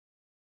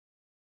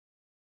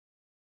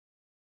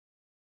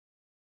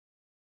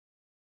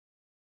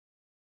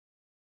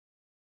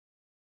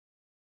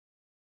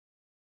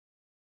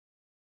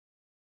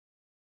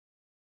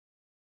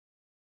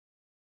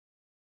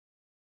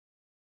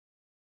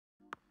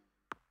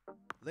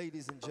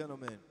Ladies and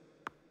gentlemen,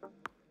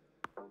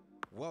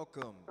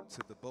 welcome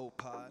to the Boat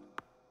Pod,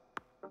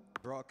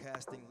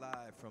 broadcasting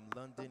live from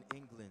London,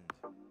 England.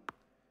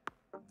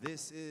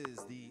 This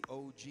is the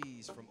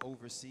OGs from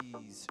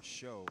Overseas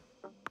show,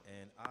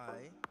 and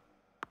I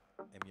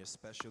am your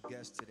special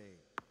guest today.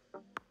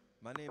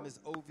 My name is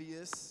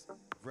OVEOUS,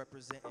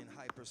 representing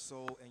Hyper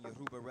Soul and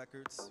Yoruba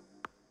Records,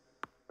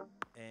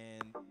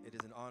 and it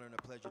is an honor and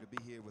a pleasure to be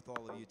here with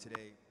all of you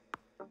today.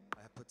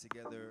 I have put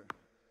together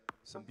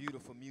some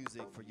beautiful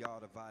music for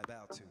y'all to vibe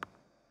out to.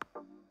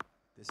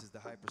 This is the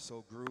Hyper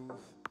Soul Groove,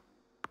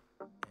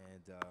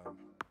 and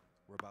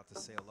we're about to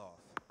sail off.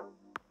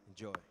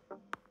 Enjoy.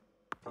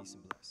 Peace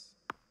and bless.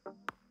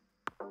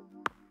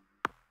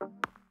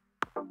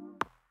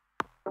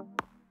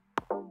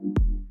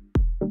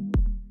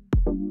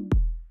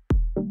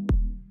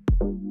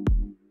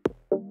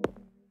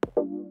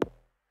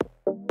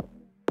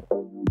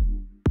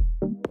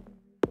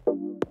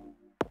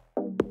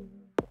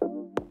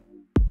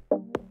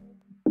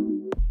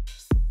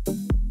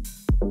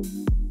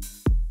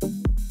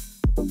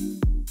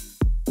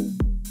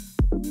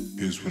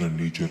 Here's what I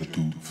need you to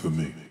do for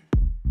me.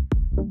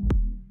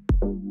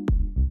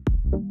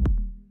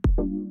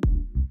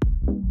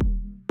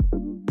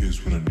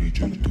 Here's what I need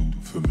you to do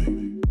for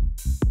me.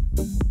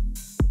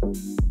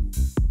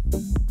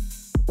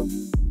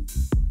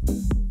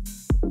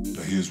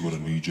 Now here's what I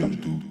need you to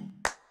do.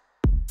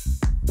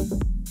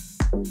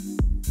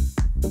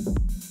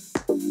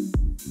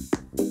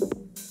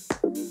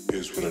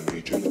 Here's what I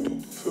need you to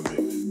do for me.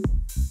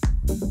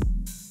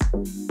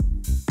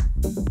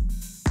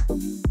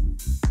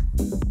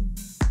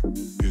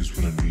 Here's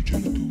what I need you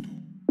to do.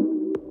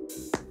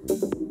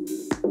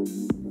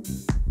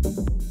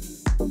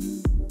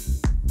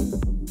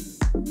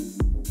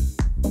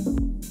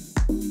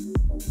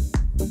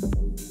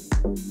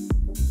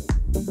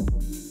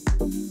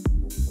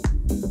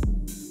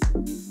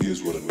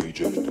 Here's what I need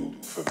you to do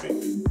for me.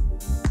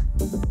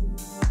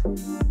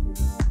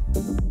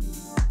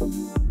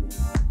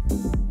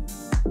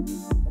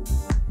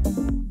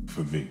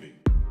 For me.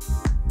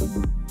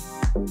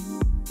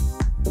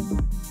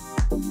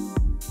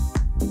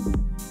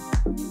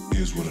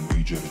 Here's what I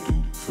need you to do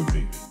for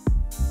me.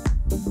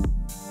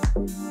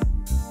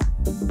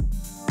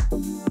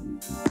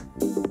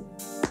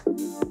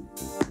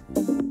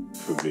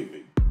 For me.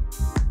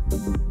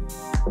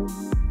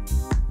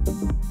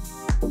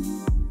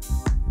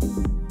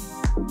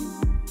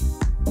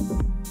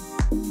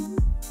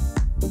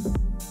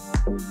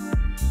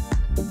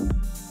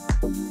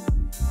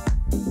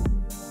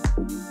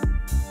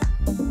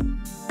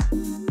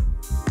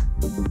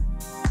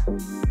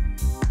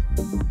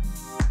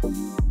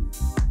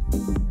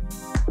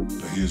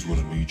 Here's what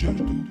I need you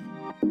to do.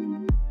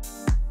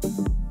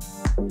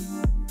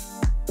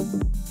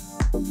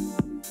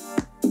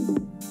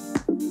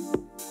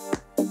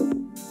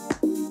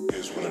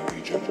 Here's what I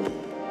need you to do.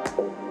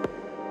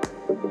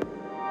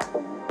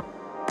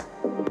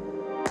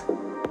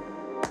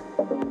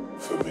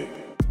 For me.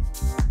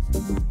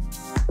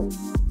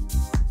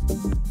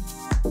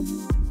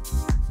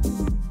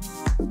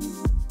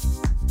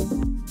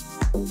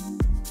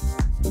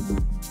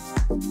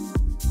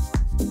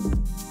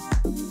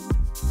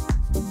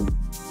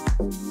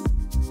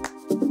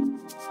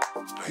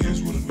 Here's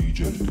what I need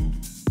you to do.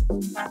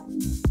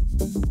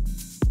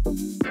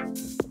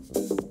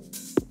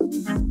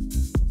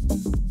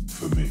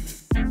 For me.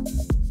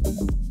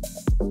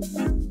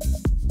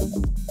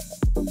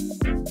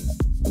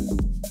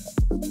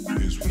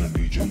 Here's what I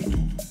need you to do.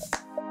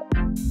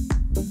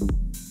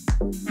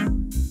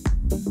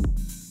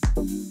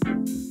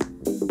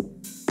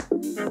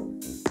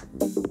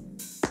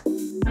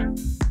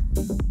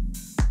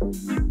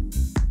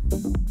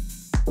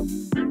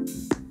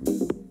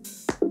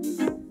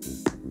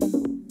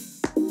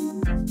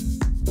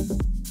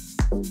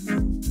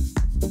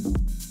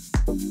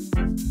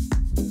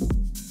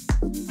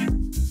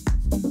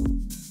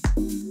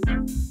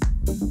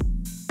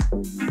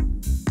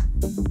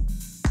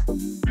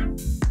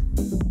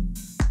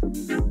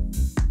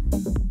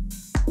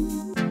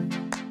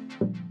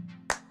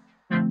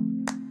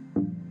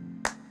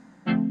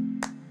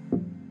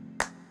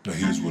 Now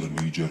here's what I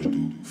need you to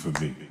do for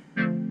me.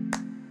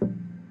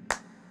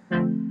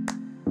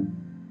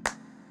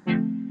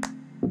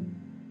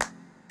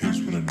 Here's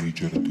what I need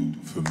you to do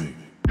for me.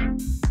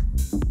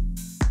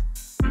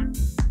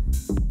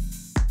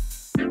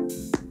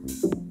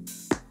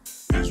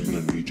 Here's what I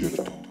need you to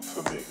do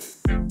for me.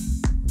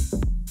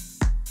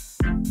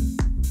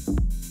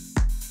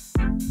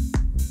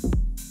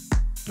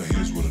 Now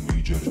here's what I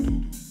need you to do.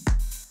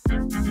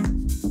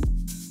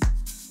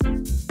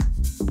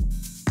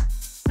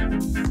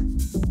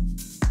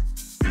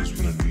 Here's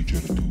what I need you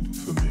to do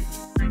for me.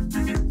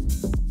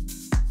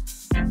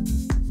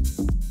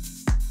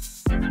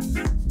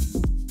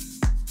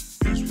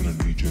 Here's what I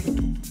need you to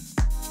do.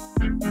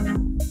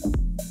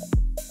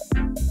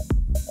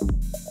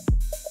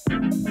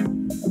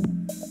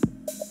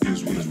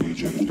 Here's what I need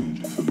you to do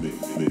for me.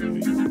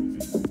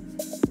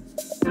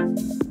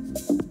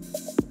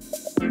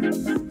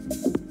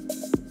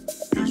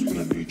 Here's what I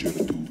need.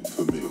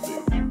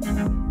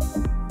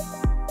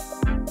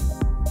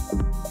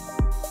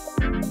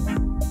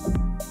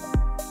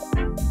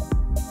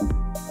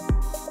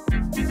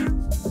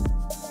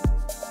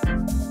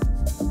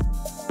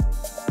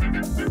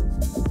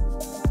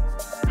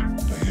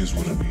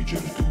 I need you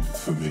to do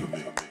for me.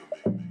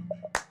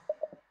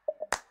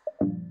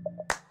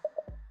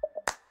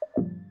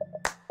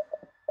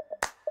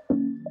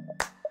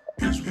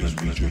 Here's what I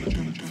need you to do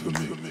for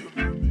me.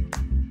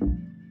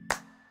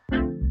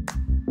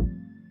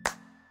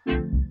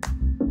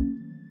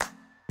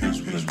 Here's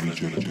what I need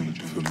you to do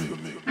for me.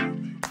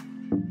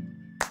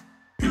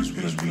 Here's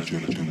what I need you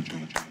to do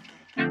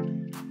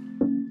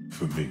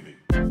for me.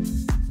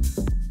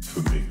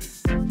 For me.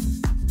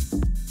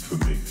 For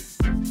me.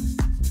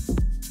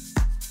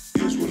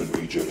 Here's what I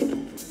need you to do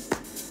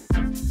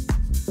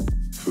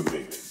for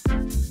me.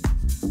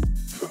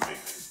 For me.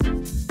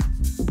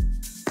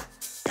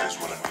 Here's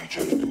what I need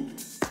you to do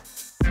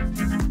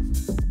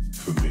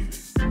for me.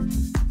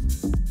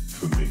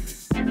 For me.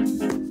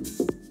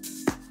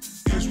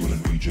 Here's what I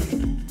need you to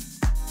do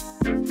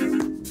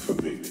for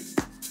me.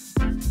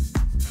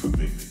 For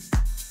me.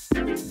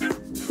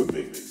 For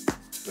me.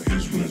 Now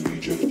here's what I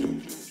need you to do.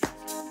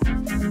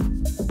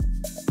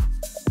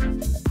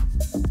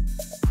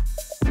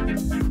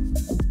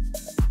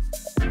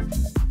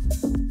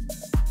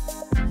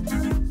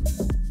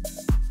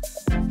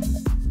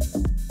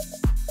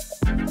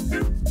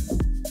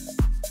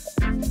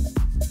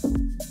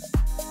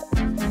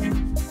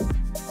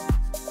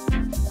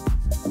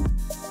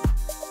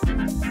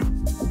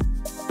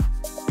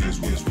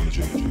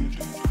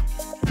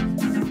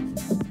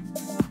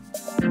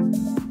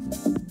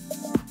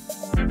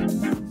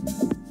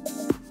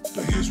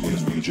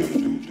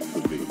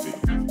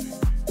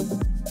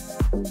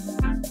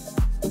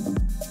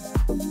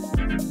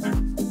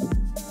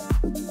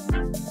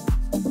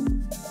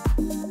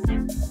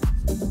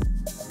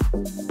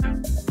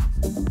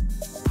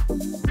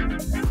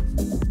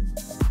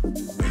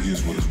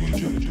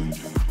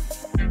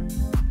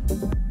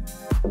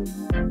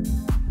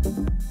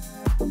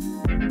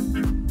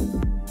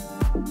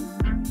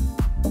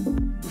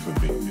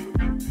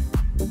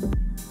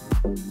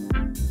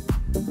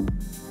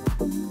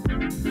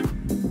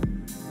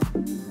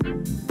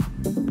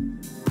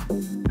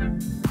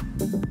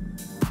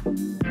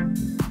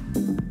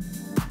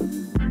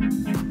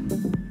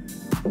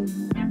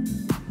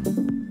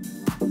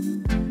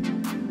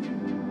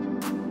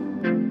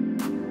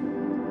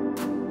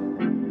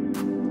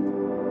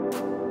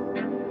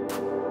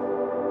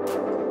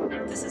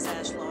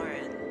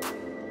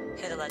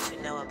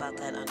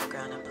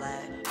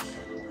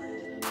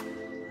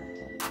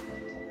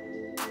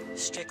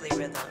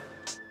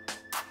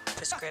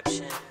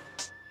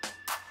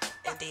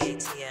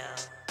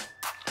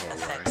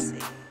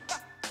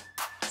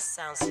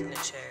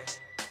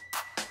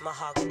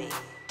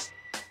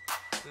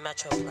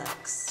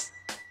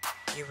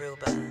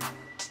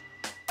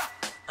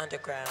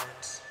 Underground,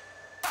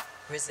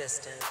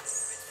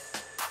 resistance,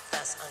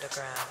 that's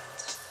underground,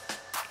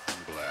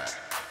 black,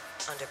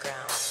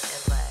 underground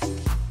and black,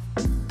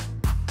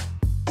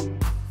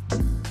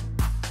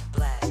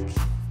 black,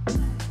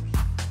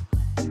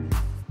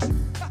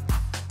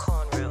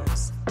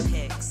 cornrows,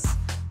 pigs,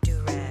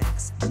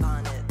 do-rags,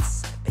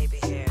 bonnets, baby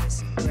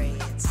hairs,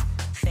 braids,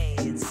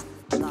 fades,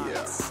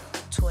 locks,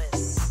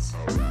 twists,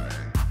 alright,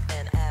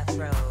 and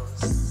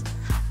afros,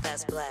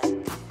 that's black.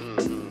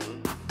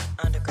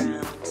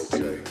 Underground,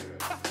 okay,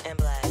 and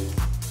black,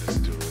 let's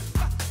do it,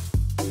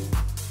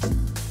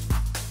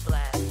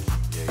 black,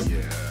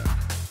 yeah,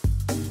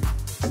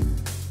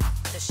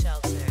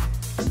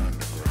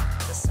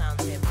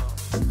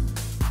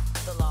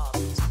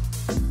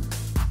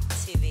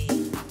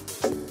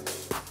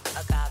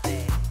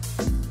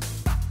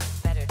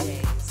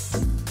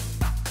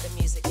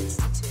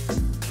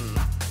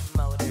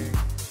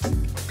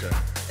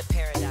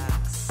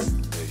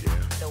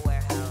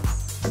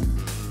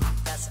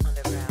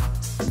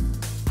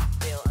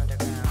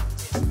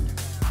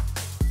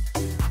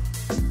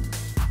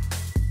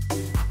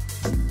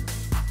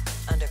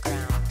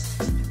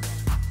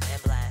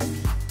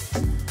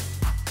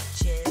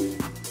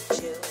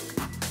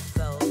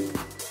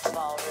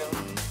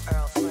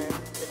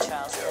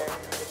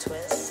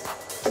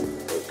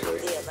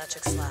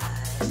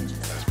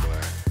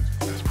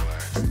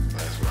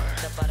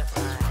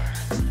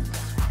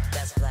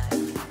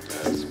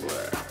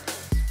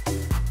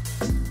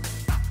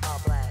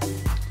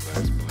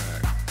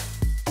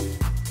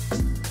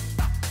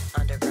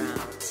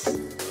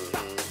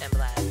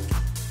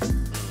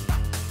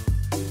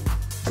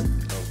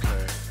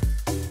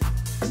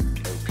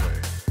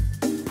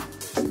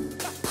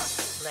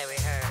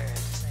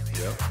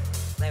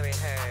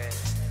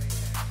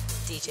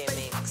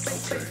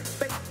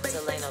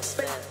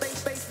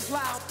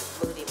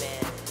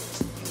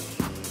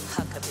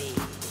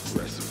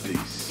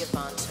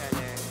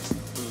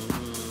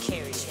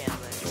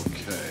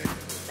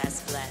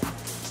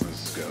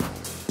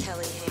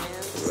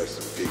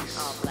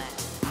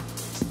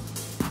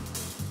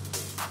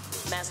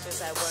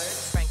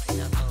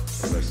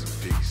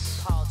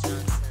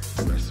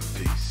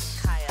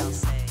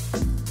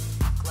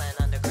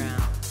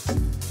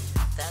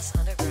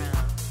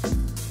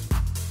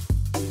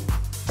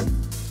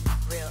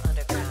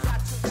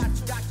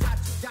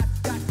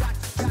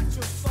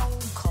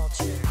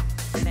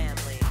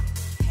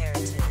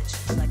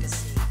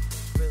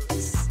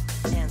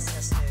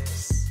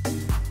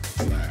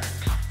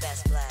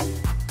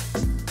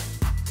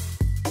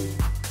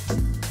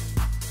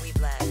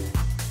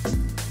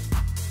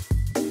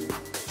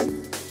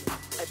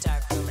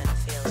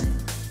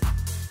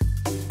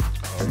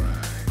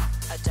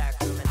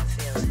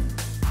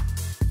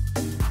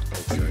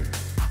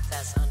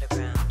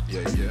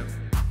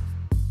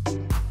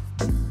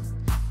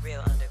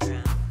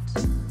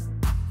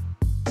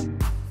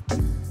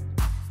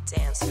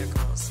 dance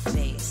circles,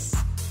 bass,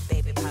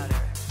 baby powder,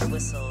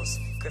 whistles,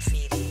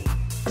 graffiti,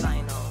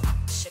 vinyl,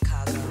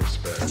 Chicago,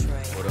 Respect.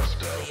 Detroit, What else,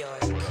 Dub? New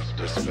York, What else?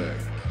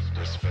 Respect.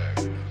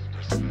 Respect.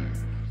 Respect.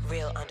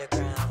 real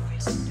underground,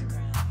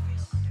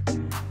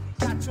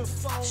 Got your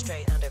phone.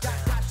 straight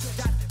underground,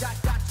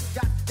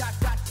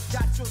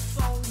 Got your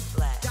phone.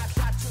 black, Got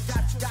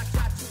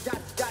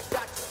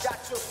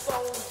your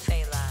phone.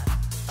 Fela,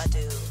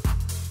 Badu,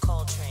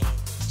 Coltrane,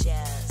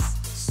 jazz,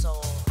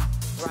 soul,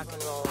 rock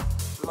and roll,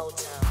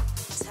 Motown,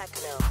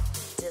 techno,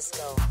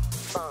 disco,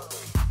 funk,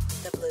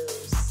 the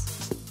blues.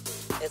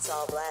 It's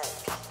all black,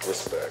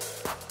 Respect.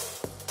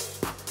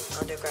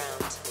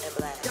 underground and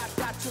black.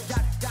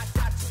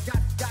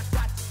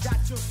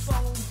 Got your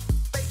phone.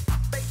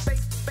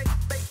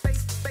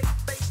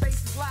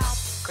 Bass loud.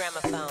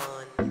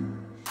 Gramophone,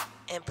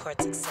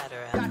 imports,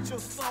 etc. Got your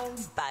phone.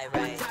 Buy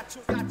right,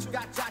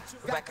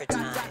 record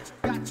time,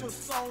 Got your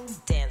phone.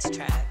 dance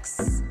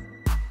tracks,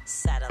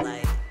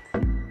 satellite,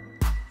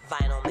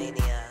 vinyl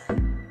mania,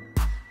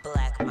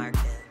 black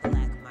market,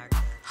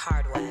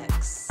 hard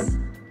wax.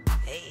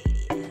 Hey,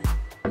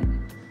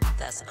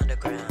 that's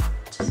underground,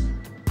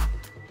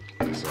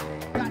 It's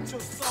all Got your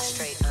phone.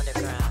 straight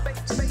underground,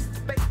 Bass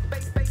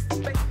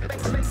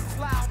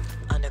loud.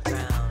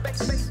 underground,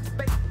 Bass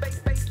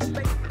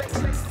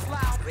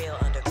loud. real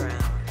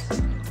underground.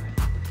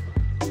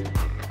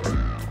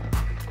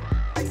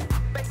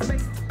 Bass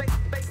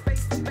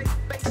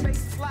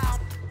loud.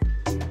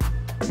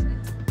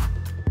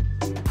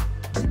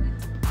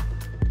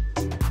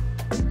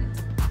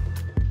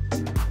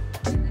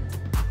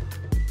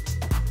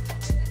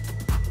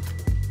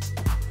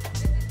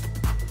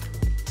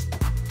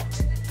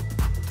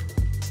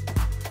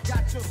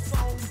 Got your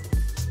phone.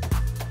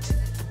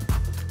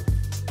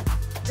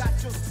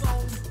 Got your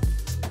phone.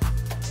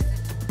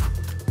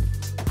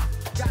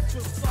 Got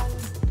your phone.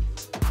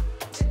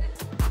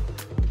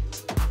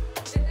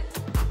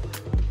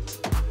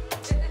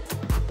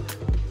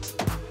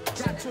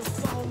 Got your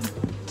phone.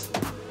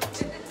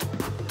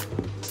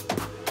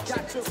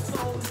 Got your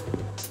phone.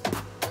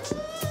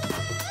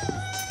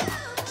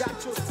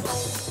 Got your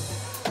phone.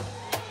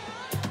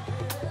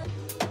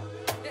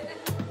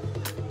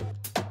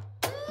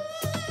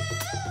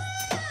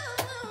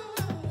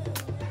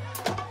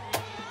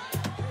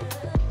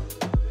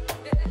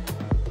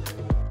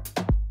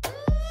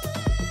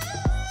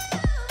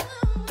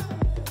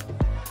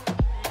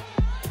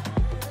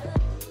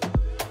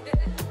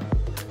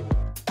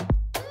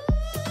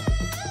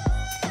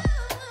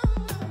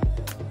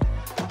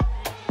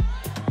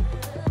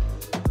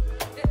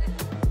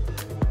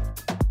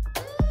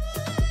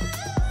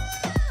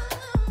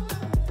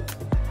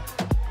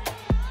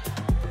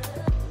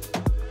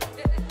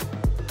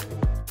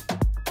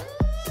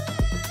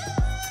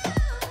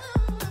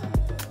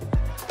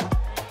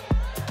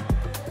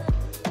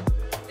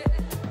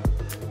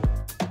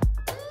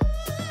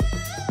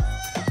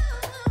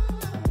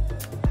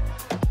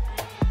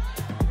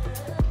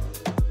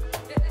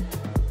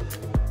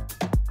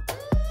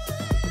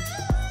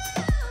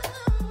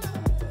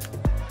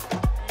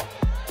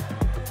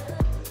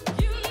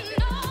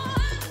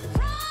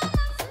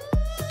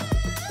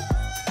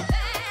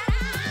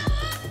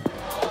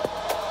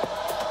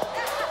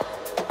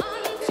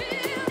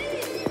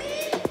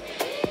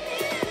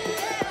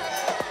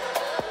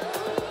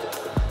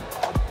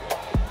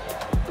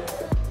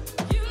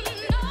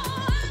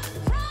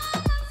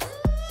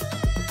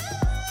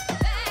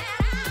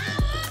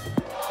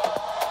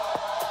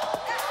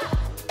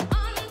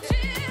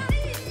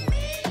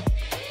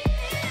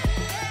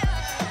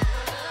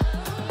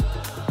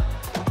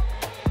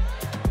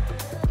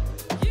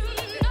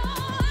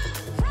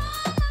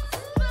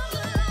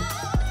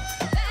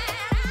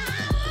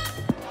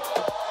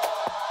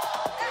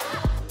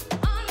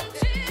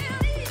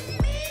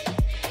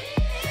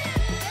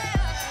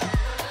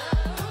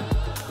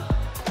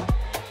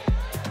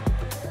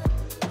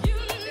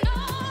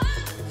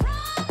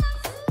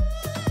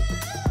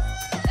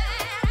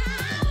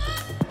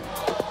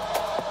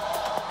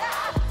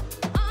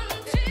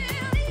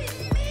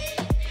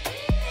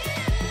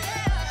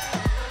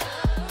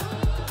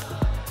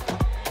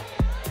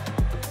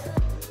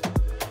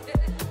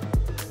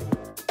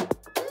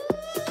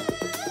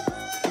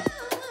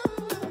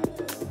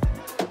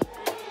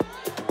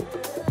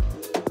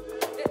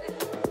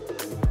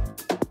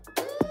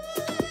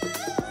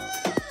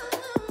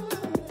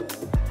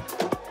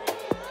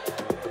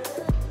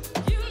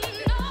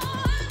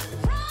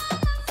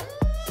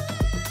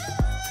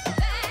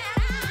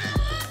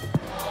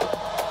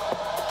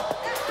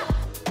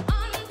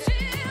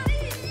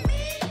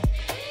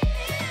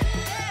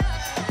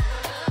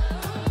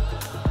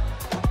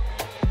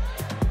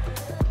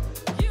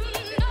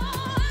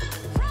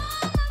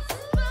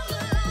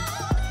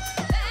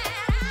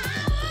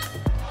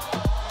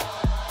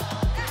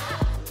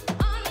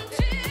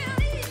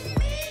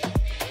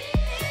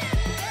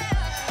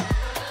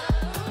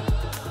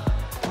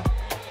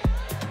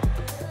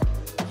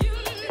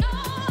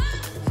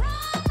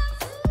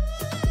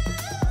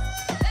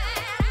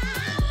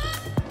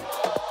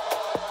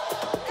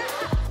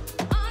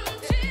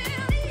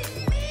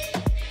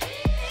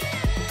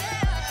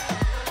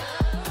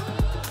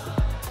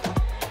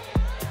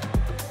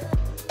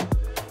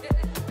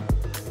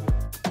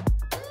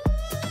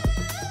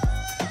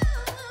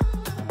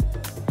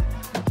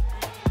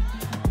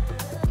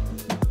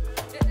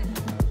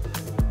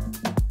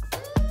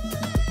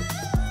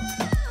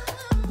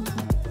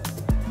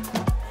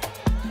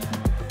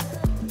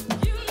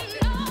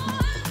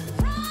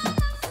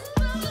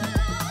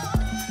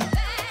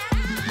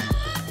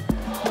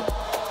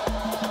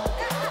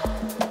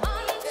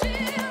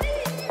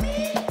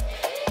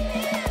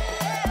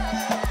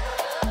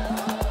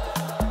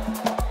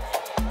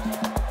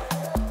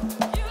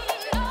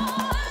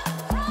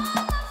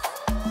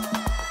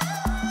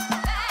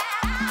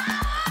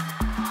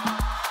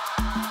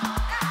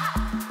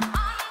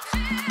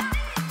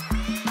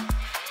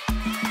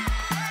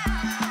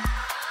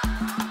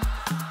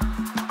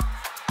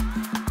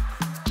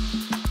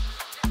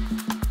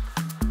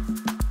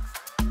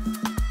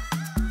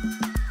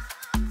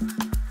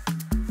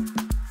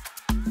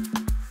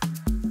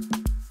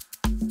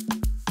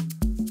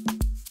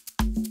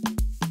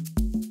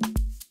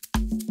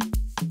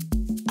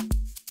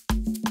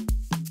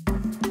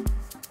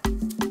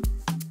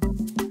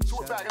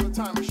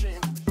 time machine.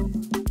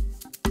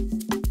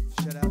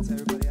 Shout out to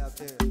everybody out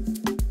there.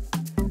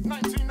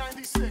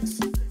 1996,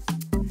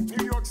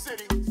 New York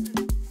City.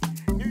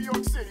 New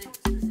York City.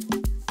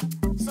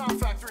 Sound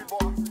Factory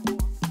bar.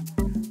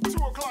 2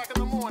 o'clock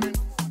in the morning.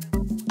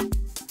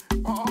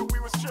 We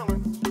was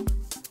chilling.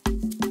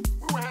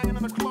 We were hanging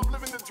in the club,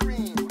 living the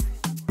dream.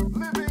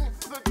 Living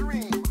the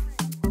dream.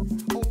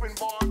 Open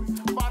bar,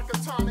 vodka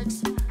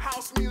tonics,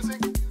 house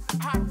music,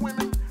 hot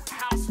women,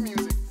 house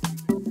music.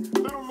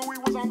 Little Louis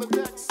was on the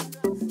decks,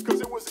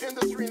 cause it was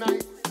industry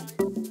night.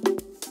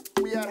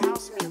 We had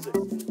house music.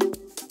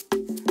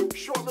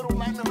 Short little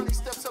Latin honey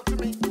steps up to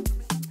me,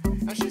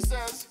 and she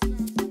says,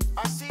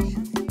 I see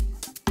you.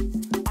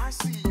 I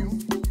see you.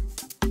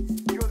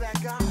 You're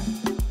that guy.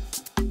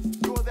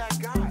 You're that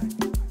guy.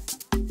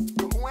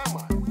 But who am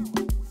I?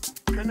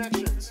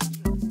 Connections.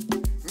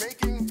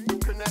 Making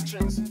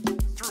connections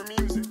through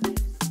music.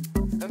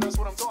 And that's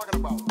what I'm talking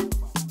about.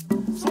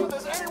 So if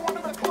there's anyone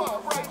in the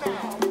club right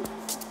now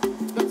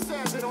that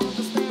says they don't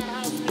understand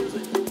house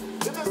music,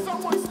 if there's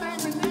someone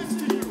standing next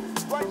to you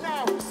right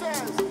now who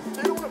says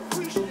they don't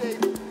appreciate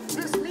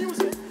this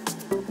music,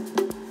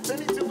 they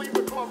need to leave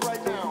the club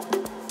right now.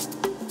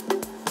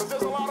 Because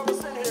there's a lot of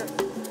us in here,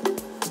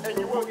 and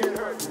you will get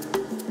hurt.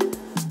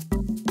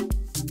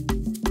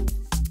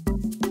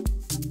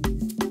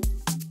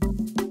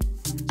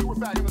 So we're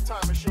back in the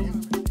time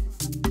machine.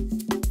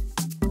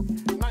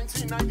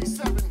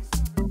 1997.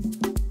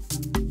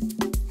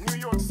 New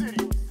York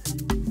City.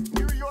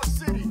 New York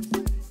City.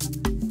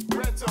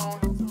 Red zone.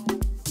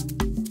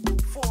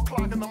 4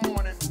 o'clock in the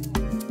morning.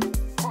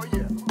 Oh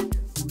yeah.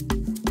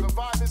 The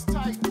vibe is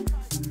tight.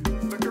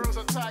 The girls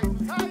are tight.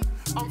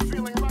 I'm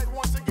feeling right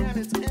once again.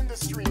 It's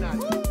industry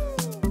night.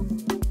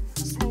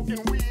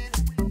 Smoking weed.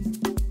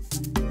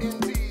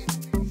 Indeed.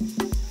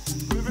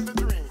 Living the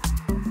dream.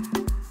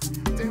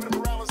 David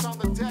Morales on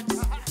the decks.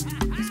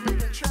 He's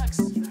making checks.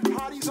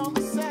 Hotties on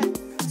the set.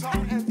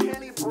 Todd and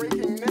Kenny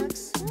breaking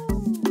necks.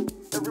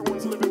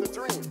 Everyone's living the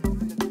dream.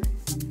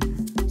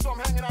 So I'm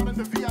hanging out in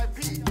the VIP.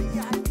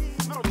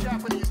 Little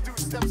Japanese dude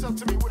steps up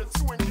to me with a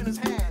 2-inch in his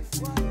hand.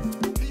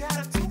 He had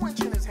a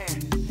 2-inch in his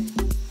hand.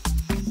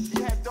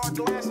 He had dark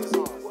glasses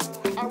on.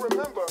 I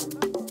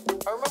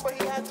remember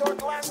he had dark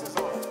glasses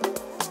on.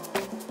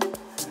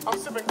 I'm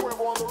sipping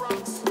Cuervo on the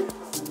rocks.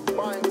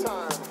 Buying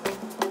time.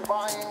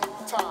 Buying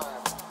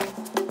time.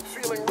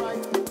 Feeling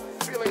right.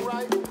 Feeling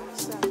right.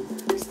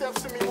 He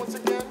steps to me once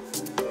again.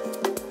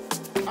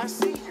 I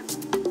see you.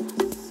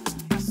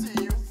 I see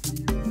you.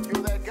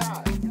 You're that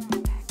guy.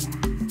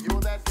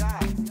 You're that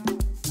guy.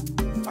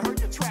 I heard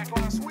your track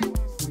last week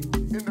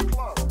in the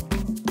club,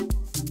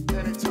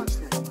 and it touched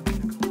me.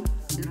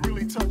 It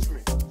really touched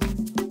me.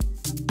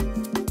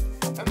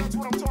 And that's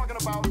what I'm talking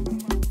about.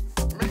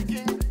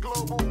 Making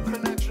global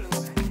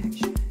connections.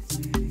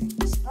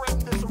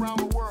 Spreading this around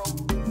the world.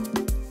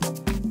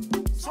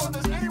 So if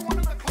there's anyone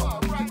in the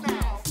club right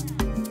now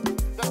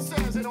that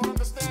says they don't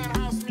understand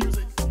house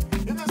music,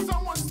 if there's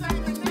someone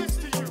standing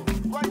next to you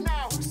right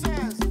now who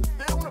says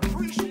they don't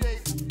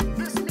appreciate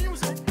this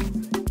music,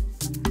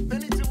 they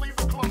need to leave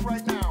the club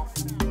right now.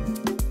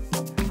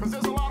 Because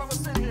there's a lot of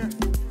us in here,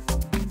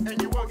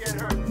 and you will get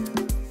hurt.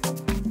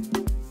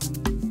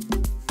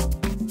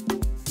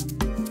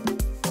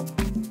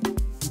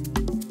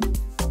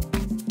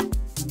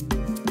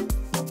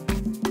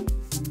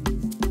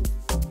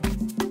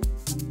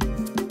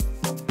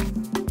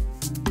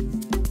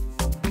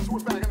 So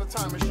we're back in the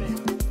time machine.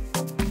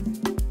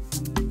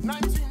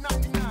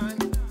 1999,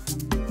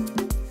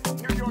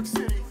 New York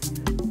City.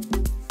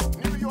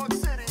 New York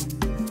City.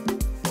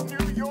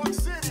 New York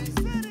City.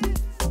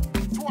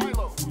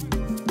 Twilo.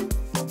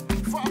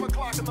 5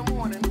 o'clock in the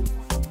morning.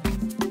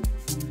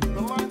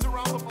 The lines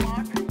around the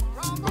block.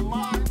 The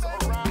lines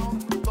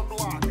around the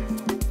block.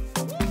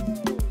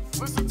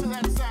 Listen to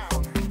that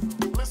sound.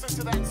 Listen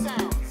to that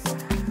sound.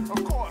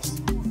 Of course,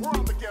 we're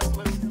on the guest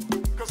list,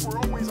 because we're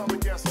always on the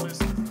guest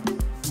list.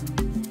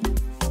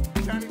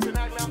 Danny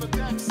Tenaglia on the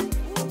decks.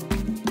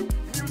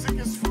 Music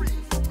is free.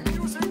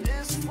 Music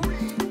is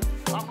free.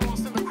 I'm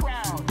lost in the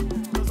crowd,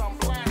 because I'm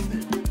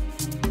blasted.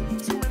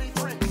 Too many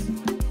drinks.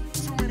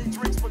 Too many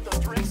drinks, but the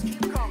drinks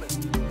keep coming.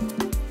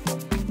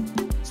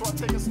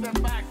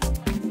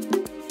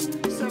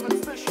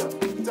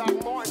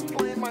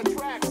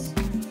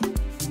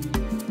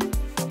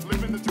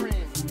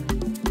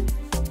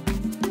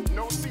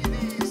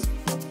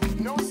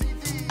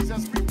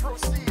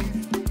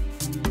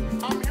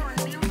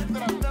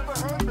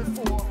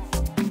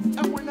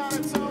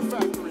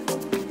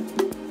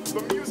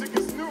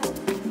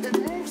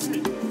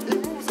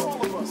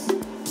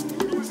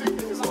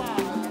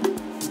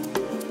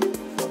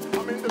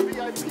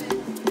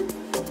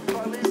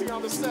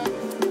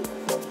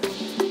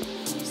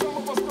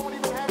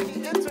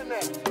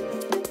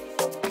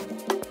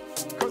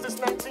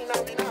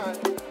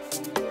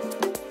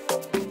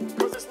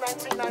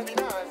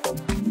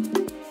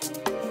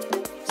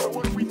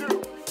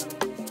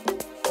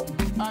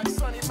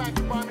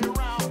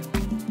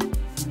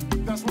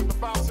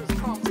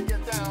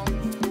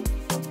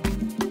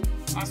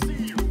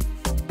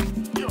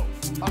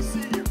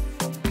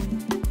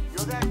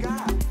 that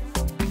guy.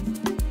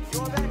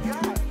 You're that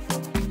guy.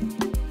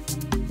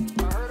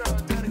 I heard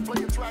Danny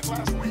play your track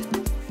last week,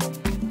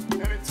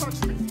 and it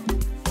touched me.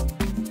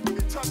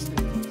 It touched me.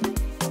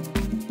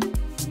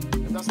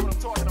 And that's what I'm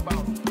talking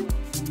about.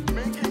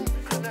 Making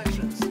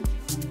connections.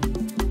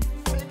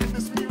 Taking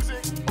this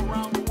music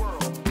around the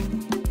world.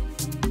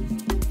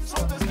 So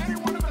if there's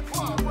anyone in the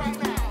club right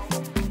now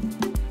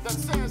that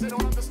says they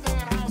don't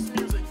understand house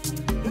music,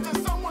 if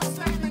there's someone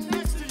standing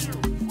next to you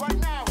right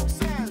now who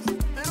says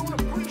they don't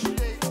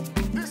appreciate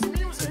this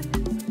music,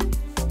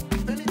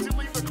 they need to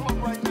leave the club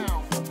right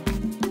now.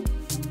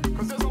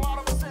 Because there's a lot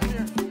of us in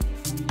here,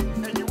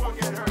 and you will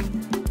get hurt.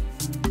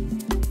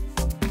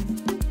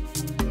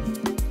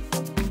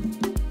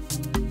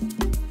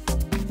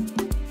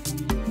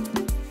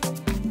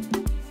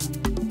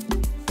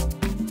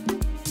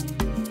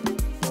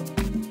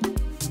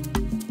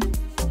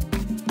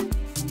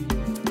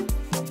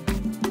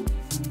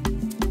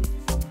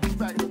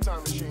 Back in the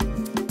time machine.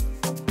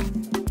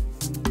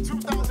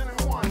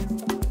 2001,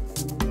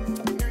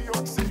 New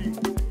York City,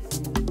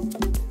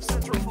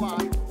 Central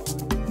Fly.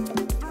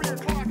 3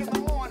 o'clock in the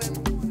morning,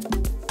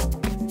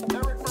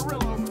 Eric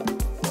Murillo,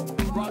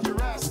 Roger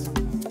S,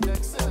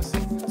 excess,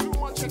 too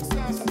much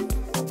excess,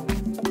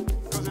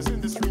 because it's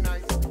industry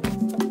night.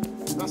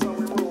 That's how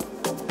we roll.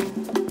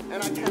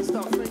 And I can't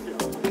stop thinking.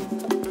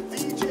 The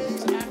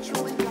DJs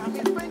actually got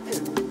me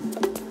thinking.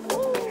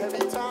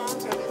 Heavy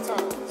times, heavy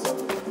times.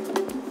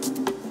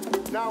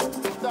 Now it's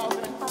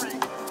 2003,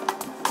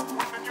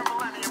 with the new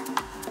millennium.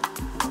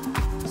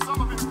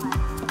 Sullivan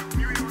Room,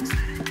 New York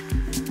City.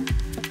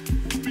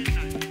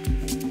 Midnight.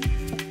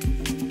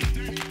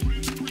 Danny put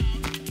in the crowd. AK holding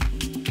it down.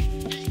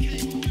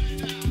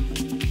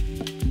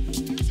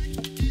 Music is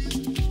the word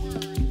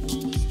on the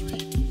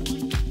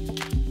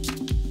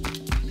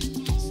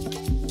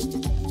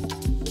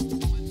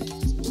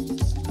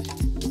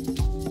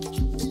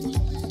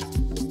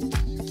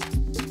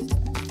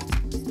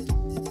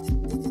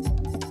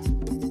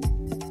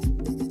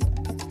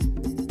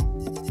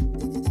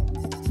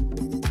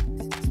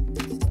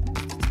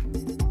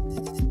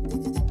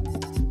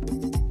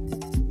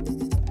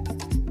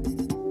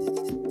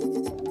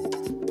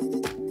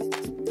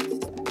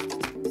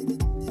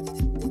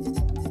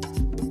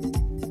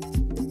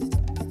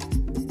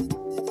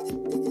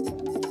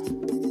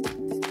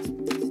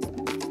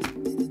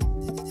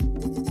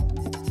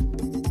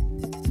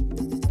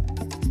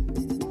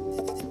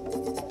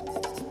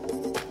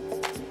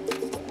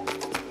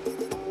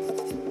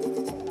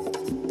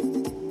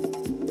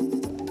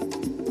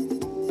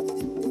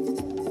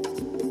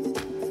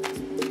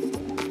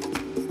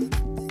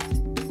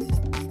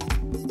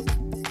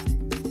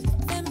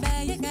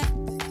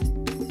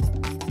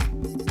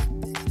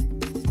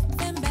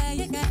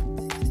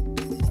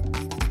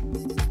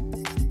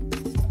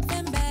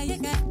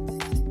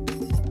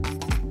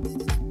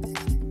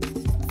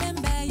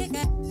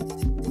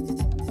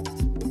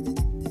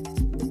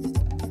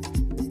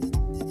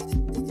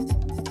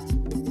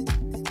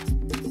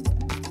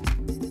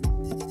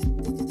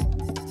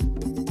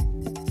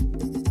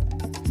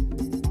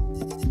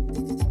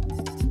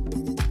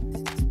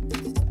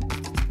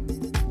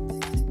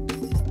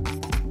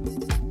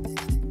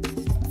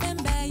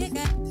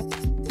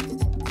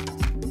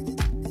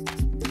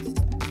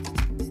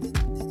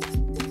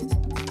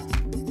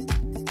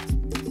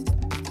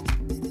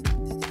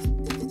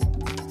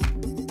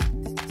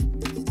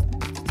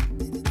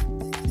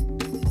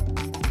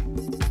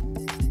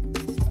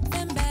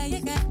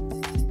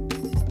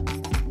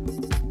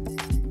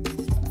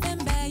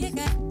name's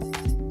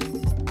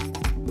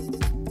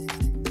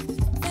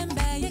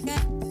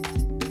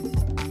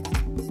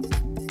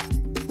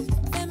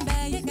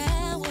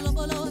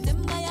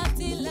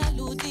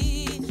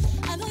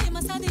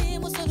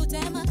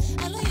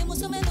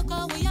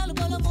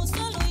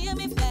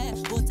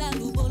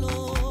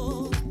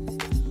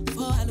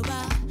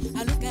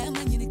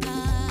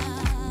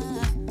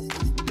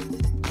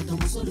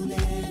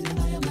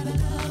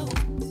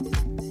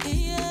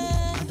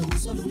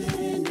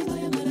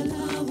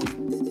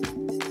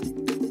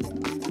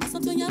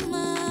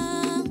the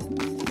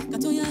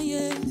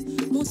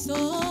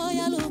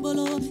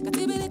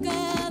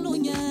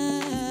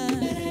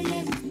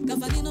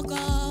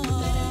street.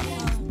 My name's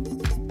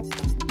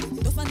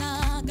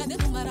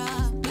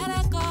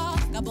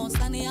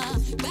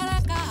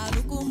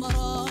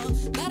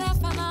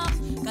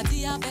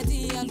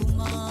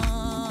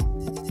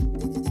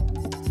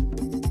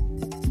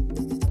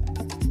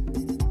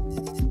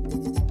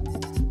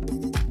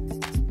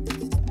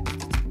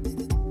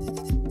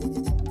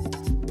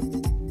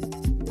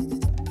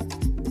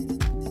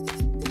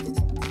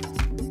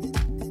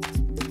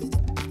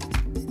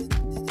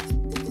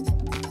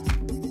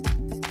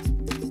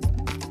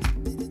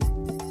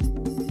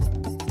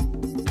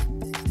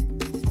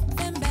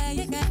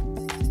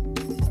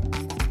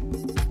the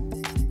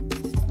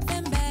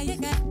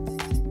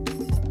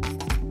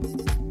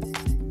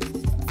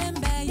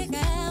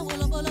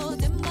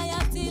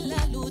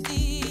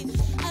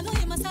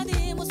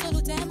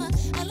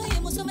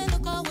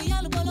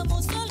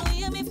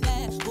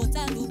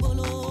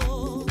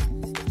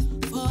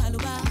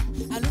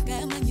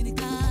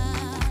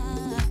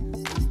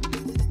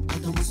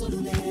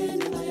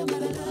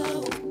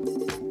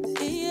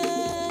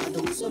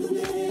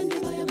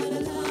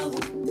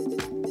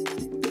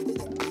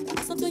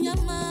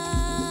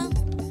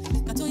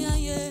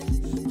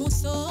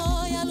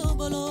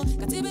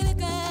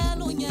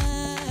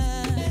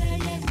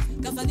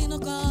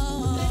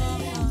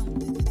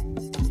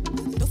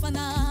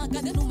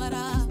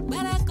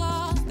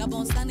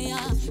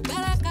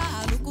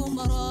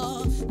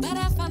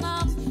fana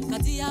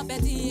katia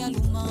beti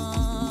aluma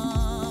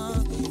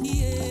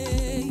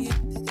yeah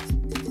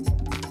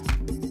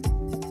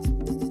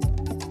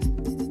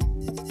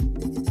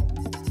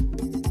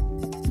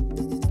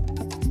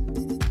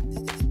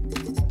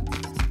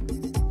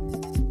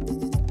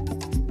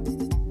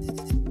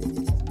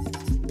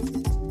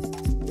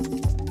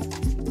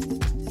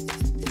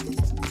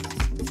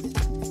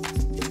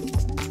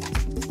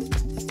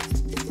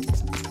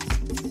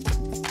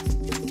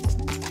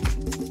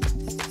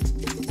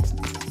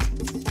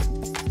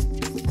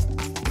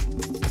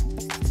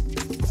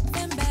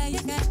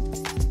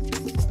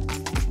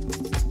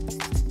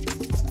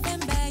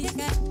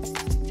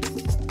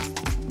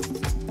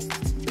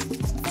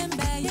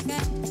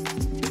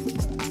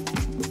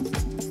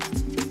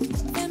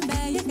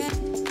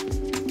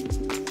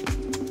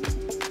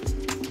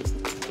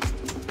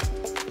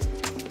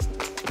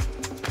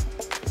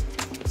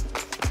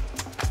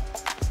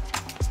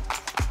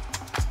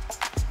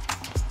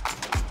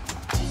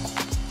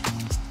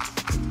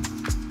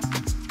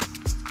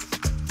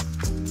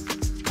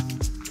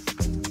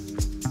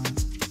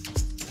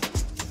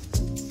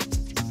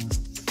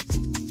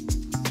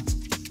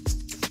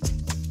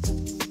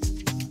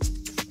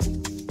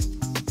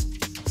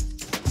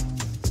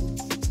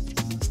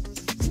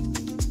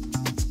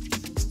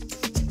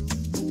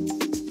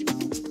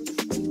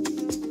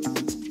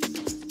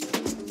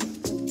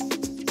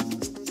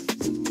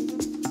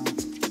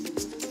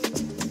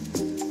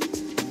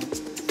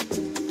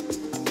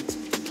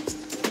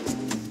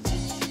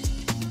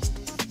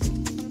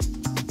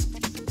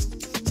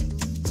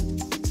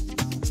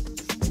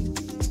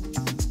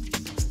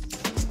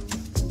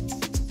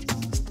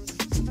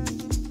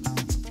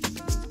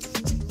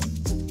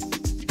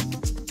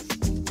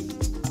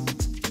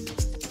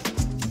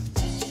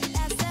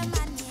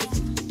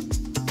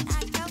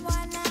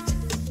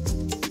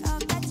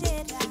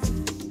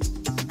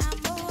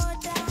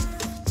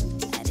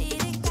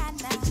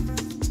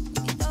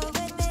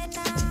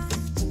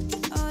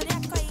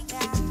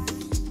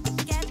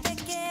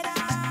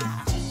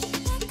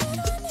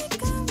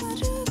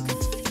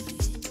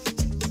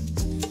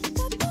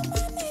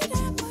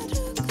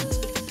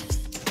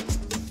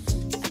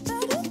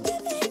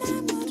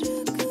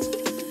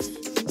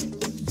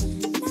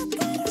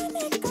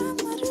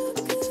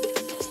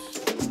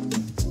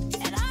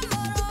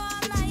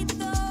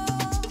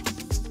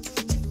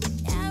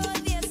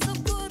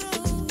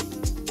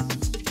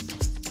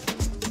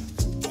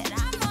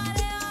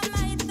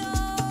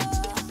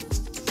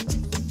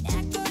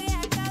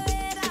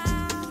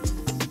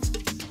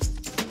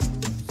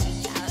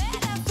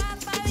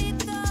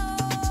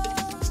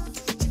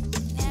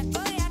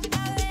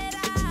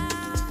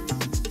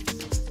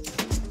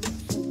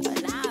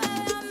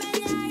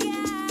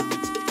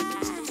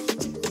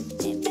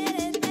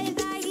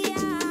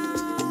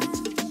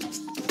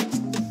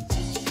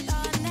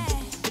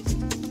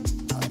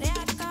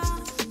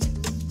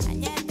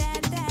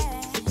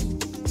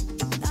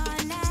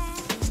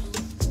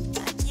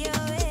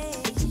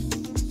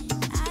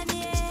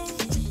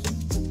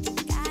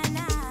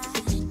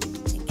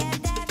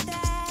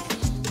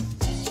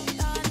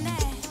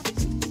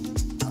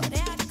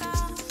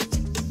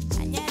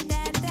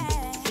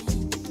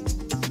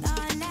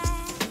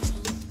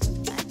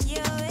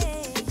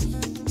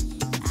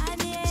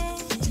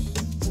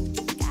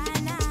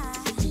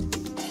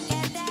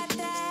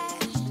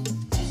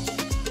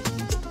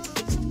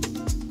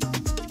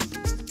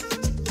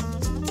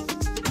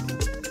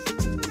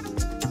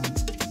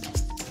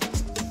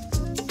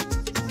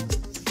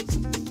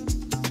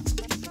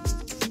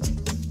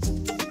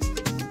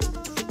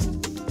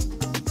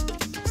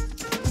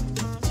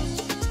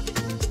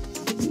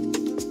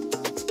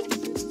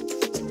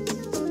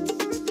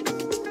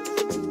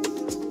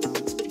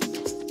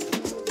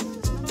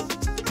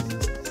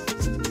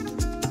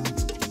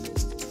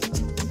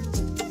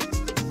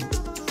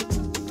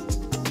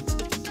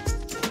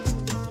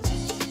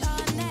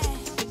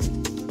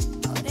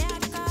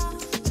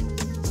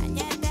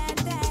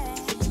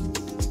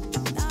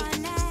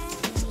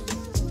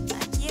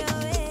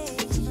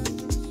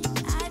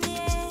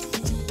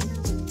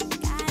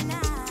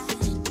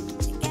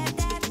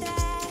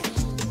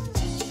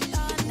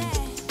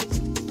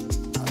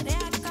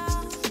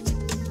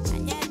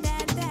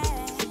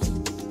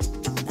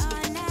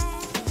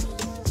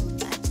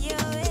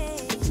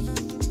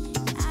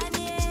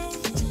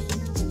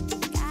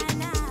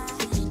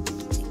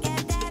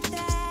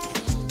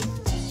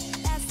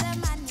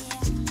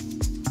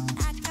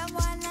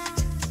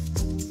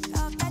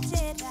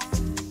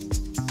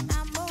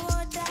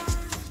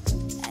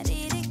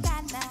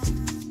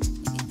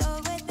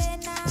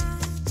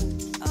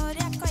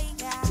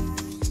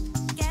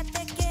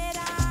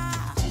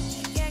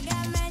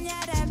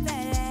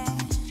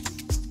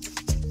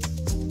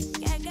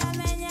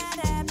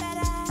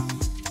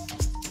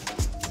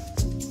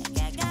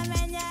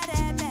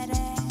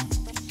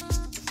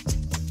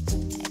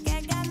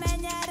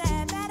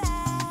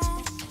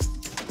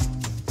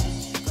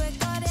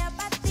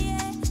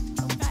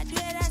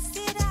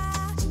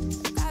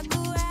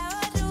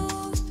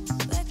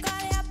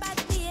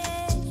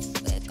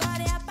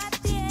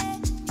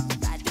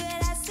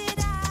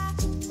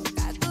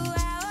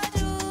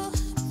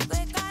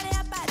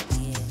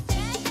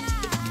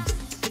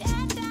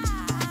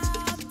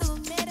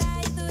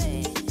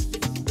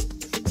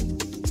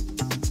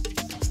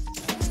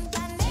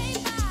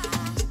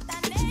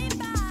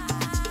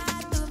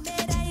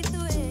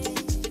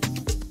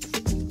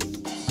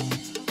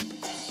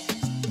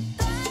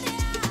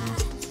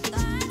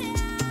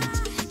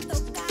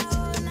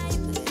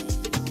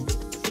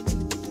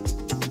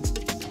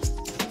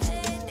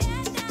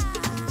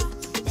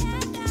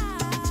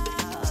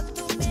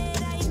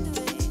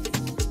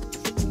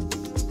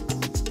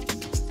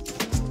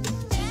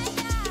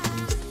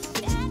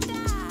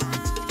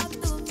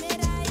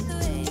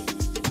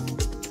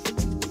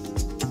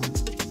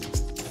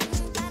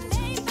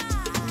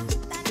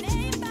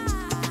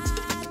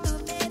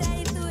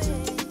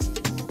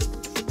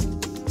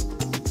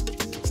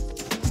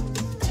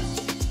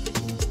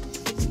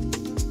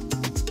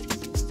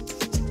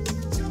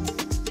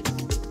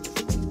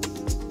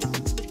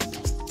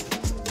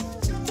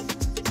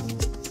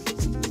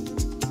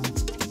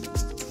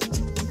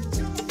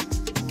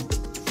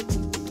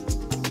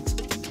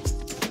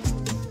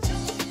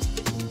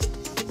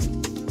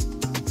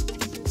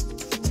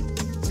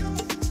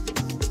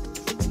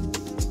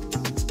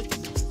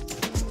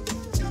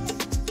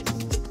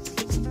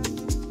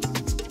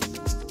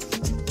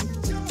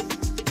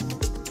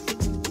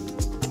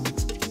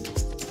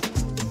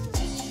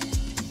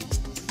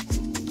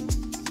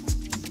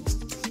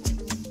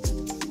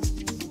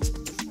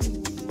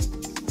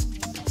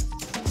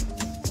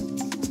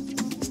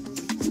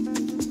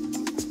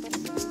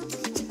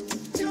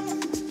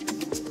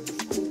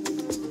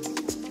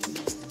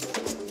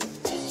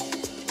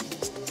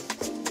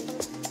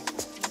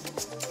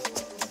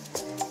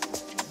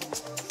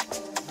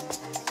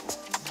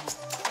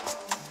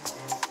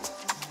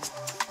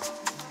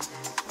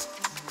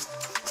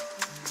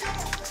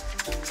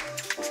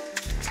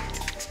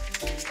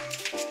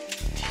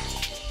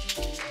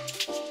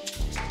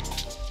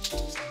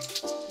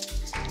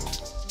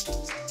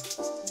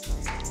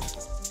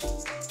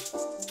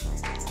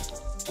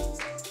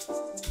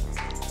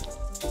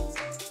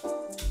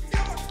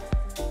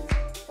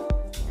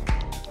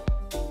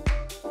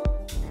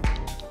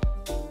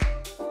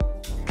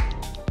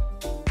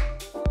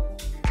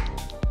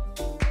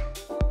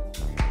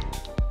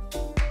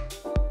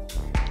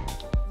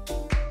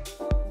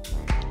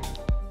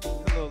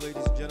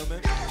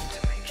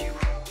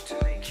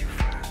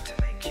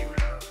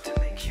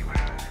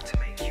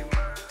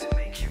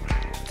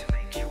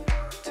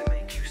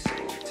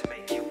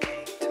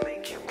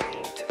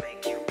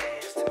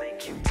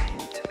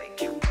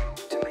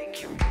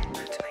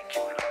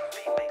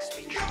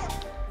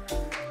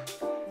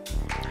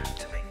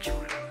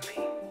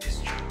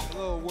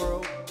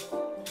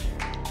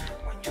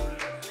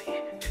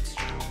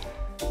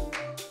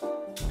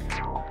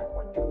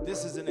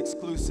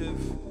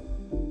exclusive.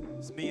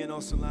 It's me and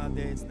Osolande.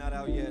 It's not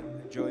out yet.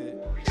 Enjoy it.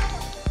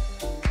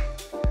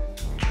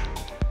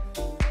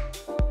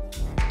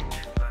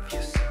 Love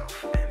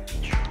yourself and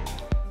be true.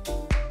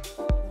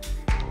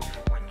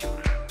 When you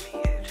love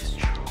me, it is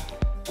true.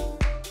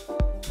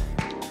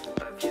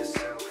 Love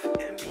yourself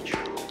and be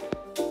true.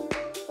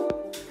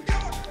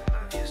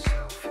 Love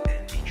yourself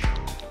and be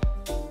true.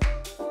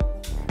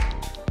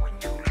 When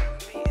you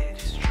love me, it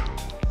is true.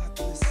 Love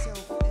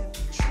yourself and be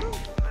true.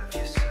 Love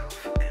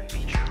yourself and be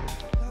true.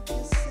 Love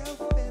yourself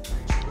and be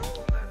true.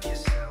 Love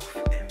yourself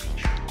and be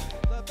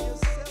true. Love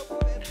yourself.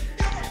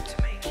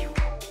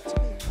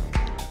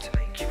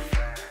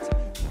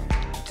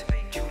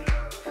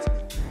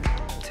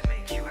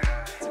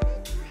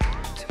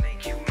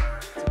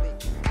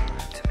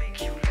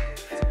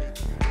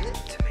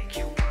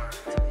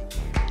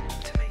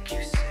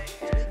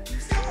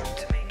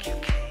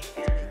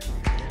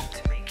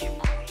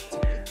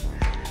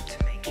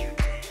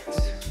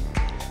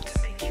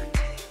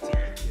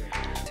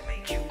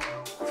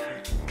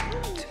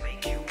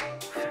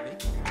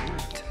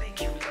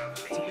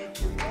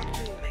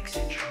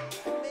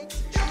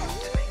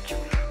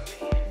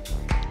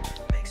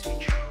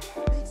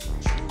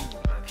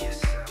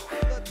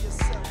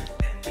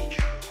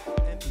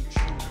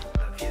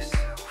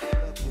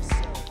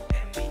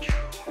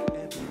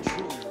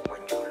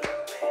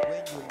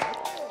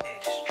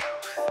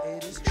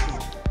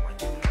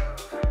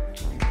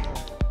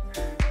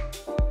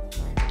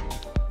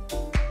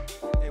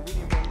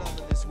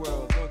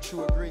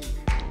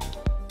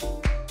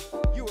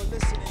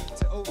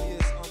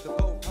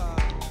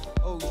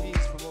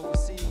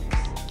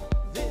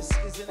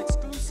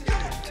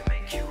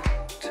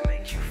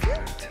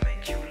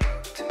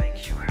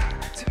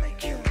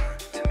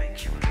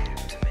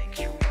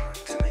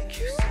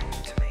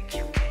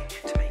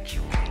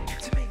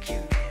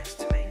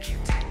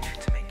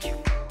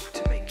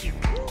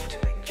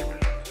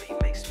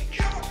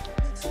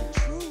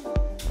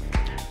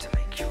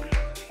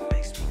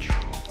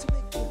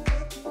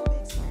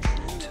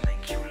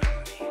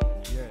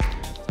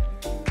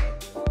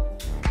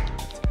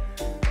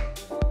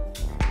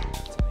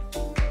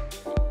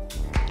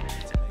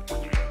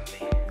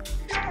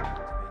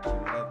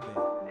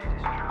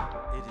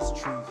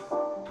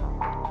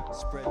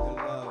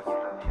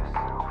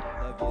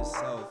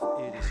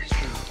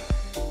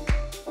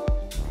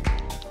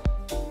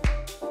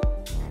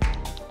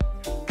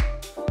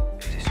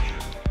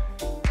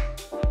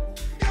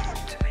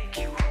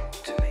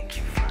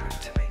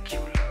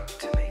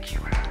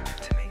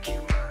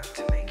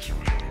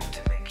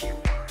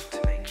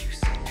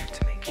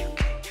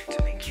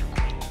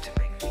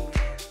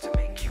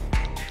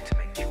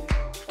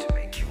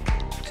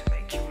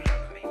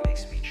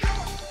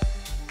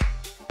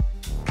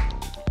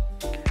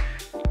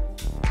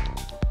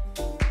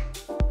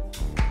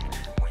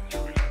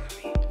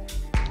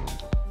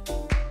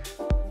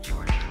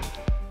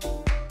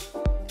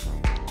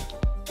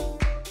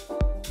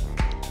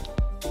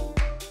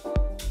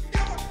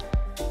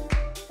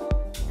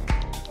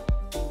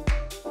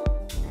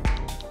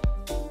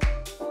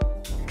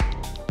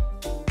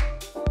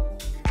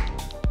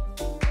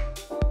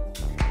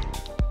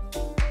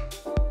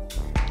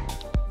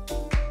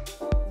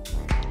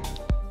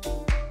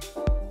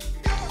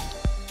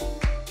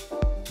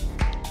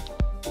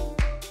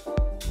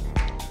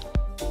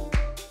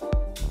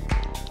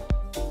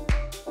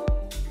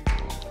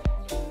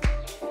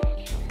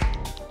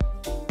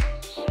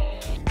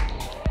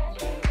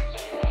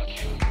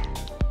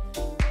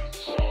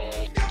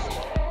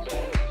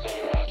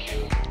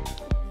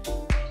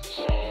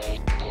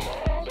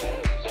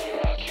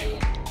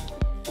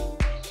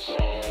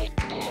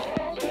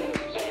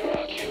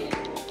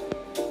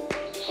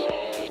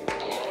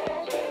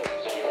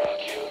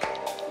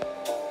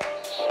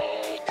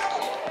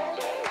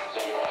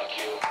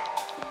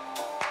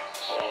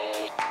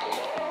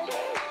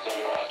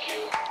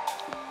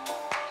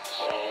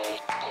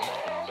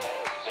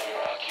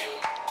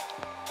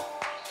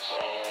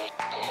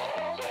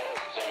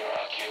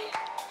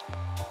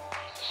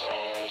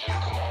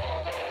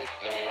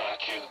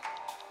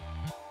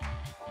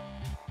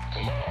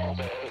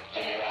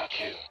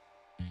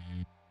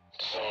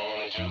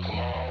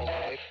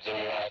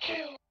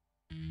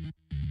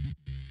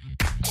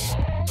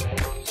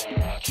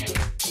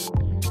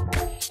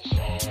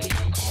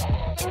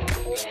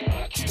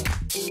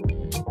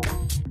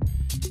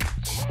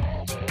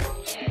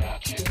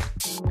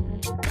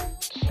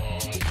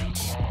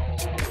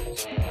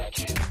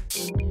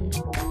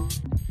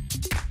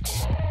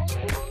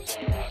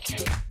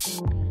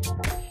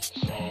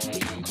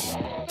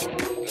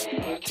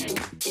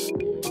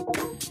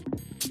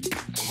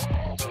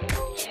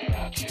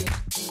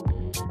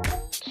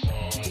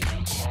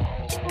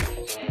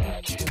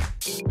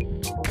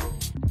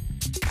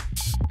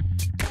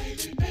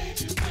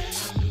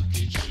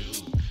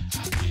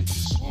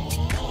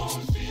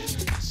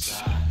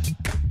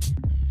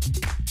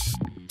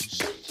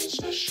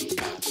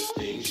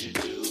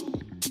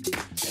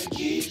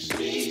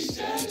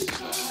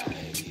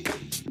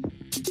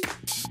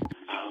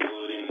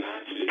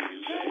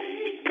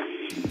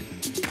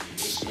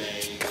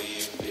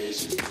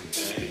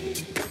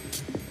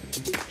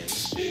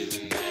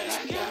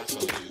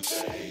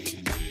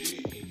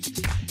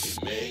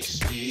 Come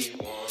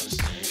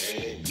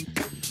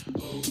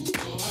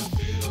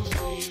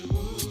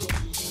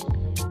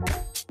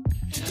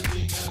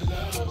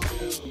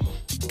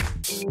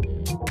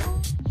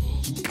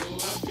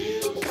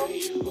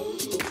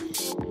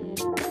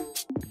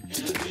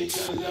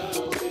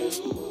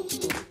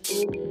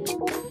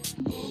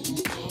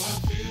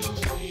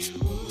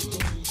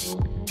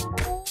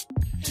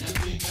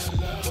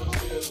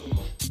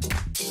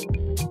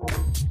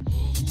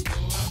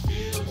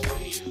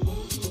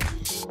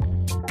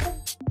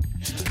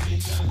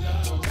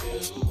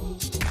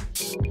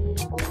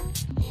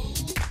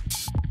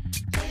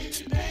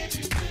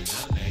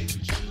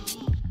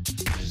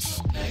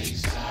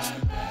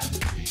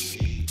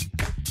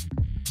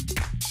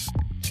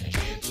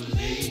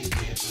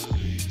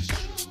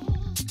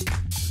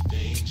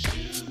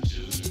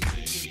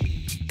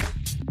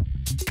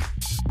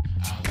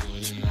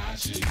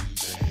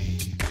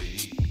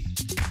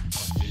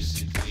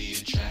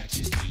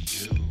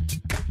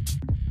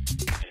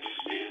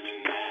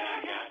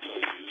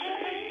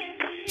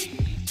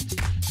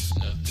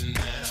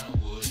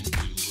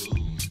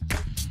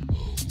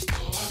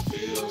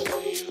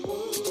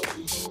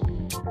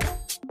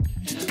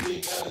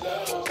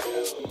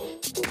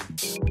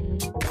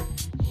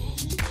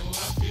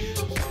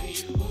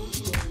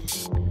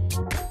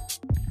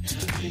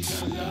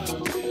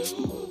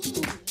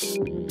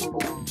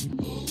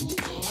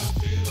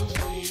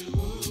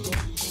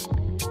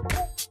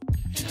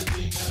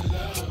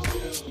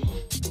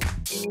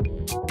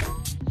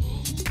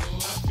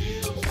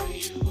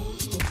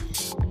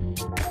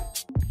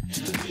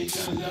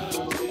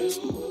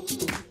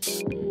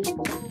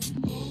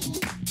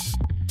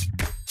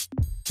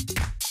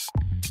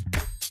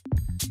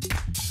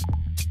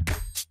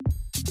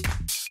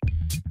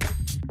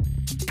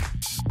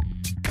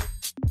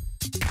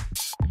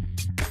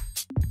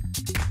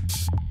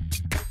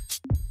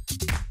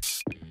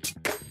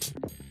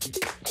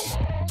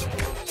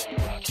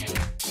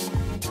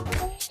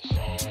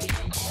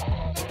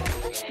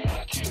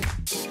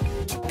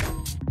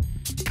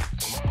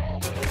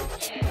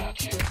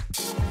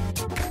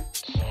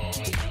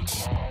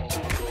on.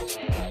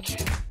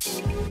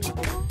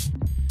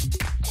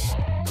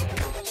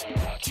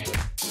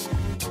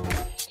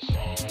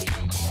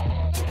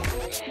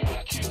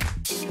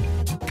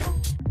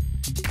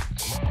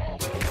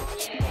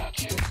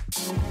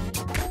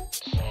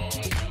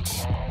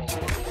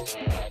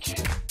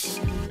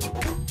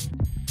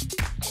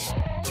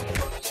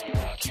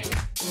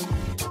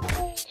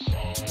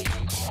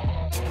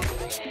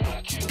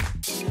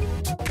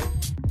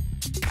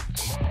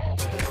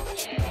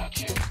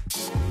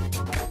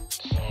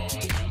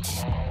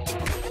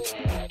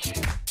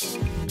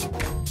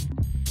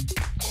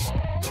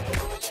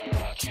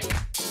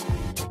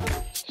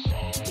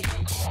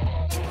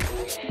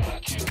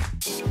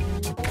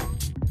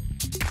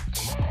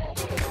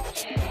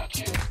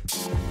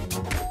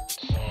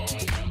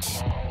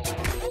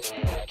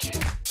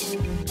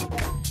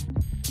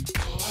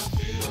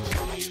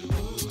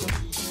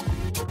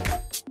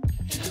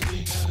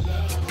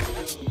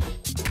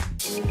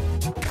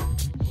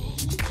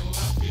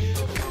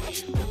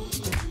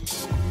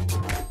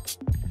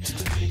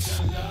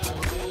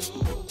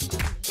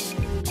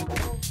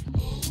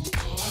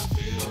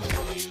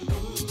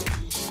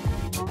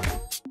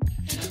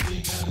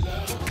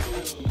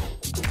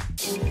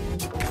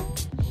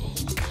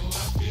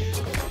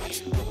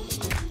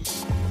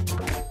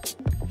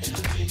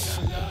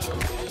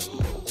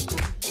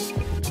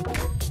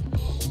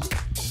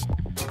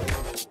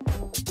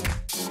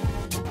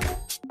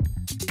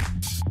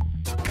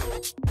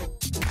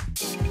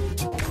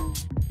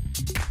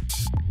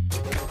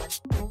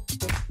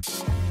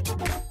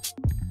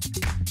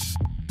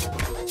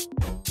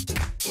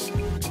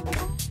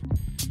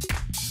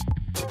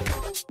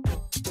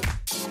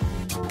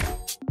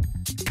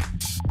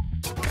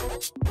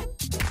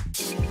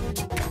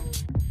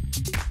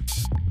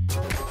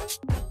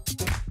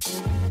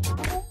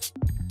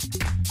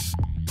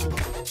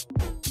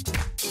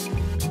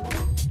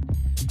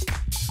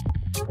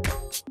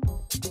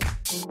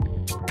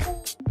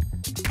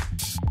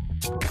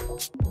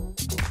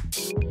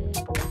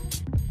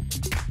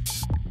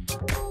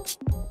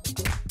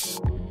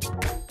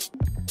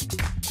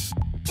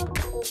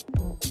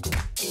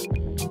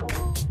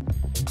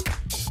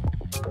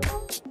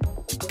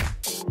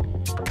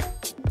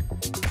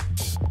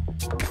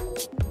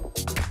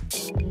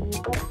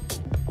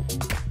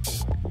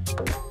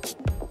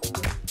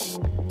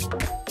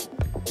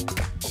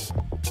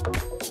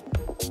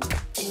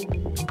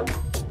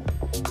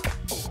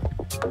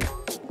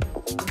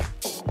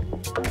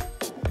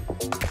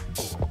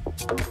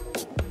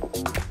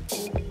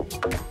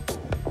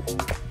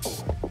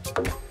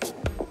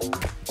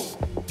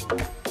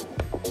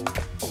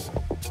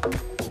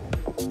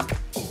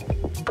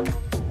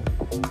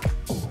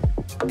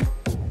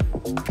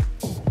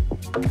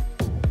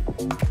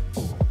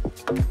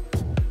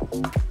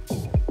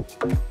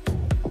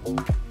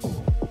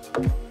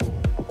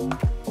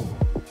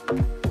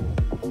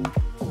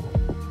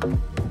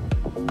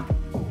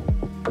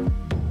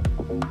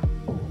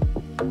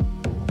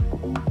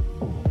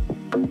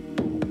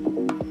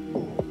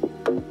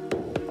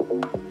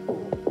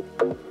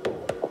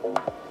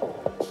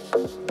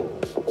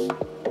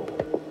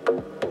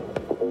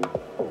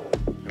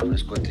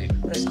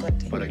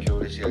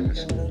 y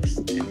hagas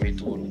en mí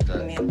tu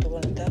voluntad.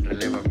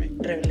 Relévame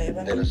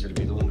de la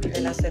servidumbre,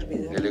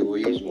 del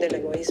egoísmo.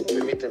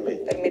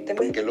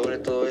 Permíteme que logre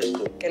todo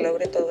esto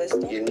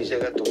y en mí se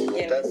haga tu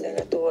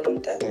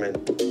voluntad. Amén.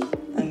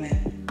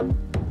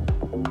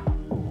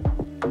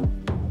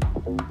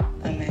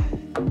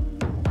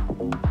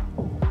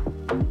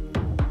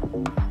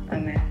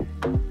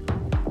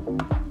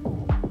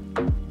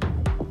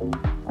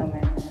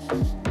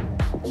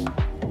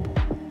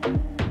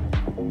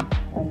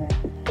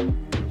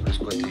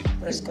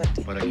 Ofrezco a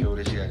ti para que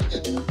obres y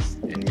hagas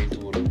en mí tu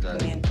voluntad.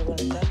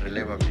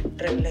 Relévame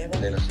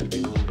de la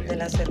servidumbre,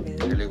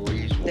 del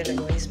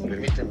egoísmo.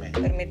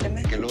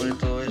 Permíteme que logre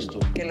todo esto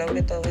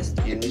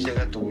y en mí se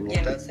haga tu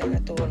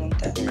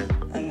voluntad.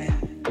 Amén.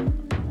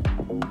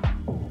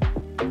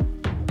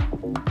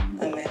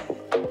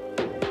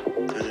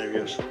 Estoy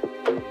nervioso.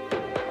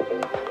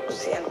 Lo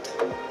siento.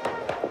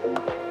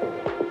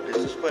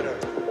 Esto es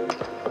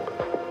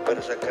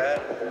para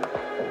sacar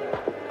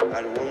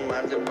algún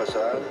mal del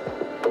pasado,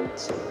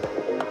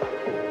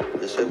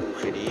 esa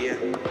brujería,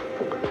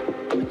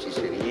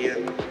 hechicería.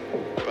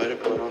 Padre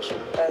poderoso,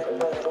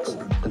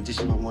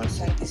 Santísima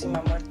Muerte,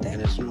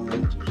 en estos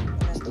momentos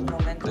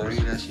te doy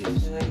gracias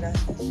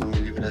por mi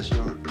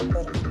liberación,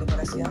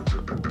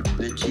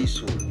 de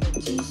hechizo,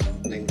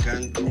 de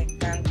encanto, de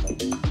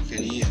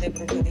brujería, de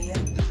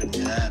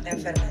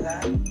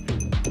enfermedad.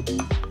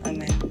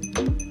 Amén.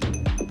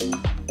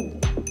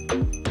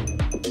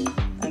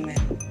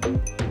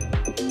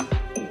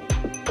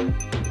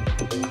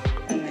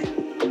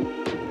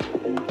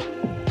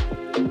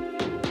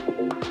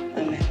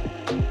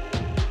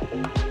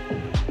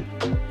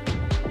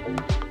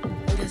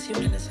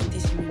 Oración a la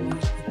Santísima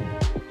Muerte.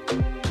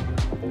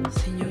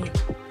 Señor,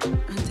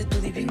 ante tu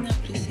divina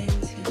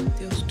presencia,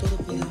 Dios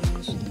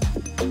Todopoderoso,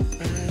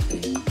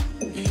 Padre,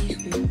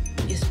 Hijo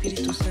y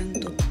Espíritu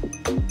Santo,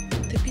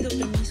 te pido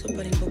permiso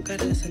para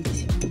invocar a la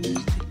Santísima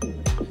Muerte,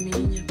 a mi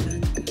niña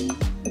blanca,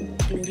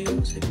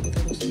 gloriosa y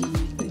poderosa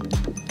muerte.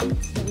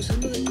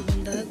 Abusando de tu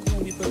bondad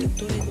como mi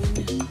protectora y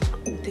dueña,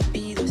 te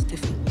pido este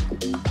favor.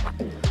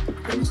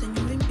 Como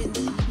Señor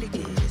invencible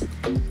que eres,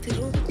 te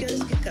ruego que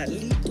hagas que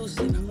Carlitos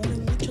se enamore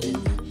mucho de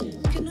mí,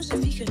 que no se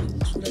fije en mi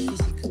hermosura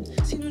física,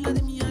 sino en la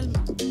de mi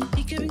alma,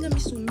 y que venga mi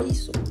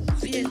sumiso,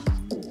 fiel,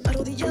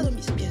 arrodillado a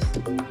mis pies.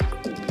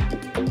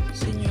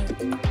 Señor,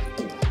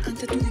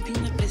 ante tu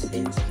divina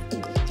presencia,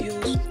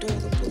 Dios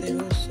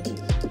Todopoderoso,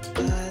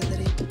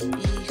 Padre,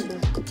 Hijo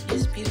y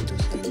Espíritu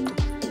Santo,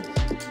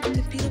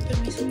 te pido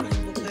permiso para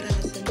invocar a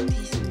la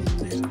Santísima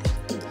Muerte.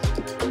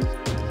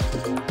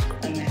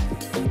 Amén.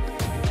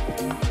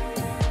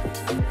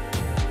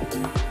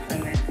 Amén.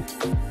 Amén. Amén.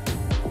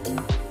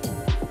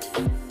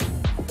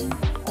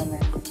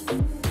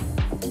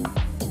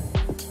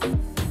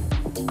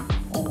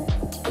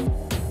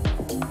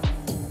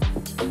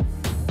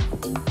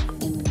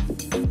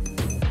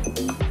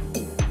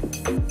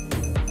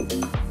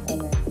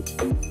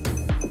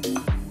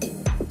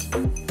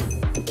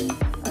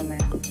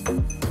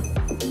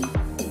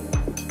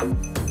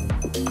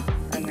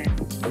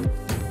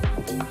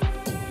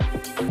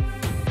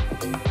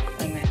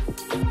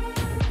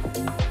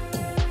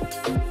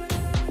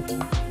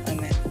 Amén.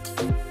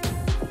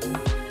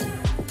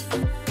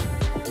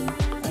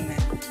 Amén.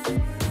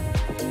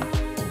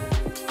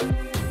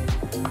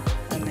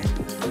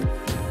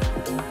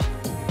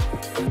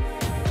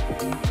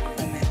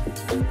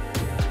 Amén.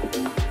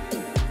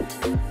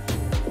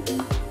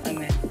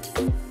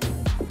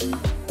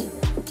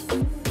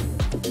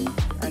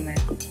 Amén. Amén.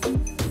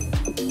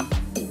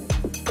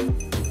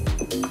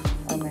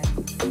 Amén. Amén. Amén.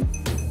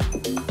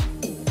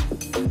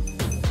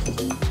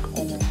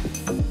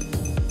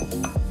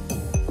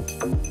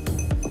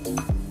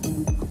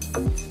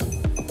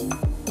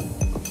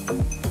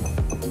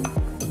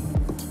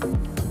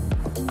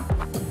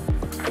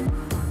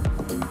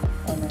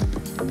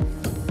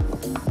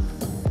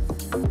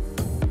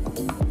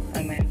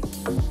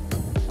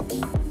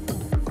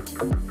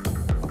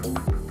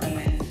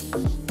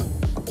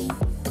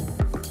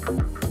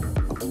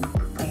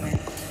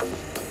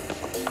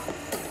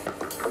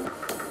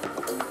 Amén.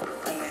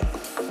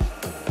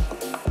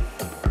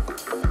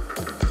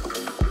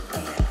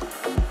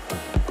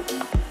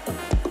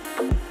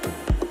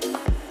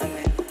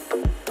 Amén.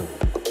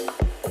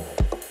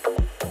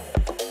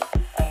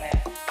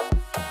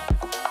 Amén.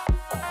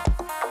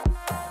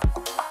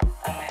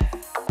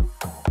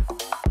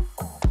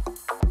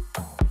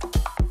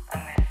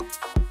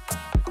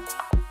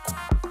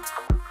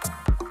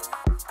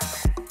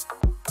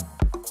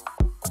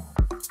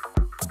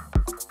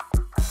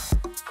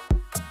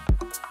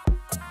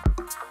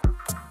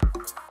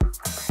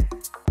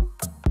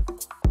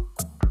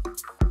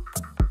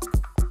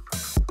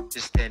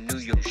 It's that New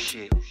York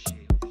shit.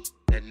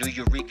 That New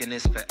Eurekan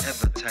is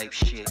forever type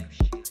shit.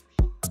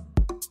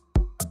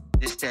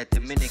 It's that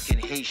Dominican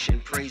Haitian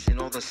praising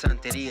all the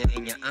Santeria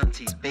in your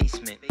auntie's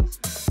basement.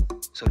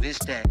 So this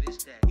that,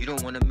 you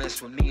don't wanna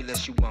mess with me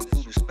unless you want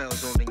voodoo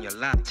spells on in your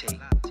latte.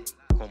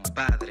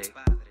 Compadre,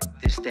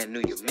 this that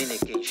New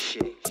Dominican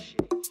shit.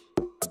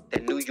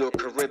 That New York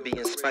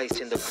Caribbean spice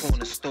in the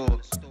corner store.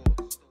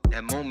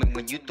 That moment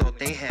when you thought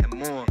they had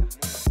more,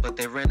 but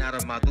they ran out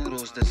of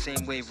Maduros the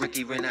same way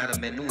Ricky ran out of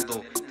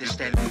Menudo. This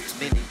that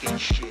Dominican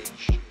shit.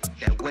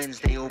 That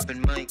Wednesday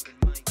open mic,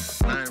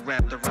 line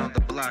wrapped around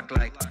the block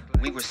like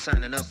we were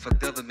signing up for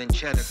government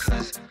cheddar,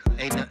 cause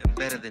ain't nothing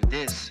better than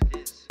this.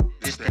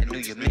 This that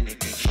New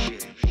Dominican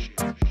shit.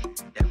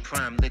 That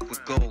prime liquid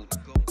gold.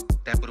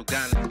 That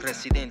Brugal and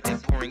Presidente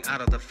pouring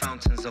out of the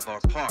fountains of our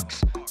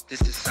parks.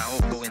 This is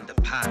Saoko in the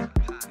pot,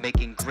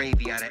 making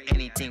gravy out of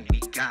anything we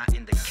got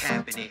in the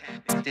cabinet.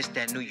 This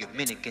that New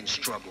Dominican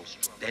struggle.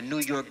 That New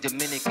York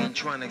Dominican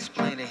trying to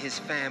explain to his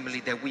family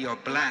that we are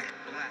black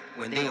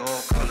when they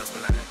all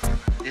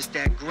colorblind. This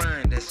that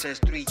grind that says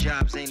 3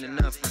 jobs ain't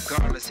enough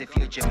regardless if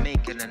you're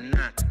Jamaican or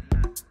not.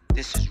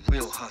 This is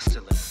real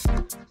hustling.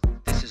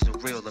 This is a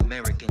real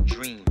American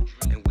dream,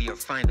 and we are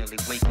finally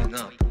waking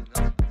up.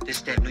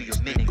 This that New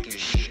Dominican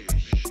shit.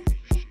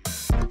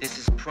 This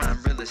is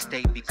prime real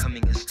estate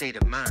becoming a state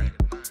of mind.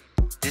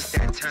 This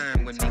that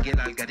time when Miguel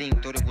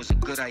Algarin thought it was a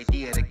good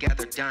idea to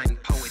gather dying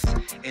poets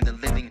in a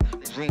living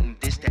room.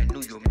 This that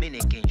New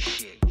Dominican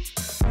shit.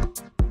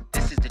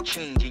 This is the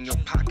change in your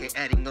pocket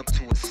adding up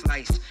to a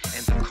slice,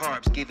 and the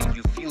carbs giving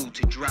you fuel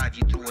to drive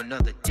you through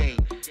another day.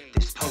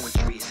 This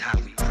poetry is how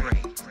we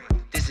pray.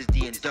 This is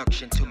the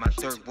induction to my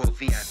third world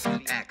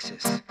VIP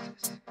access.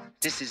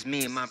 This is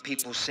me and my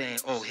people saying,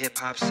 oh,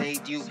 hip-hop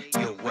saved you?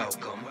 You're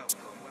welcome.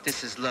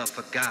 This is love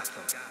for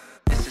Gotham.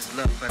 This is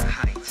love for the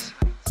Heights.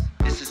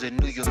 This is a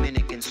New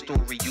Dominican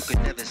story you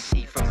could never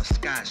see from a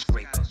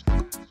skyscraper.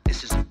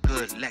 This is a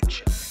good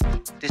lecture.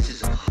 This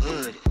is a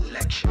hood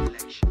lecture.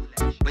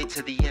 Wait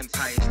till the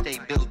Empire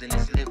State Building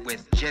is lit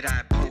with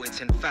Jedi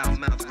poets and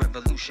foul-mouthed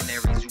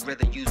revolutionaries who'd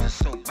rather use a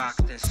soapbox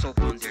than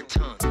soap on their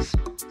tongues.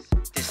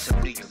 This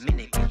some New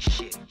Dominican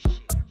shit.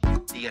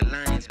 The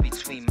alliance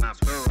between my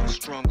borough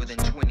stronger than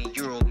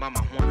 20-year-old Mama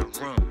Juana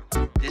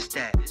rum. This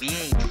that, we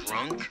ain't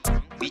drunk.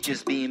 We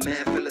just being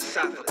mad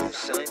philosophical,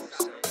 son.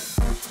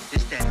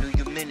 This that New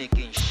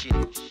Dominican shit.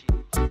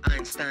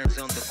 Einstein's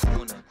on the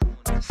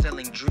corner,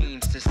 selling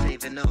dreams to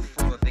save enough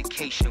for a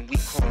vacation we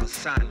call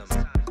asylum.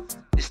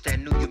 This that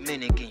New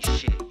Dominican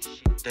shit.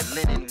 The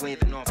linen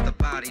waving off the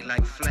body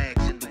like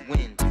flags in the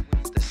wind.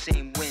 The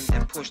same wind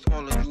that pushed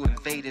all of you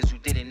invaders who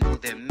didn't know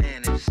their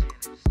manners.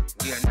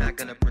 We are not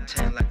gonna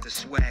pretend like the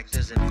swag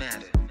doesn't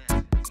matter.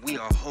 We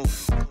are holy.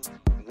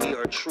 We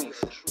are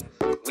truth.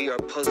 We are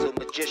puzzle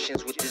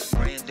magicians with this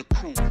brand of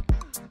coup.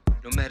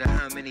 No matter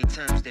how many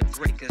times they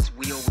break us,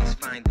 we always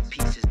find the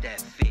pieces that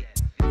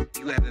fit. If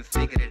you haven't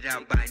figured it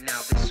out by now,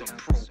 this some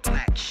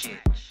pro-black shit.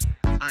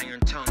 Iron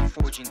tongue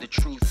forging the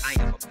truth,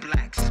 I am a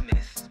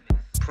blacksmith.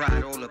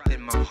 Pride all up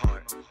in my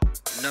heart.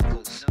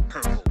 Knuckles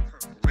purple,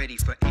 ready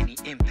for any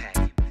impact.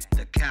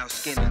 The cow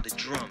skin on the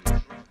drum,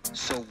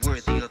 so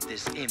worthy of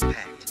this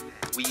impact.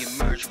 We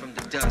emerge from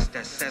the dust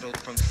that settled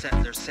from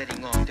settlers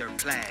setting off their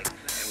flag,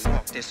 and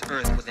walk this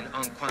earth with an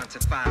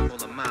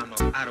unquantifiable amount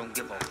of I don't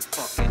give a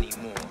fuck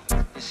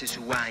anymore. This is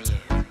who I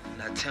am.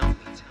 Now tell me,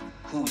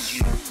 who's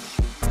you?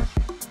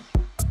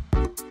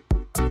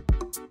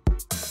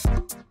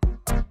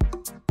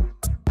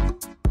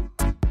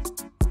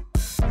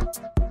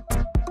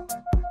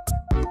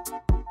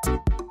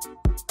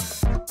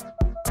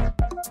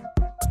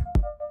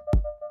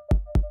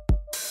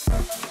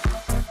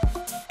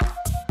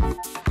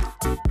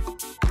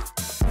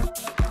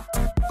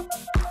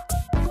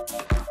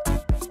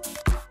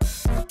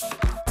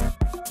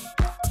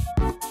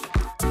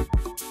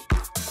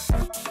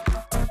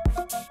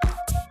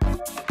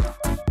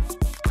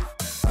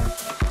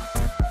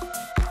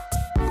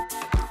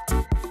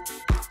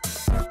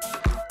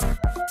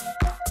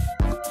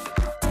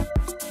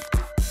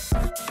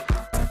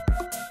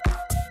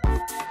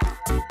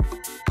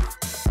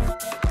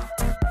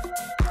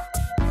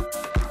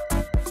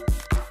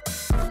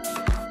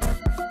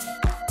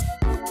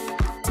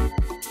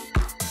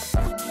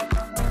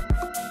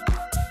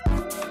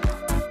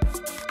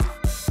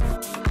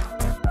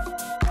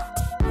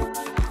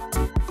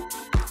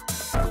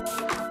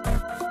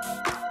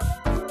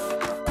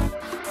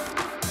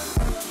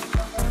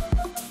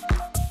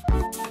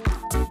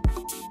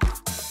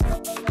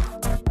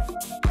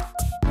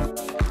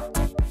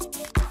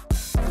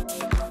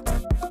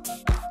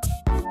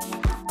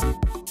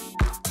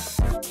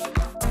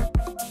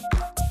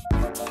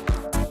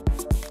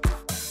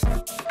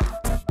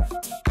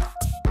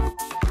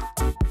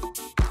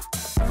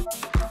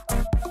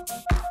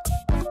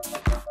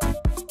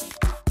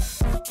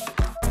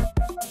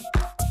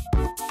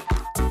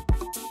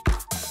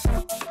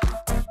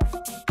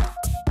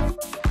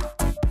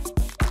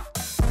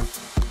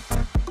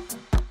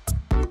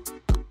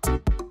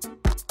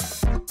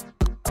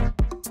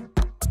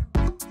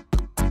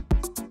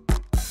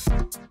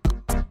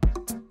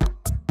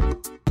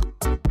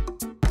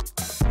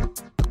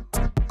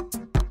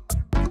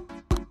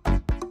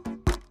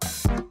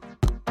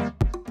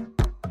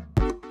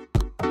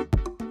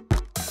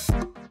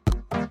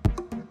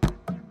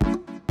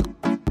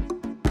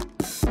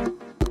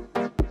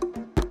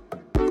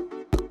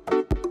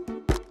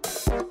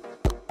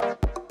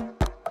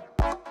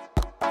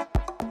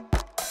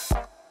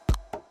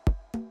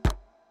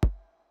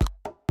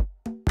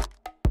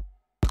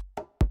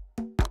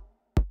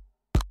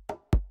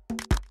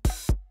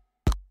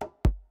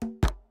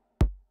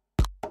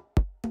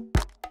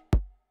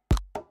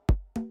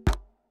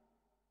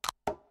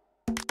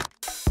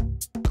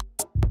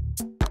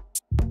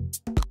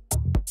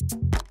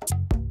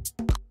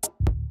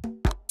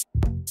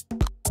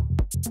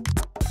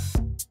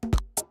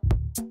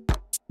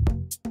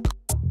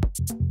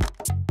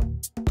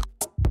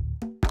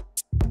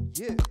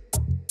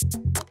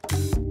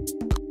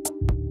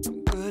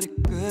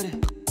 good at,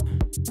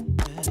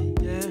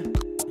 yeah,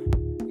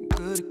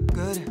 good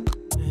at,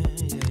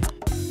 yeah.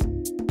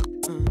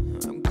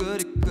 I'm good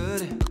at,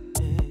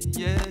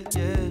 yeah,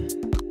 yeah.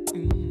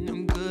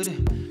 I'm good at,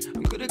 good. I'm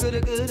good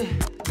at,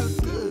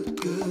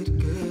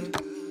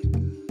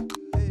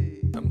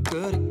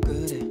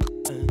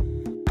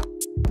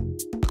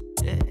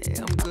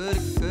 yeah, I'm good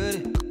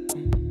at.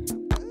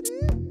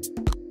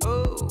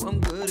 Oh, I'm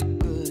good at.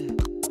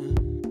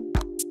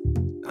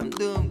 I'm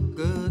doing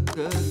good.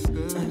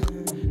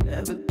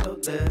 Never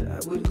thought that I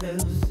would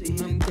ever see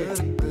I'm good.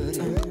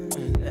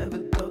 Never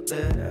thought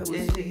that I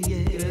would see.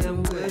 Yeah,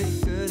 I'm good.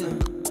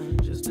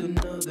 Just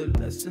another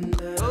lesson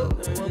that I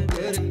learned.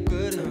 I'm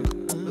good.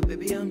 But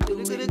baby, I'm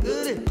doing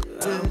good.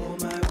 I'm on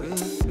my way.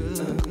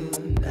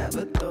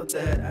 Never thought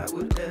that I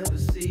would ever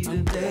see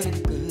you today.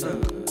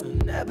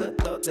 Never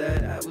thought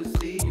that I would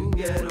see you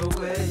get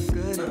away.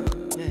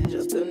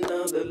 Just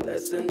another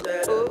lesson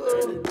that I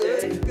learned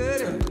today.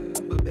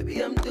 But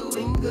baby, I'm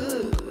doing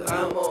good.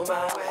 I'm on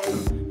my way.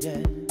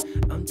 Yeah,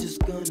 I'm just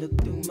gonna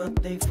do my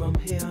thing from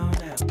here on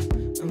out.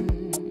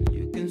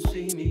 You can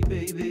see me,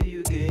 baby,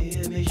 you can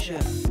hear me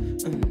shout.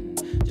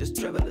 Just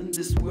traveling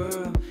this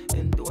world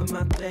and doing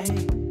my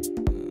thing.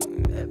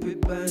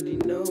 Everybody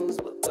knows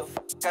what the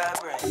fuck I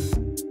bring.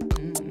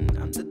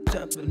 I'm the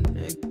type of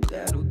nigga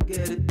that'll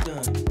get it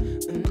done.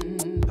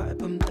 Pipe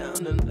them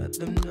down and let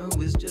them know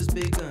it's just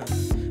begun.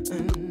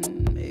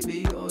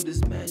 Maybe all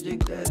this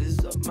magic that is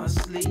up my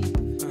sleeve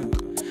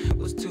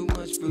was too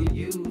much for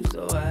you,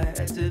 so I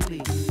had to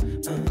leave.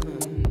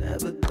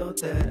 Never thought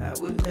that I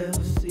would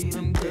ever see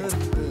them good.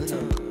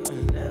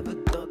 Never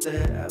thought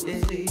that I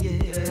would see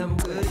them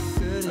good.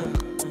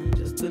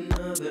 Just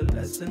another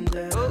lesson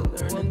that I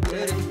learned. I'm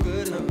good.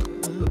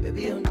 But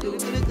baby, I'm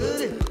doing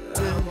good.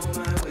 I'm on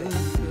my way.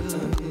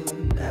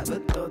 Never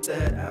thought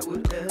that I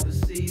would ever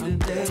see the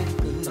day.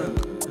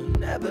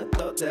 Never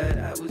thought that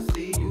I would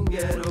see you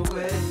get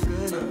away.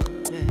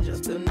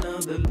 Just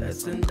another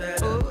lesson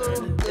that I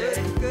learned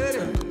today.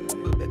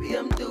 But baby,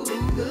 I'm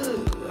doing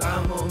good.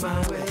 I'm on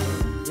my way.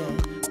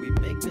 We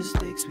make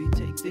mistakes, we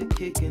take the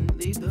kick and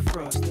leave the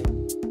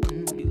frosting.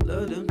 You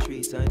love them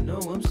treats, I know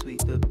I'm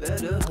sweet, the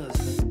better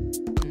husband.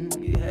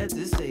 You had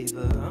to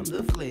savor, I'm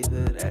the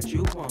flavor that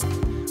you want.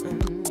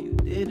 You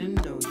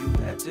didn't know you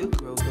had to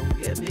grow, don't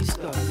get me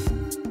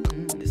started.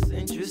 It's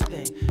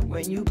interesting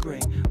when you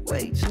bring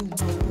way too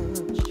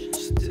much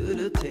to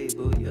the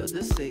table. You're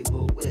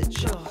disabled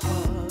with your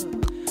heart,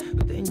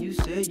 but then you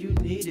said you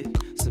needed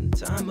some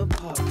time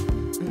apart.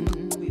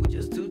 We were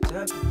just two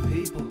types of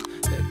people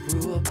that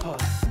grew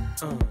apart.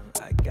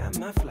 I got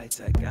my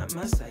flights, I got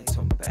my sights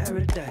on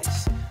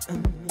paradise.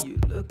 You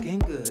looking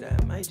good,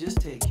 I might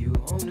just take you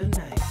home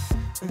tonight.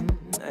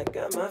 I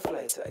got my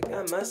flights, I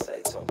got my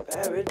sights on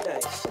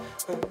paradise.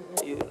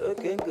 You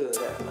looking good,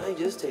 I might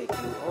just take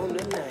you home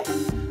tonight.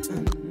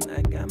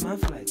 I got my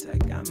flights, I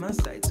got my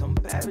sights on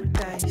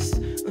paradise.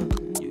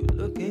 You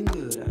looking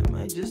good, I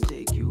might just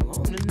take you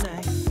home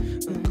tonight.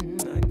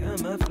 I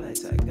got my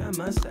flights, I got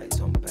my sights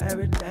on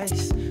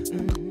paradise.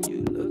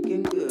 You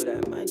looking good,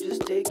 I might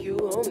just take you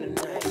home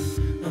tonight.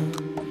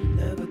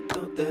 Never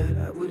thought that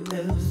I would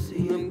ever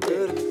see I'm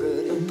good.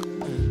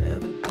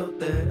 Never thought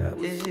that I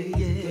would see.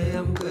 Yeah,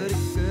 I'm good.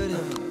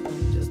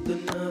 Just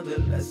another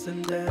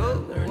lesson that I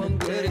learned. I'm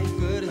good.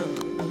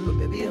 But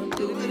baby, I'm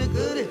doing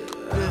good.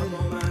 I'm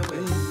on my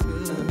way.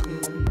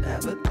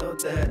 Never thought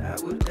that I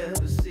would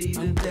ever see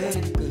the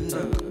day.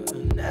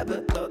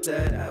 Never thought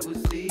that I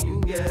would see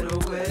you get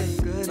away.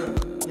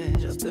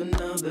 Just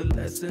another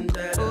lesson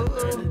that I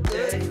learned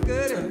today.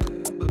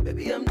 But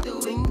baby, I'm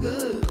doing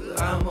good.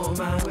 I'm on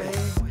my way.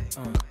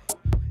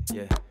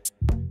 Yeah.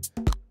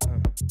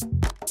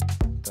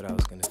 Thought I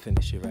was gonna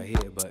finish it right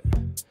here, but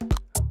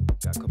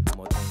got a couple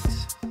more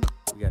things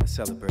we gotta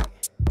celebrate.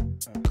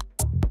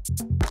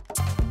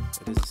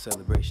 It is a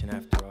celebration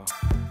after all.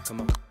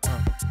 Come on.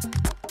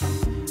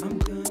 I'm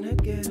gonna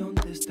get on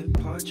this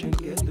departure and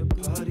get the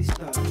party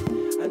started.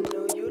 I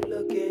know you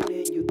looking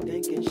and you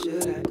thinking,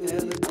 should I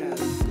ever doubt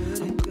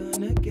it? I'm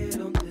gonna get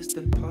on this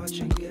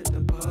departure and get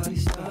the party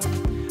started.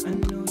 I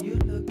know you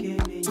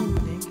looking and you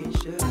thinking,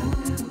 should I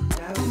ever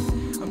doubt it?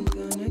 I'm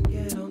gonna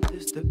get on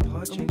this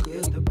departure and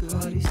get the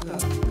party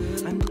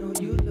started. I know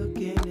you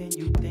looking and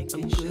you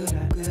thinking, should I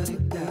ever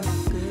doubt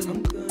it?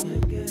 I'm gonna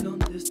get on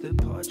this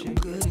departure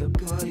and get the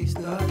party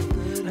started.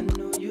 I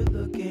know you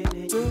looking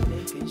and you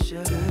thinking,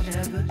 should I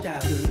ever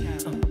doubt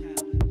it?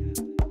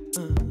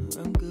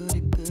 I'm good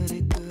at, baby.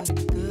 I'm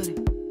good at,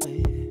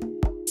 baby.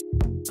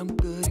 I'm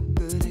good at,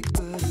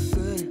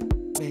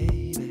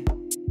 baby.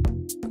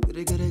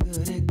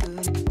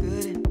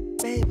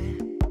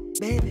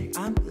 Baby,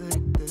 I'm good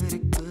at, good.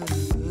 Yeah.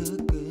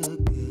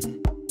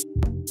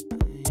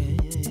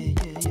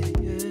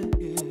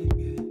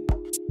 I'm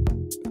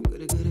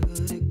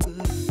good at,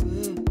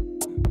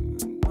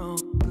 oh,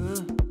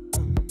 good.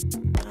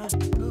 I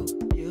know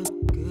you're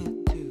good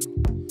too.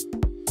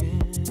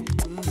 Yeah,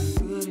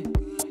 good.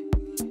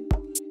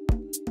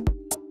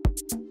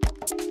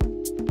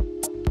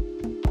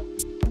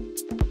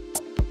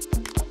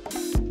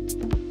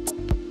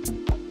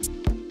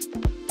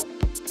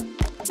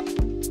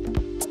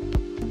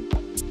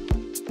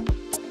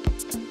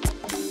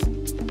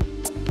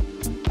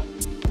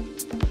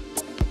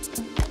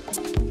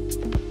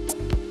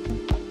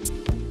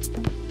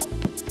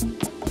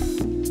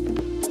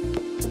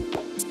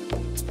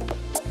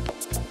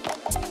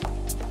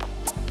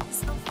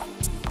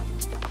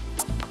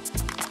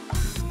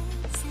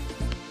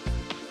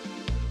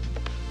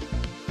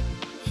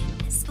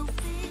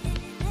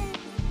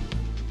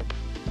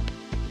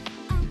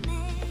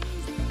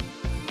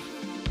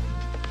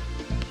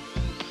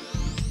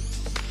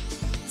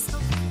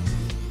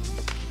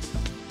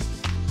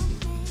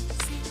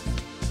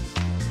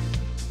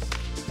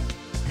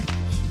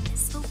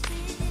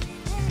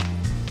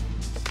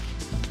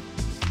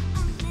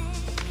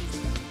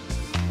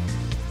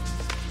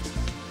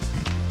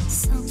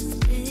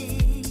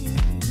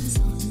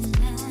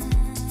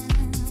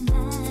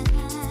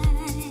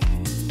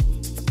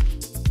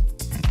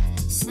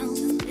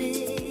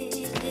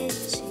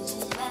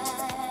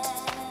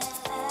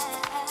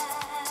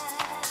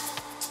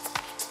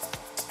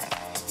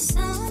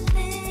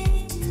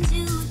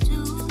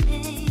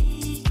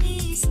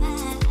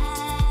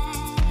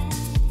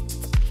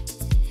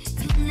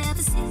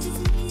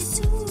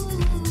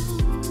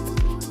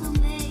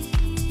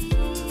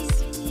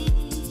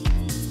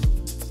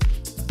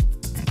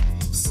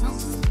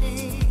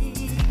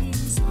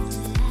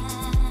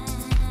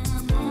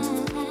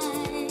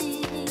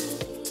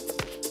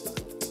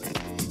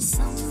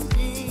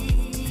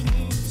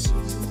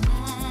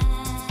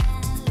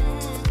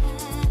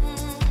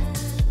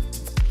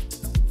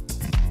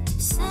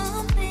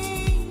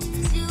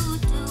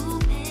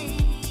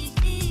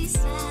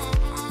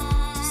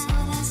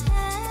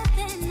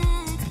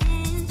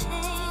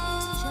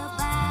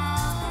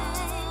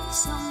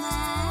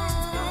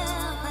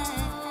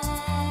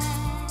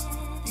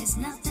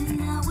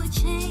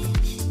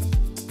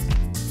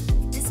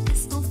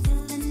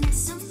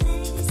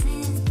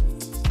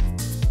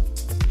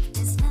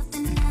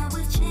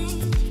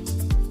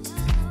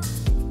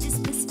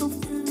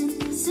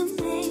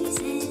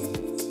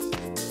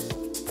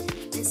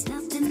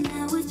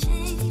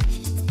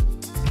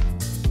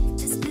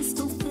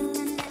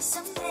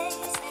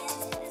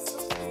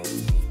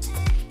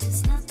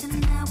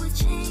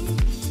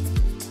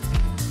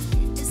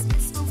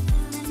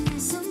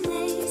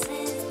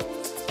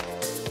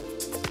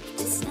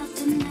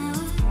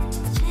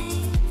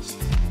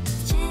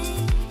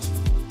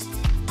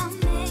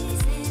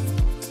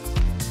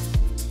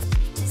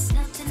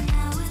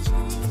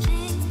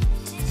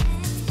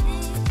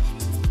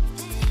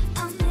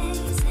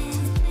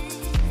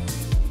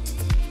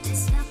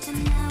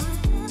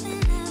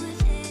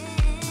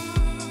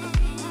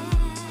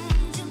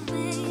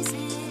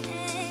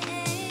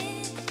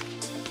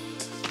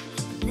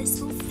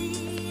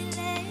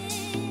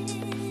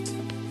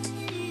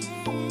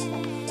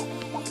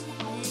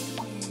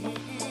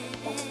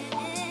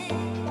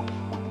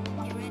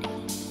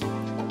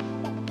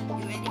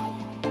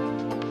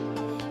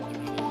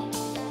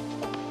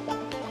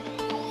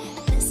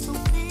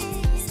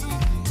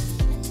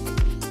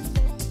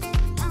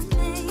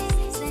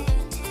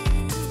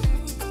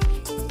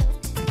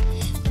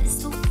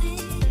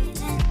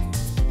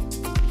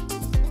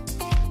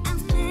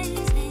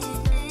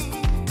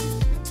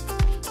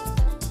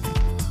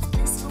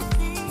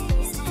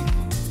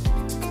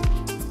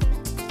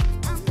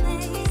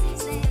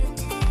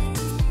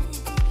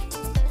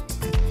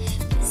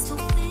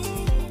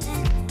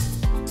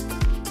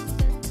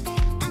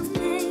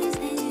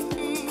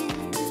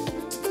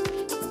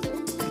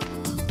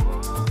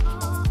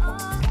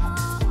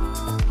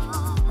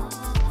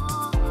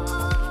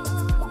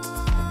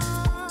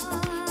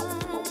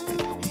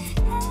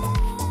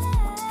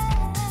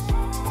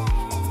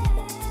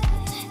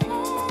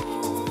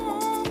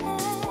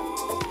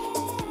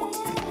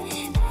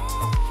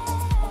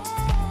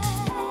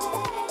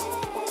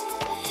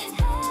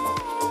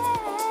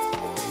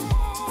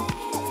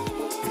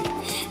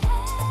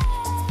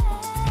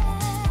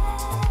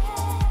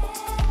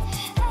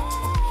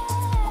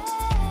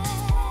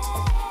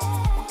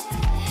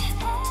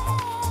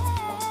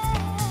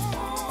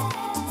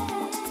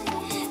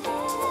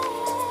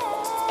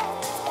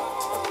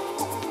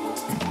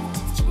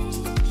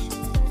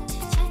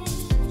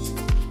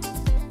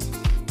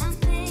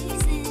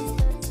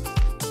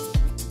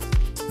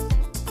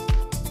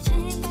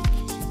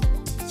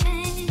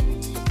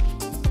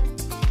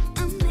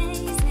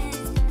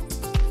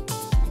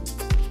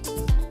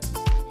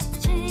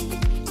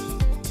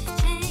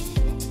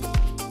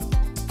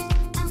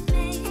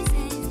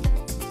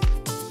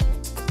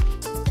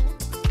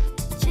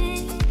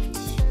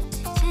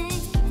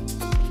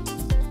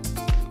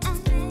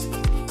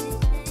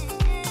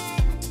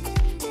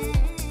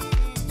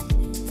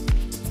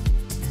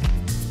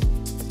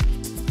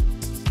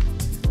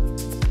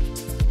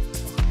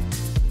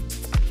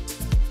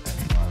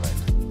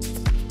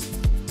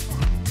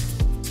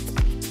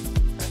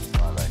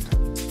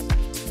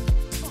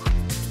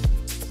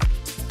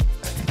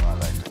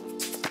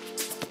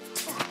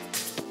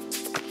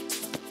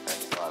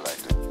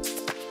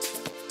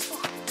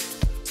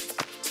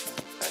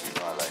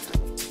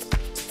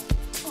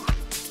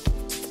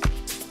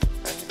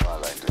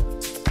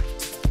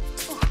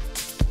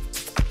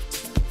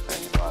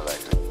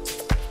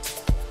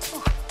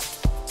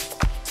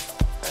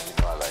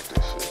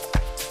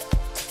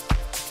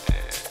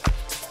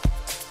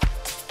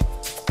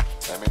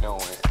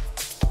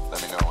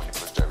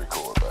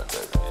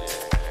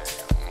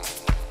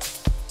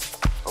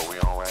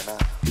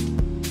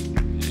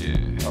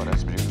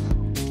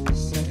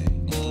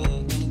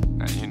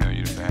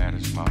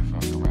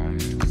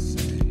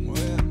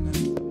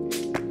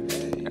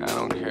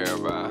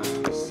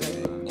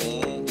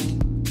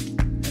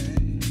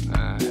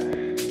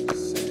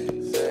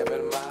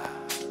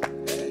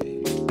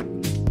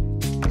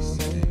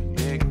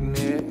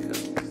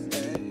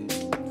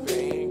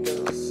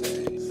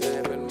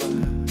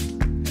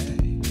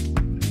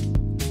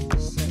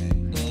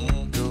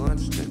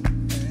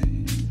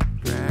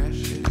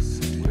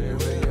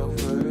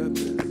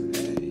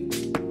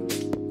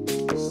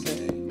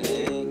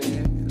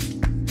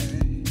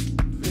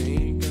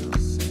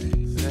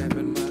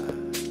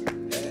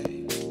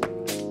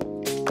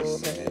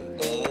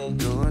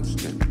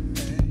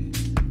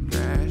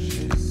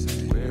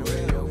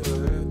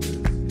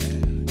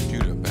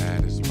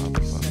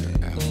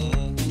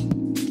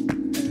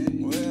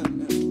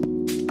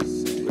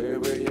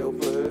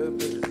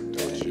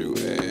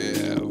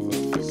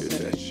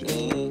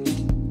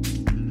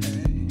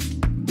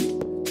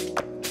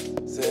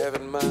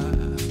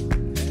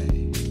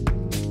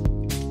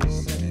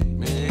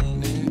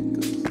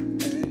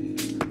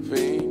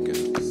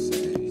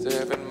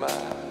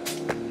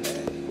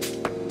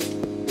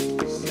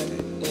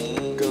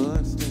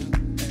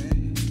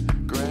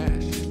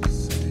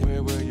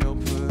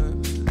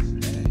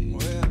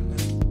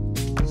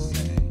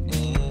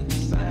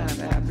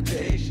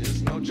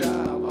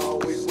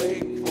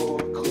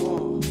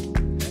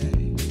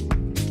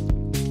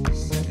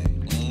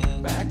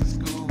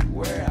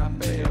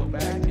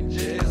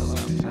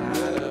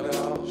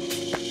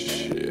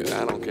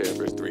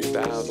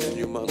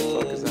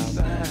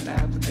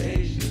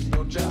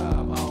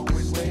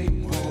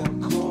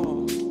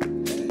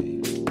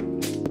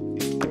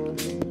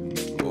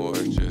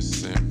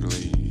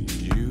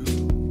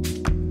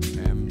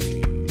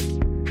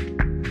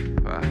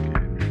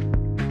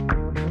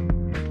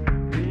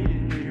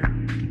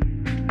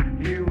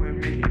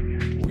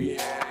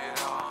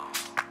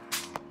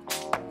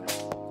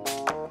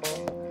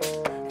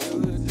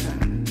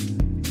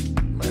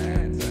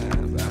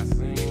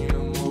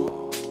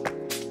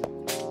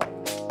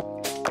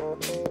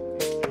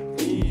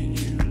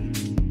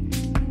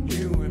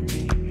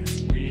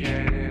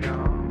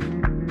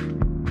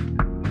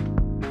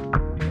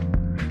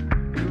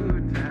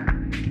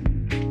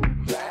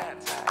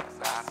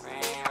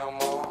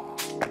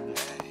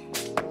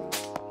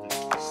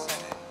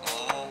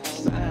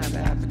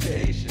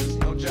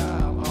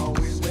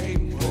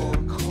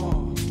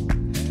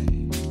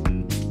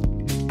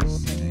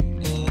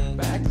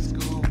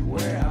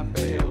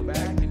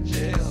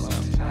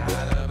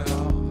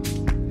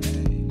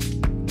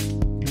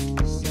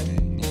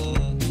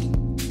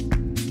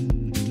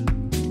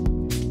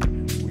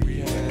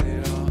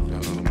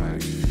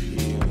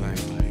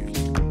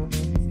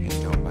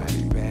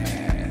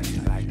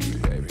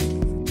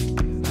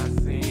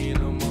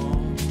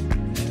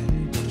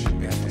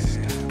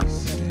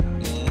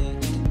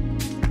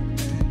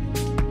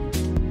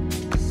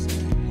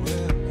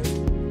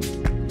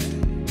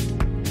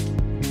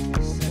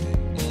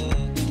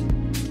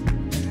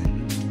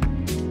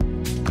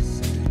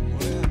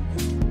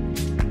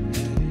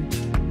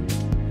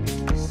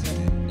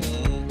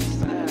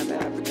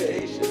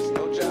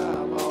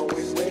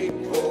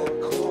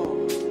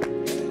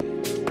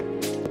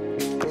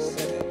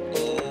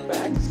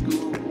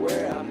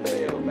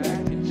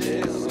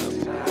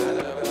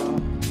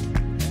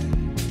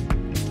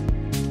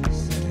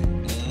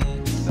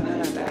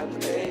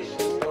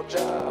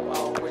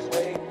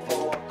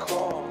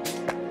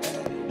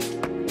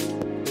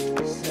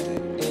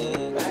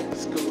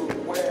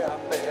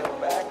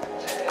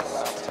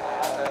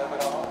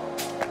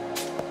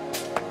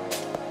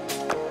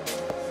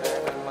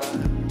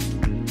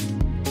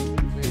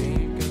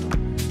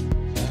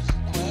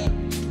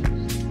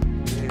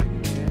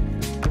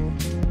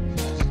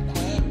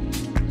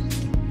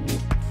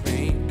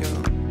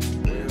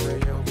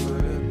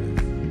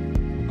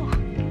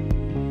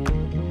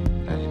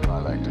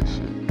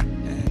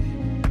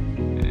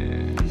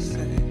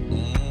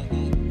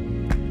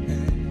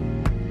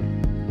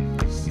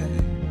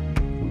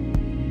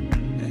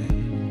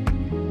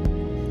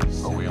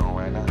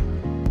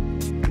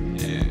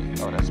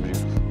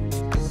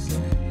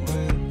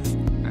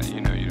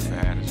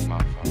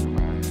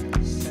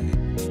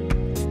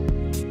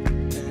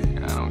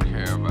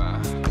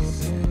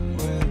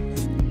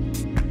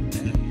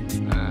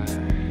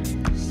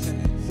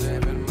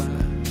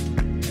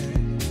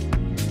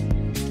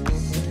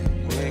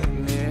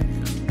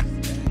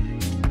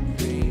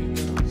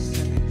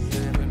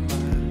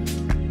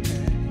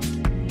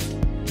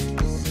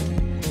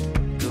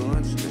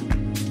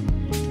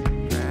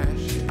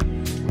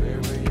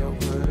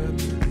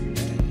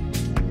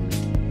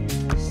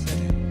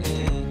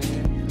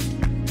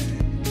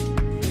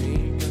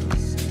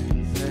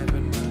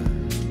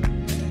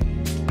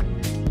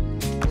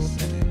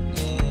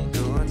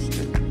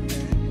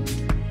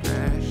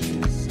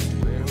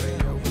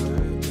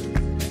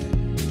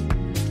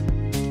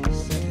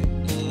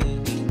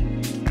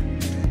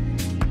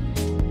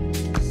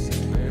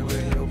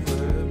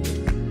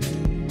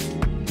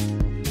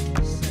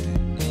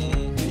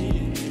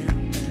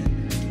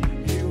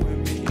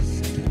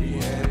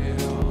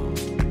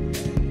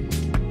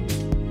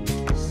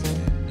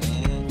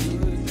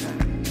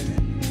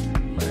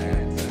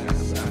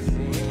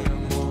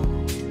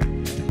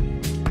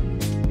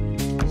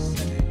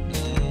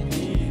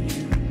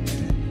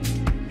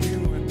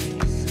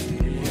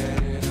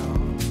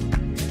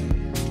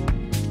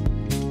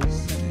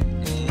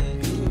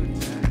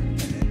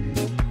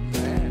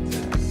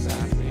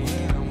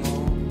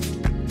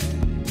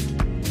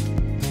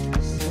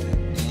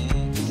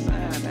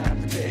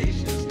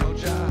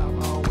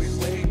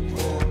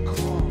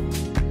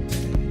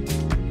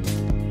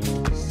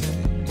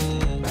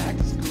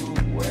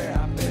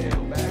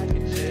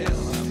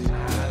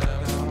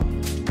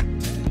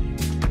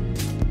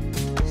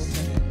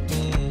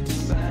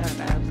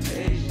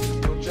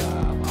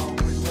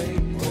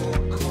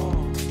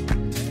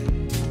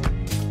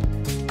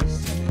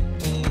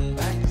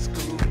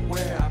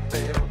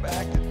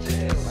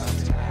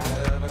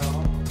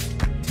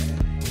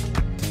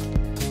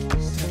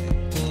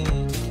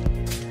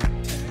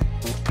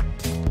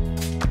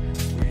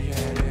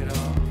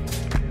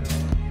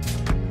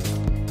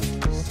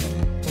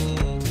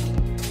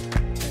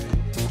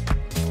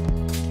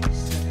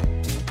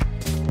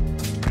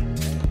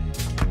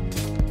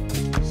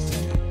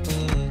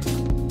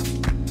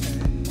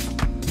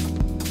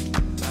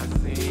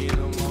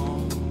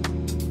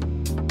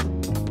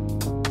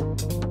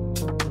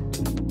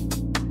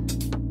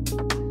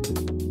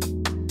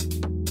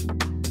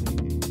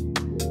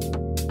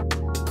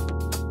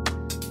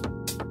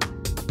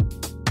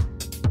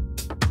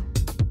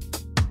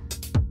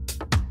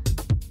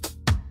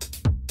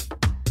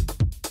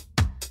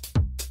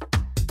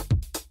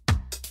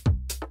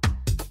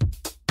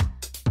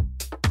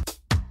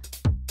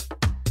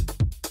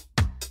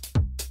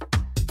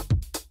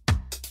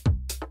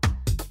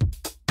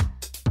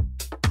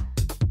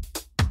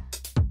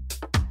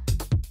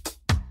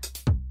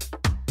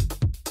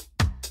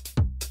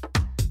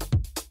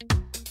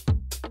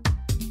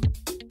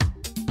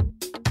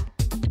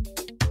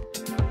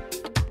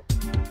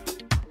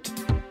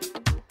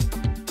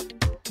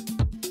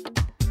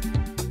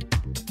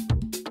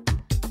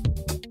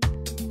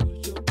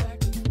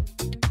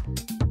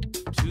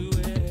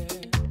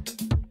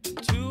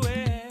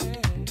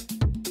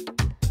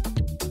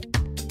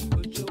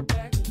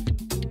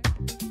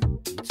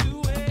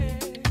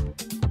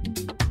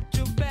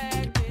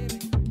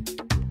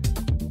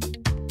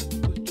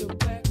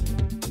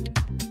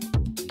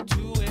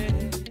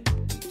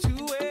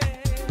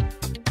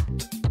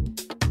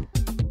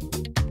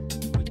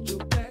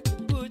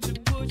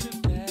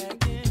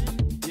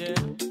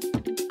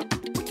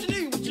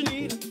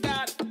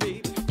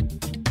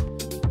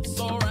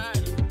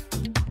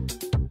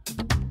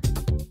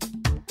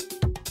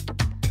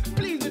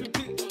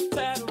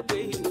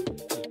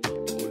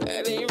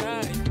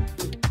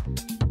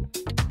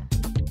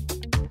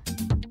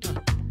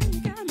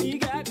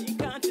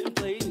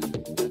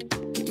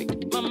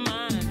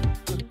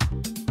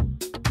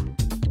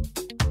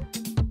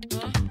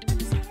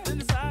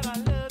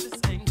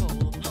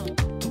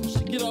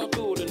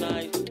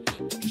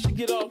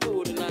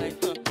 go tonight.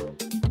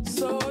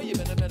 So you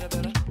better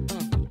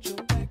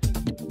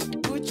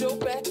put your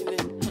back in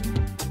it.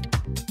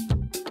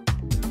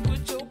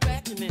 Put your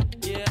back in it,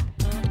 yeah.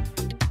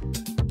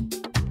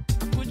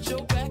 Put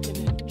your back in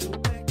it.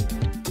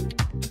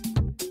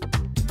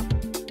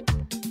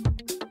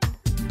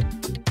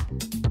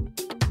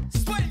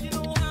 Swear you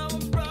know how a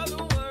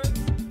brother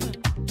works.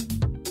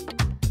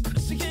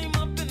 She came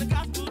up in the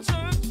gospel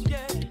church,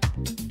 yeah.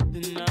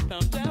 Then I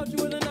found out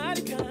you were the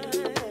naughty kind.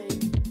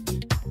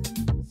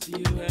 See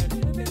you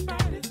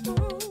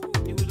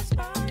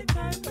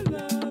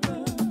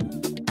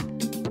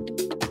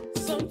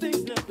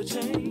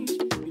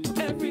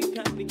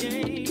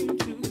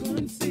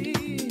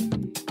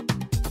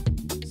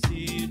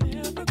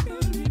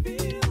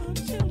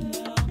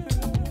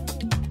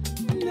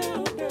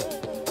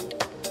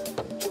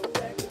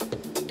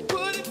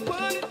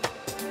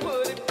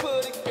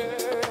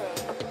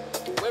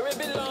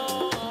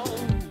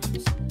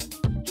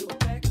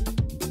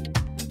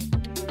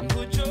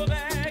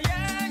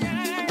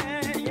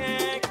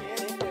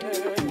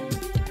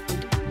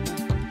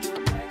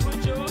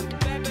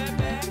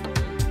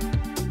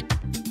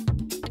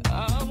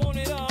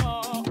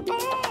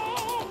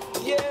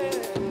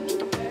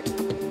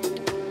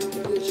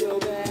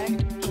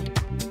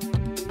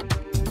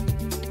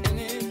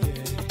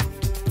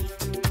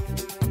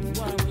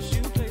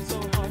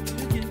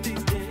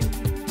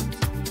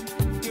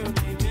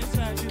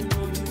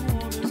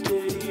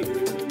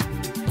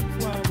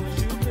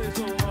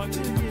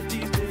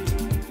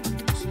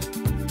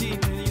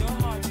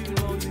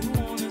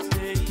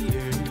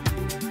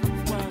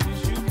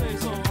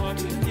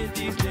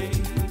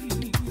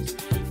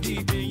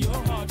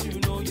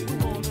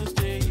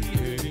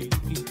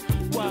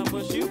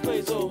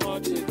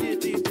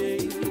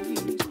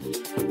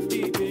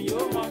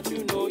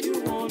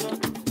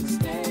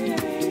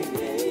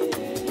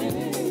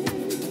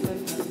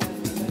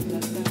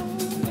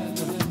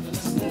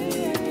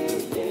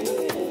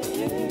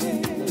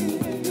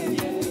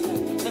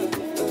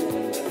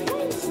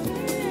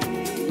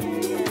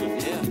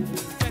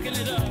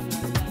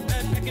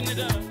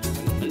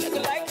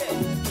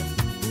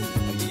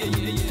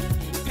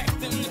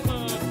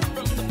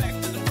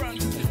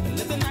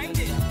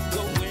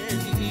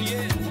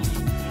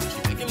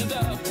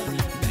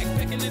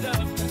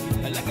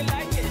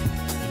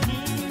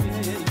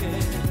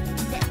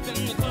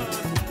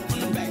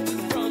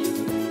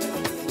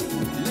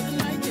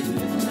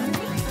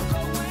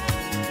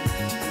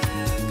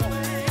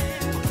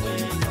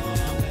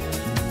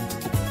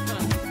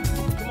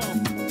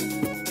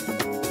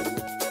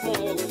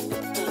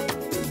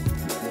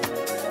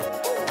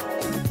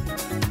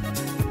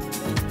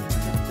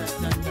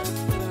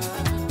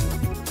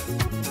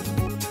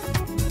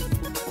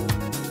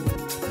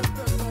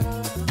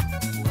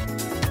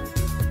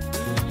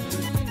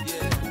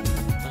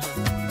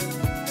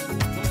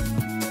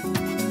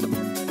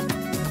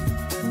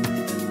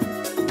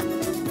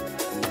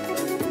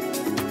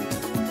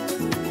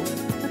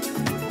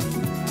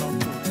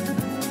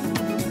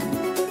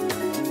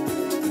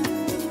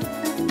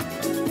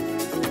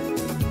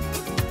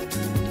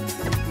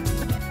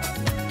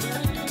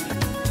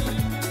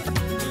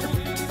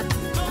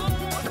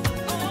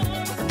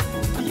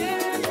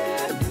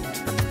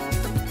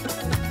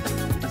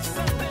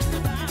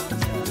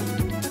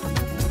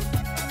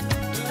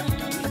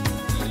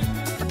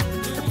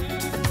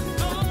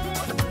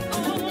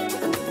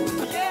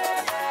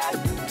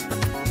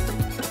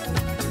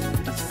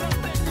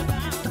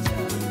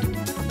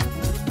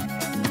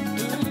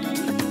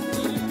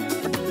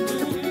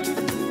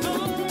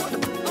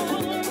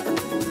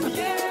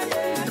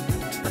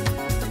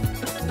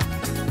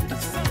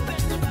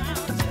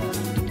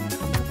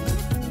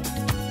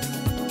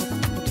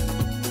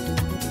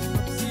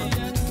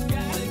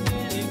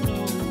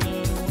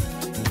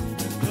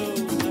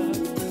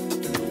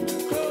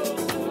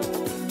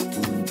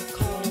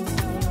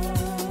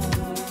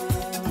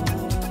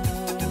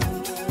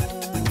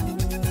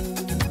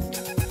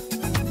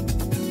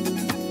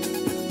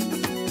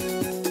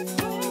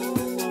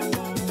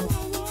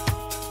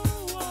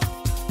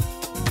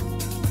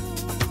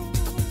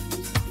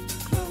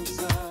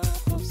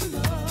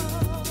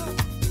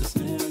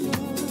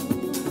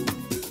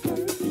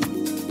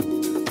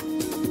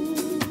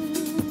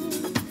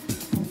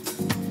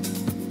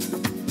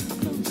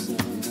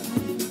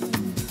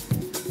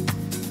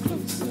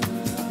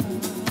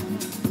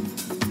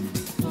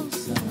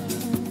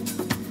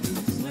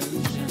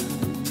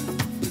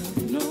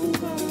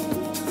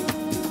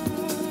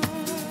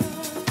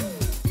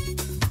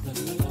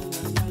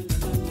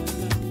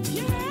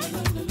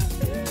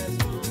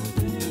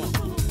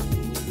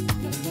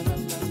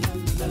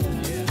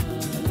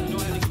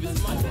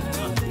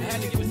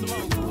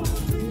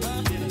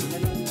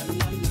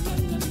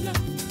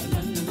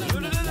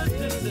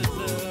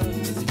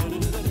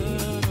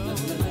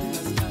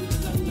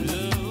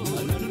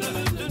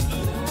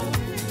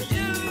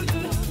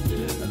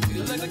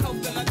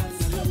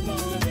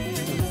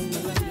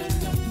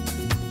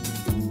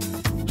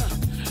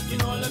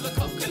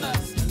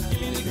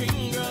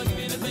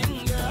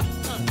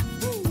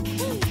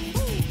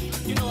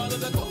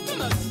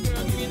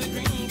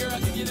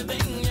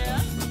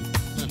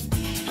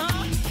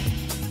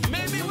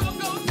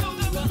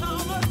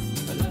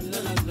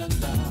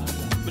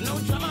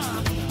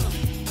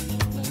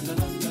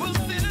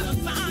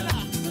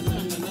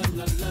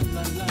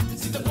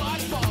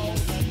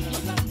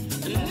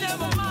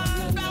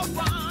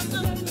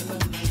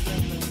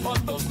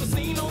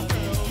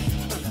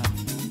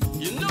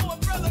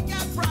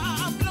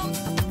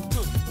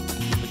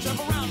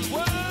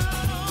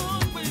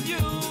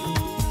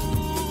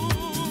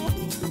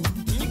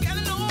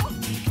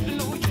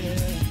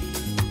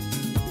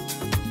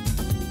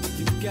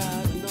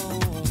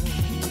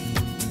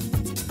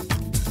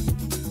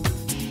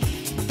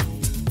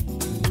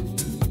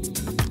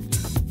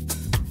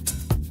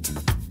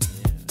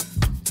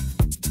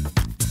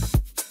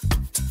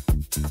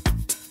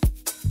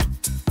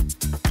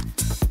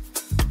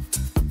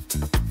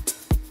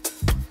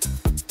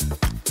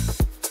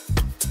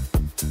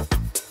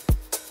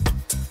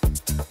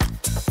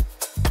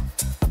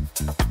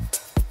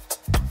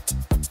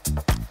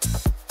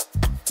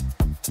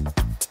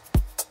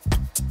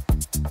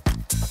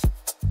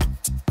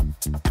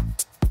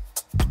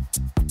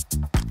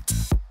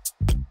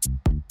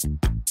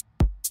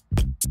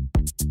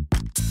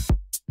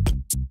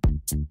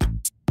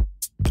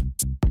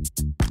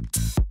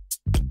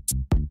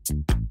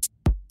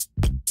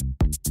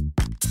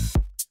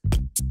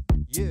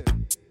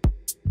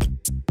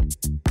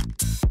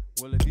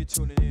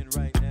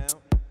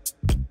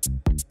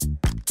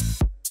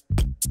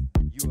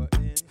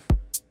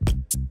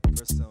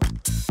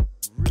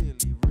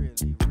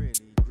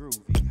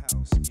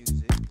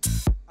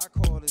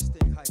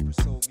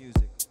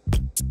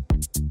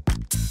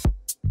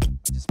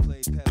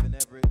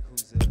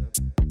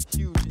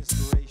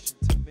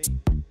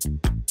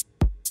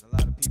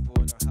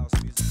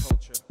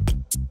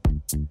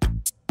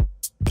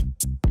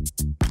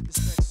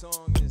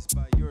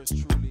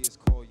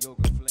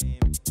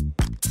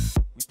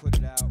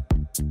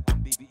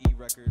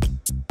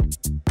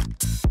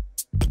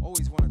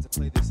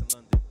play this in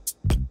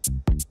London.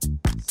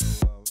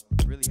 So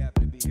really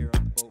happy to be here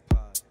on the Boat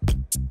Pod.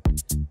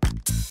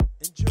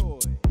 Enjoy.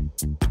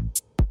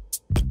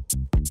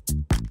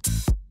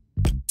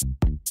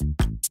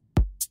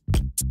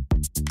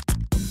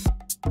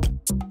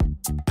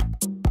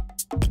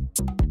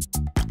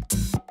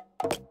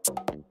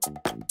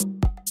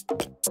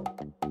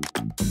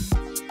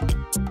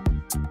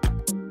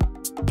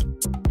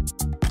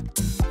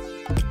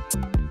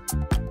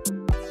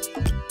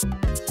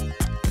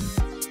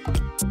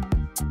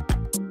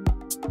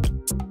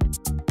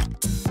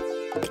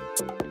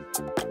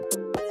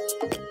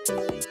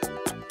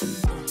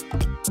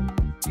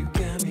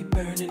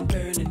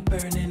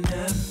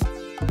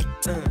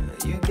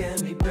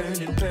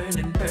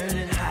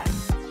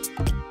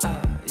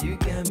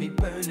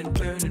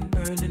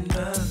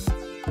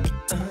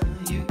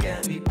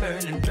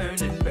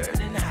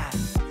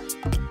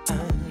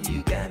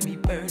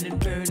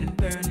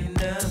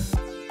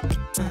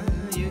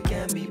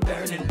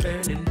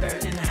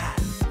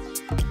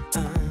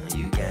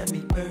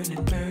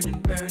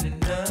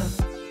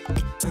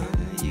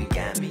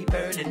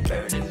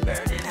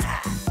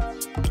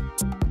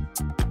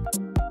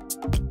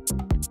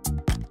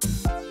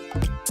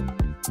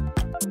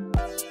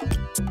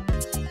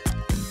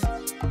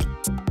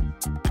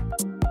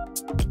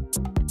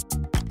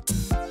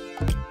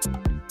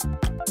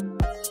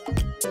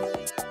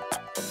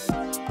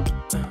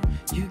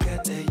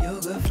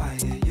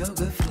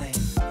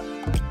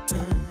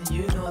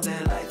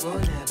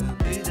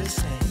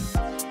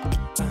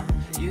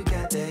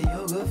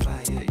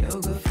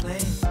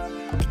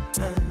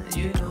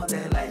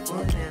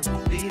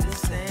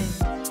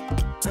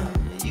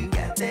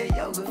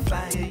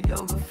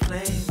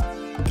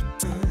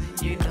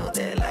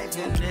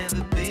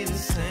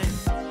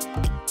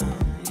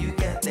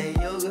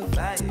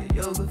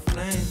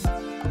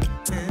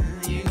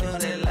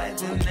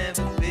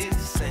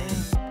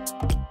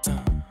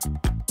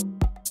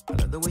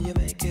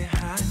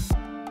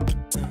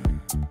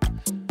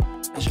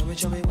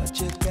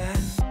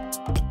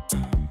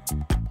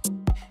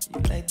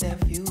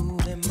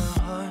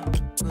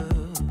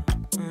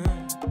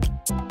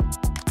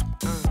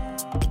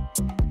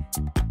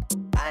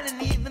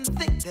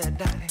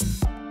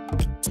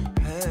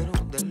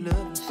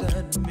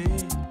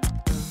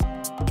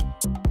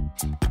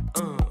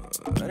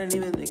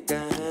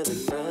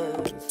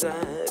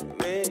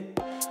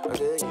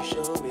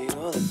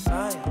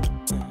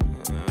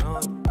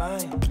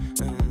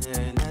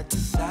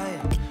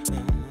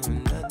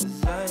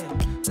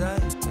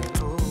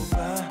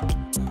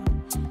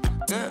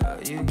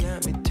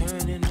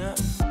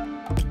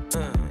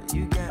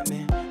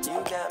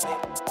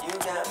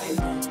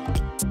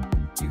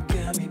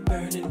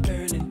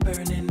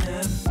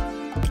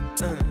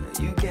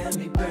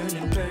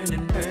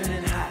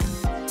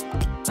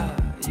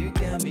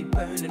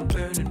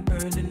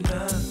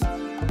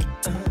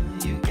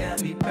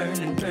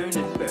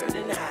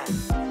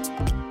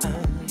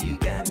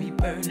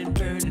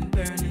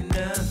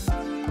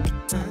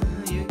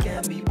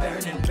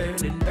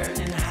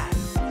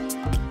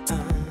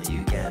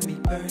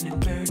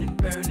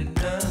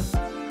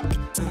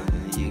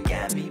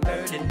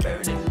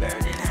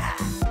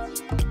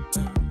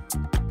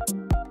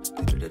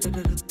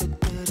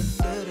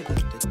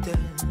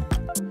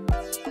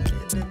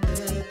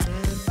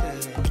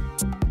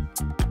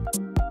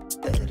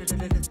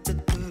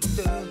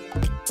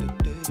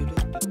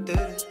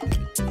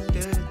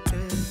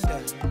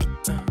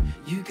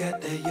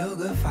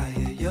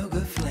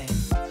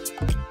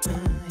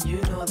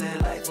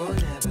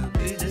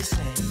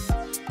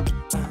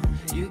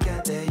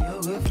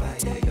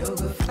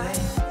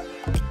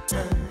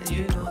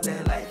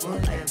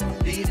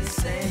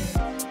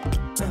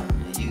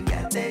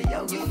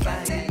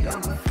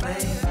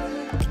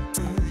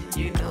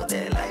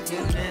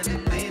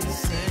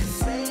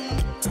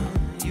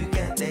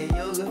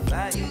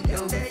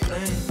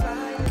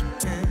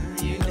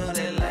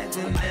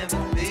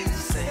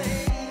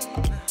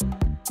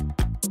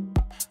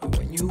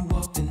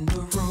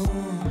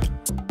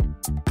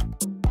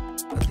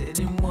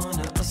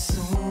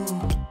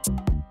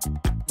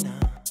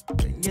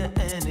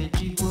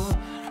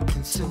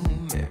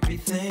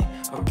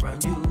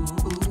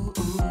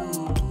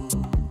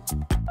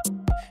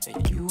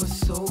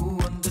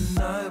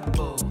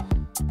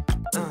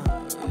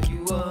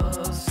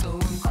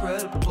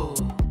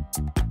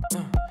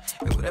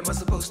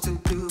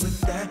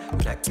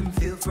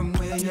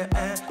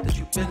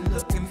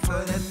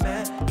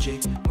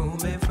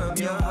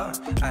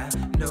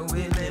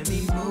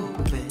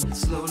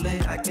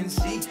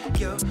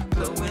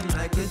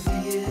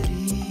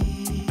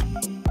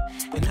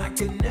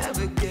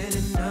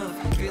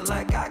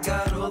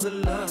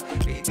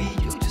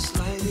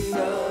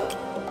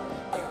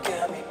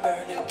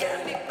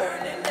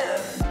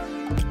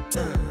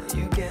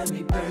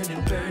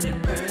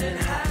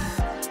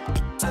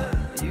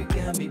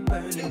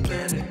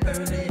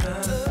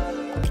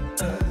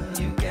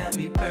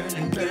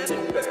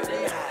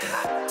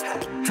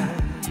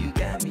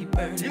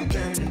 Burning,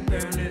 burning,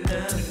 burning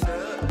up.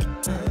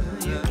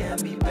 You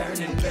got me burning.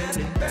 burning,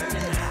 burning,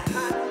 burning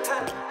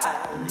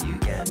hot. You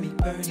got me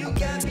burning, you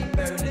got me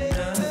burning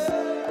up.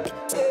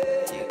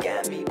 You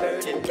got me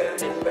burning,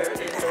 burning,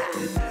 burning hot.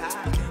 You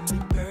got me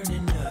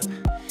burning up.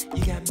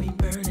 You got me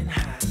burning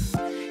hot.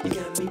 You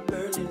got me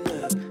burning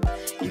up.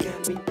 You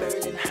got me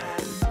burning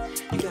hot.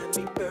 You got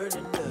me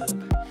burning up.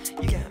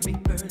 You got me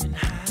burning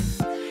hot.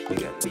 You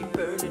got me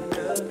burning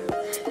up.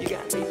 You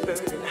got me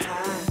burning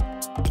hot.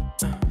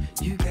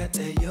 You got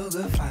that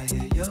yoga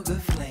fire, yoga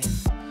flame.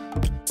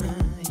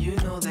 You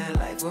know that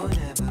life will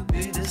never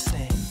be the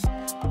same.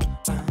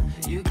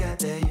 You got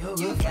that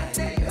yoga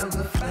fire,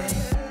 yoga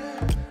flame.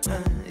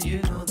 You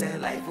know that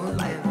life will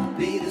never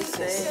be the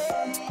same.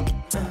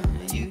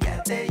 You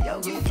got that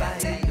yoga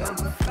fire,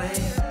 yoga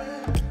flame.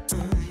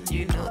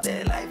 You know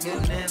that life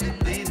will never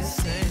be the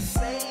same.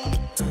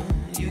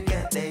 You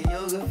got that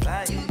yoga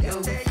fire,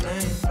 yoga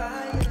flame.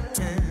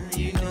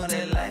 You know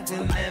that life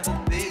will never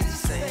be the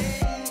same.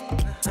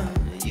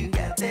 You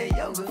got that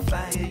yoga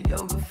fire,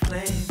 yoga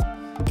flame.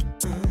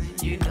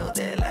 You know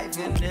that life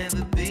will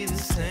never be the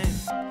same.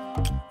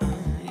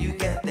 You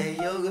got that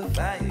yoga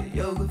fire,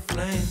 yoga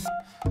flame.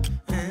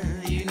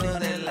 You know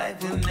that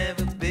life will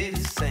never be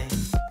the same.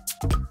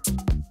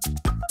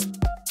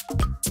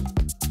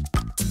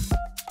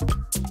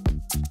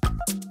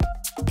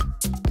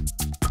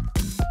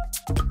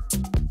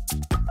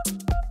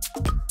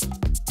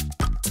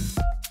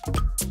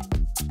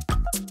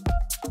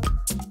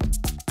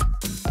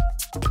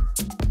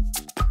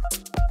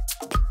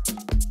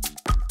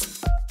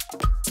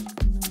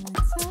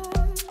 It's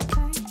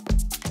hard,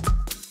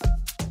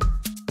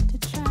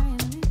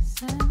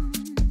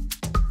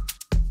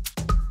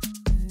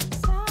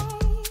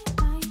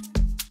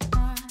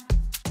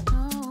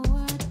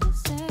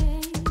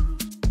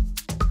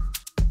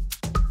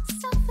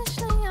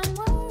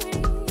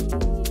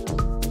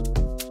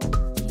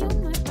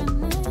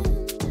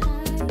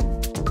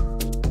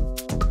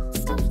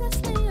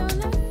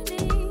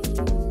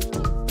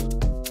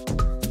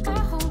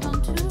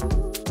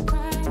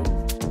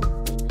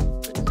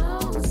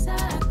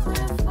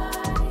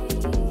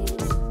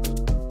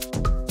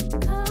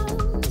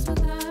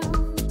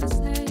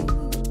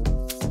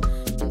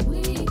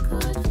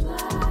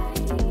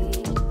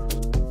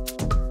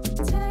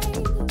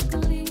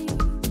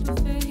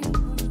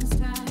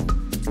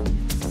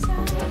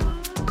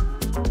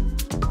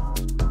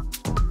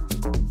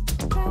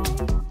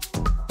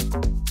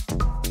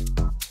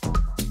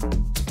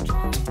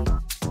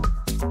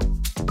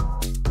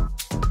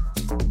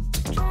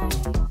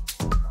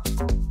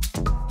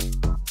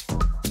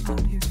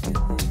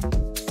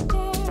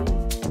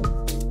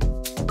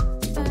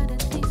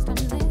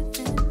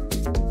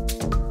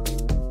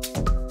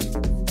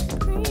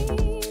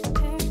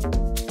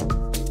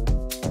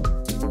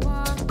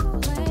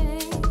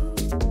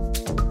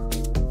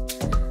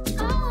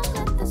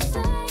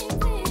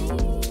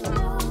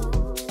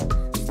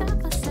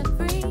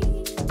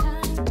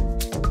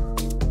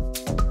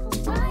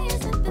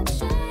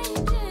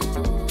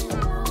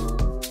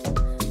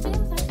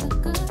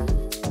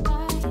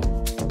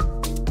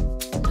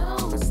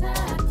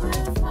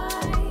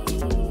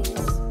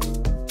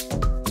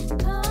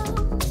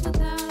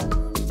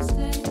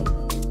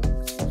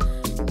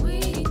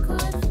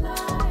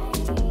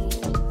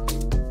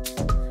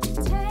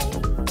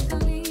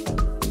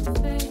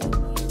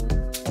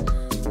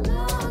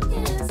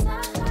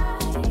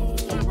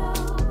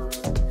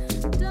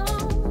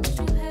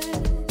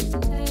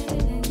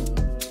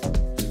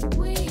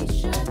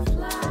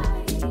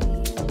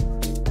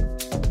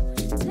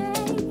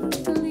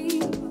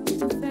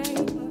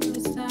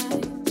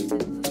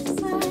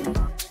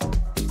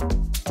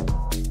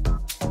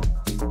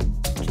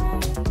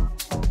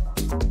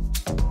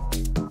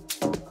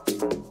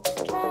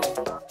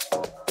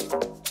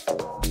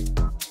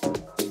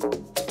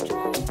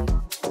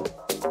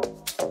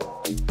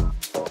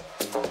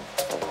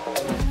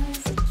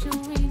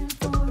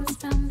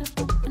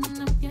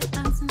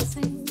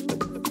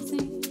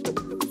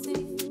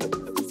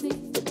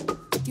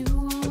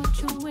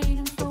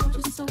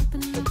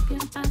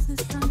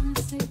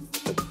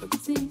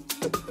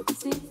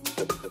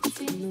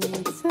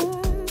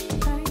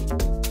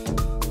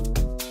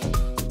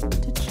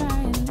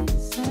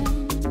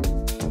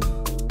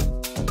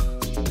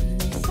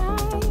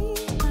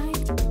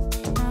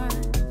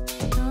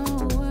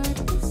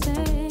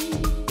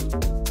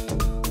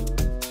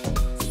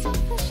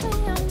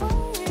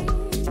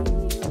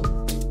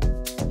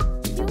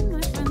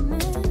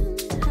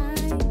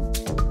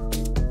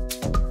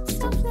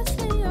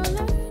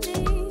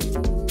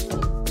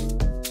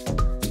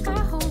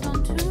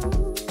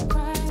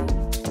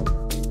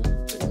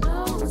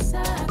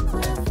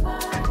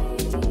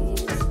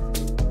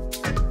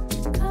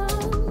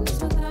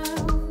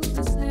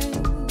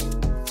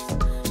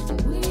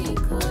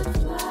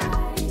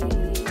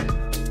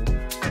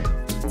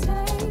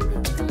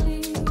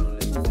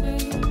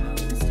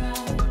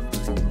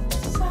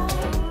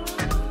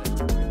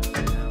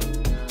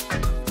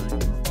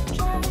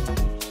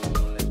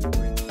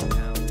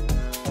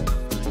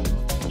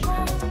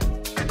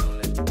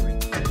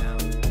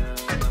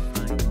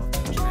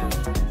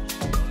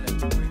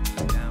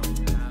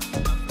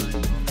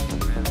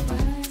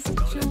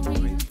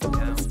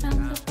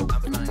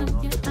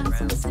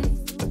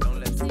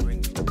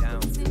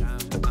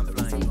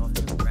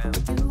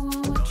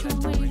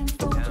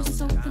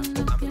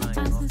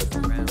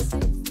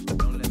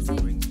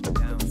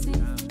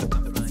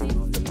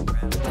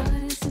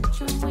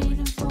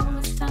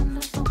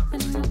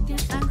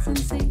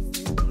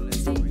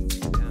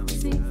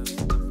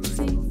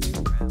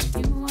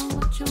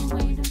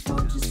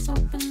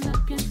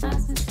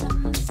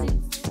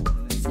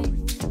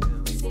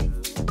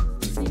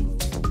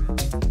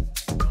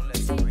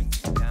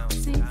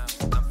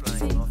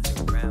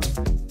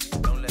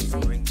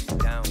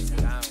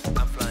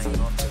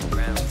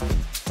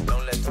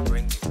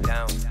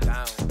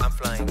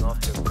 flying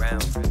off the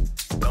ground.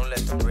 Don't let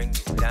them bring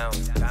you down,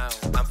 down.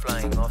 I'm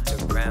flying off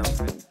the ground.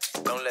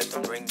 Don't let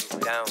them bring you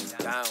down,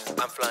 down.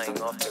 I'm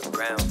flying off the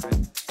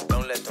ground.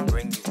 Don't let them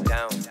bring you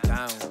down,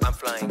 down. I'm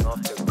flying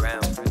off the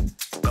ground.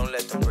 Don't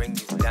let them bring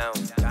you down,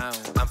 down.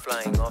 I'm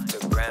flying off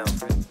the ground.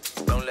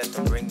 Don't let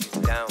them bring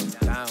you down,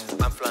 down.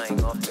 I'm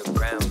flying off the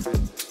ground.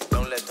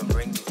 Don't let them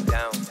bring you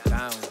down,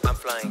 down. I'm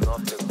flying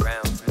off the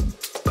ground.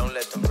 Don't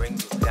let them bring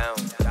you down,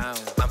 down.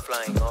 I'm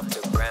flying off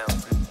the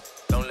ground.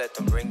 Don't let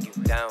them bring you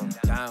down,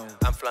 down.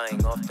 I'm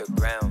flying off the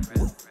ground.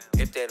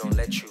 If they don't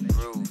let you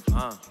groove,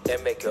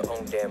 then make your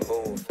own damn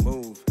move.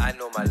 Move. I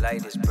know my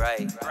light is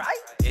bright.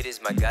 It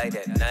is my guide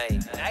at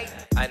night.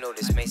 I know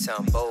this may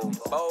sound bold,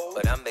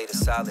 but I'm made of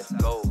solid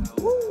gold.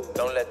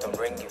 Don't let them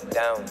bring you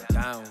down,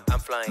 down. I'm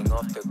flying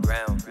off the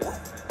ground.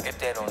 If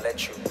they don't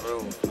let you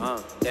groove,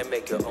 then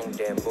make your own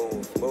damn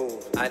move.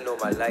 Move. I know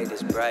my light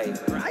is bright.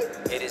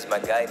 It is my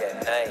guide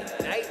at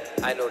night.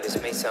 I know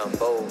this may sound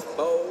bold,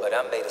 but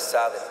I'm made of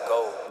solid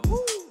gold.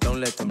 Don't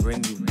let them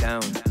bring you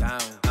down,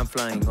 down. I'm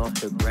flying off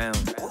the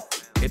ground.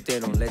 If they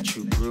don't let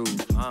you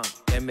groove,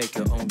 then make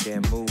your own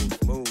damn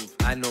move. Move.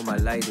 I know my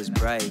light is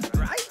bright.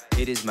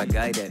 It is my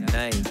guide at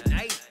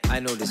night. I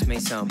know this may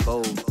sound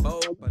bold,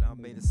 but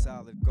I'm made of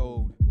solid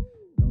gold.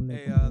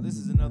 Hey, this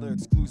is another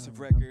exclusive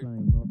record.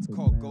 It's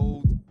called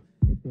Gold.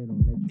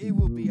 It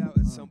will be out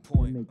at some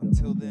point.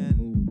 Until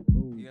then,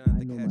 you're gonna have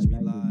to catch me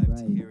live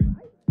to hear it.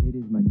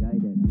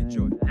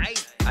 Enjoy.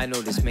 I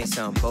know this may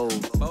sound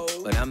bold,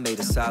 but I'm made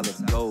of solid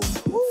gold.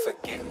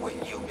 Forget what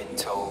you've been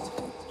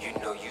told. You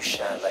know you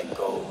shine like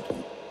gold.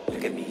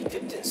 Look at me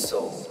dipped in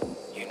soul.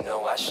 You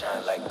know I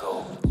shine like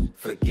gold.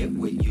 Forget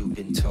what you've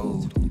been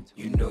told.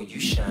 You know you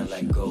shine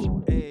like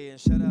gold. Hey, and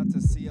shout out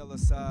to CL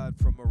Assad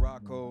from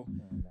Morocco,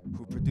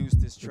 who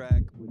produced this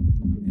track.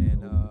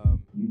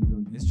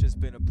 And it's just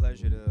been a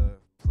pleasure to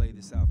play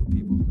this out for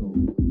people.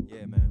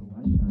 Yeah, man.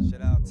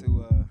 Shout out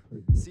to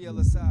CL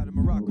Assad in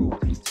Morocco.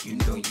 You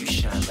know you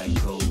shine like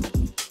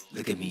gold.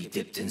 Look at me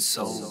dipped in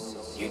soul.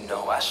 You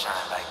know I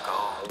shine like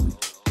gold.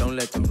 Don't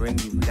let them bring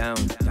you down,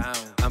 down.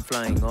 I'm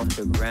flying off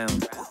the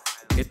ground.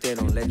 If they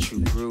don't let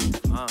you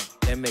groove,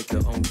 then make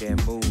your own damn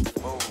move.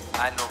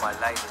 I know my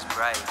light is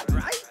bright.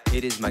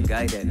 It is my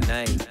guide at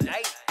night.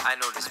 I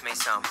know this may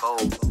sound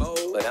bold,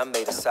 but I'm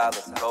made of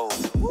solid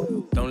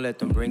gold. Don't let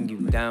them bring you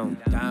down,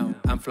 down.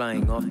 I'm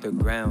flying off the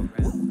ground.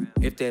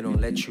 If they don't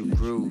let you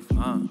groove,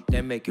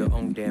 then make your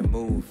own damn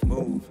move.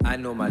 I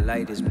know my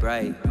light is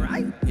bright.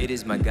 It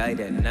is my guide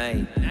at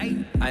night.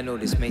 I know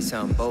this may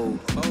sound bold,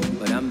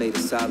 but I'm made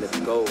of solid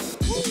gold.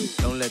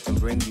 Don't let them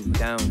bring you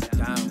down,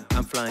 down.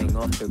 I'm flying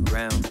off the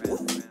ground.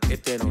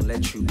 If they don't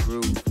let you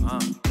groove,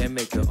 then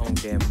make your own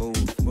damn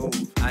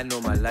move. I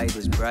know my light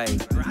is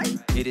bright.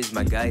 It is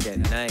my guide at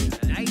night.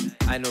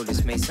 I know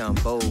this may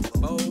sound bold,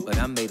 but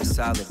I'm made of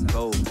solid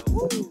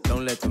gold.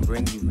 Don't let them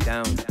bring you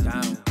down,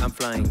 down. I'm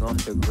flying off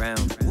the ground.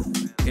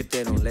 If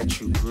they don't let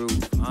you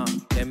groove,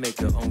 then make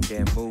your own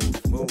damn move.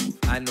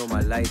 I know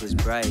my light is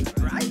bright.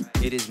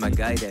 It is my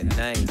guide at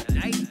night.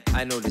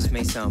 I know this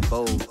may sound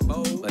bold,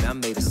 but I'm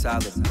made of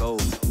solid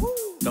gold.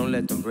 Don't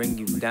let them bring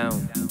you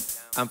down.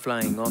 I'm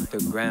flying off the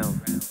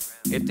ground.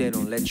 If they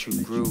don't let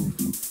you groove,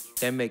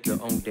 then make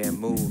your own damn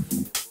move.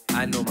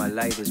 I know my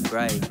light is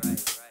bright.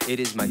 It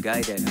is my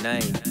guide at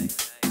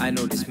night. I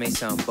know this may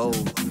sound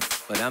bold,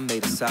 but I'm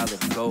made of solid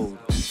gold.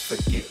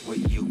 Forget what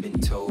you've been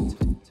told.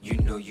 You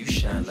know you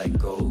shine like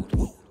gold.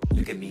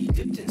 Look at me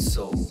dipped in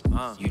soul.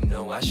 You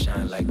know I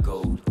shine like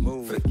gold.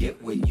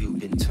 Forget what you've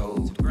been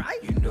told.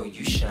 You know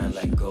you shine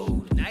like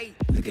gold.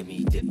 Look at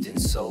me dipped in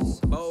soul.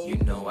 You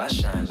know I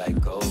shine like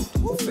gold.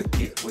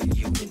 Forget what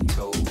you've been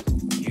told.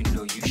 You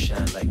know you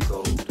shine like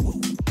gold.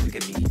 Look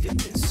at me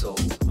dipped in soul.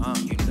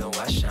 You know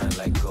I shine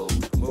like gold.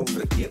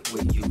 Forget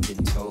what you've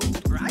been told.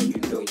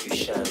 You know you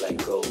shine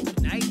like gold.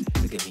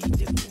 Look at me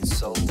dipped in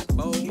soul.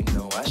 You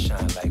know I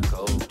shine like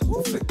gold.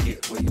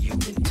 Forget what you've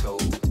been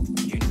told.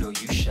 You know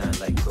you shine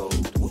like gold.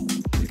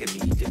 Look at me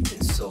dipped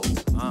in soul.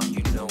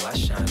 You know I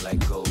shine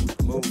like gold.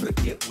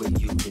 Forget what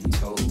you've been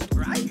told.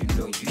 You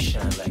know you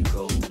shine like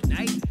gold.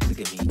 Look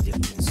at me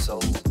dipped in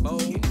soul.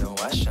 You know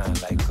I shine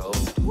like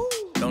gold.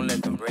 Don't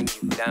let them bring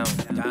you down,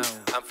 down.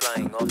 I'm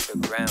flying off the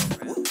ground.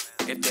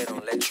 If they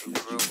don't let you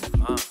groove,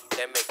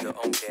 then make your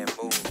own damn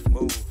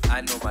move.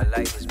 I know my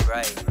light is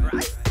bright.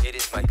 It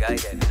is my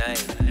guide at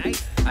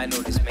night. I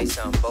know this may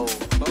sound bold,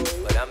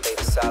 but I'm made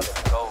of solid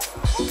gold.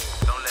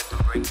 Don't let them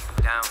bring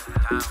you down,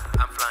 down.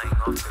 I'm flying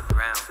off the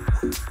ground.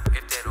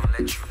 If they don't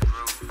let you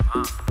groove,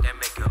 then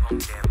make your own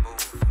damn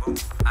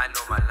move. I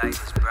know my light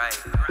is bright.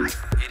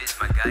 It is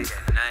my guide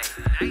at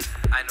night.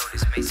 I know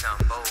this may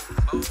sound bold,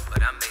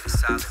 but I'm made of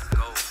solid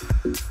gold.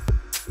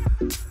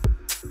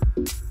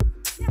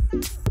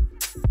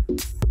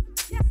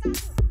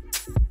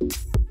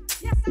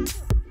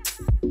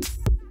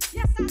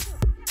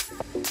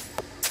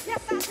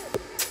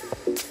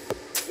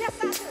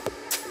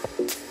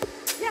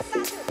 Yes,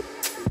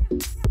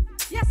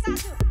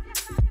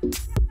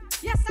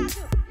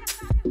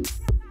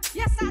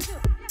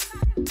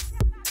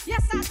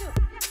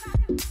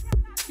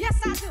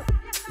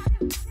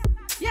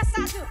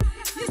 I do.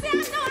 You see, I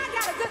know I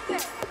got a good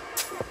thing.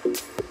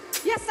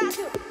 Yes, I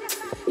do.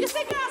 You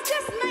see, girls,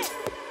 this man.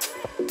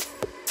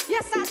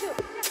 Yes, I do.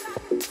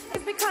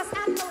 It's because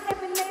I know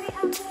every lady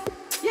out there.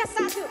 Yes,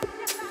 I do.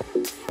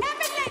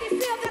 Every lady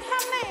feels that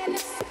her man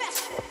is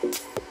special.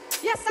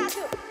 Yes, I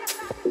do.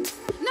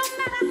 No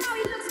matter how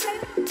he looks,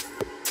 baby.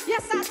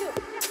 Yes, I do.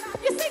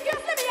 You see,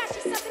 girls, let me ask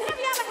you something. Have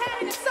you ever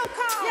had any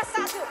so-called? Yes,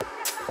 I do.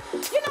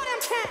 You know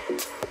them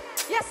kind.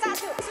 Yes, I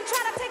do. So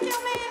try to take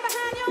your man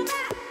behind your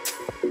back.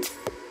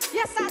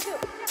 Yes, I do.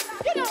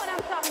 You know what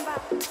I'm talking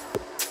about.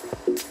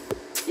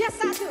 Yes,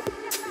 I do.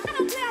 I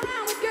don't play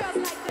around with girls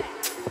like that.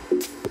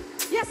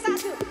 Yes, I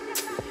do.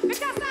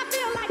 Because I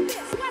feel like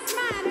this. What's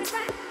mine is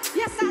mine.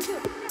 Yes, I do.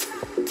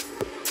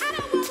 I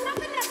don't want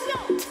nothing that's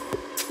yours.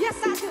 Yes,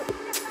 I do.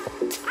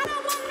 I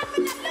don't want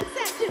nothing that looks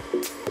at you.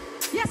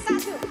 Yes, I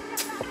do.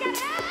 I got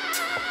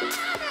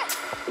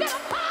every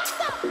little part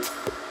up.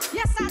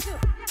 Yes, I do.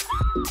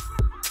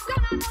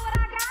 Don't I know what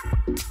I got?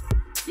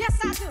 Yes,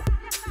 I do.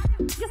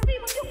 You see,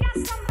 when you got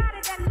somebody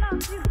that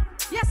loves you.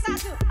 Yes, I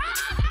do.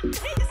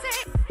 He can say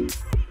it.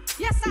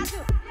 Yes, I do.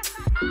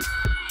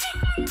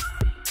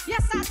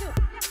 Yes, I do.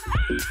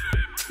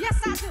 Yes,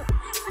 I do.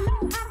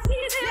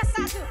 Yes, I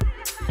do.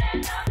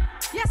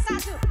 Yes, I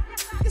do.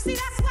 You see,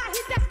 that's why he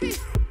definitely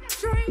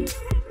dream.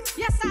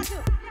 Yes, I do.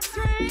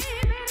 Dream.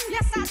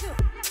 Yes, I do.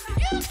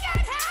 You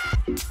can't have.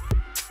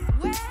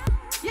 Well,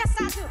 yes,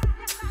 I do.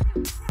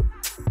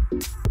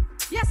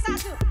 Yes, I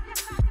do.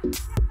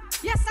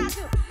 Yes, I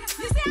do.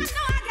 You see, I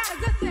know I got a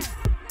good thing.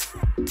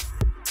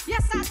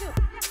 Yes, I do.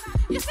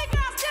 You see,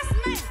 girls, this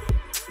man.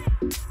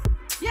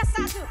 Yes, I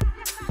do.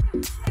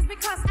 It's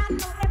because I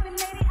know every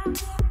lady out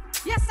there.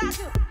 Yes, I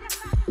do.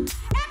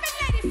 Every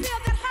lady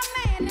feels that her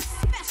man is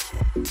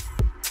special.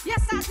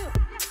 Yes, I do.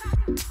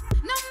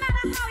 No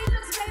matter how he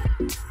looks, baby.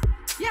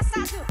 Yes, I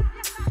do.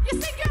 You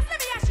see, girls, let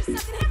me ask you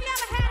something. Have you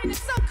ever had any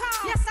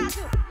so-called? Yes, I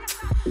do.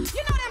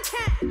 You know them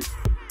kind.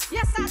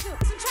 Yes, I do.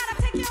 So try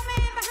to take your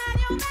man behind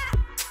your back.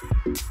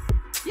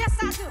 Yes,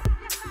 I do.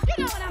 You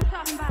know what I'm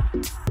talking about.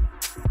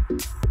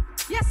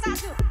 Yes, I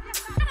do.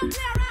 I don't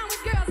play around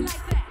with girls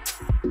like that.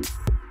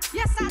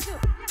 Yes, I do.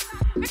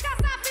 Because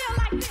I feel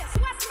like this.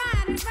 What's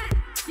mine is mine.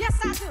 Yes,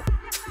 I do.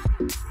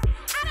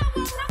 I don't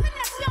want nothing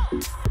that's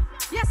yours.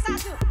 Yes, I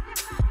do.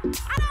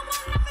 I don't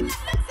want nothing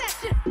that looks at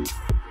you.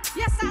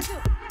 Yes, I do.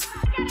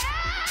 I got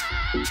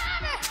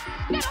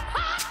every little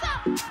part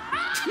up.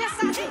 Yes,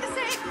 I do.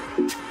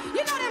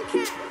 You know them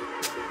kind.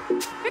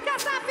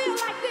 Because I feel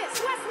like this.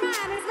 What's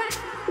mine is mine.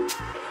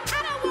 I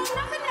don't want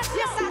nothing that's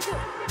yours. Yes, I do.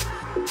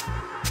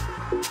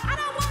 I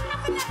don't want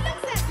nothing that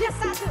looks at you. Yes,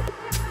 I do.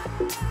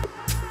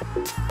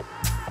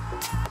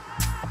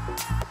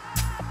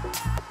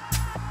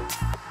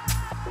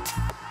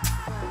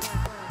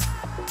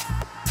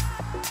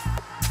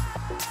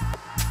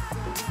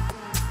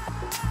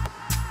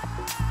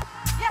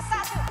 Yes,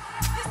 I do.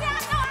 You see, I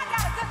know I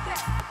got a good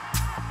thing.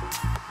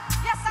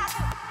 Yes, I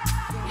do.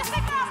 You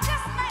see, girls,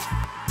 this man.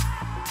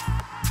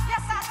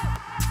 Yes, I do.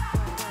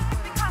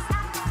 It's because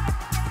I know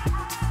every lady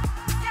out there.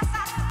 Yes,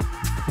 I do.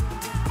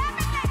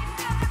 Every lady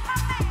feels that her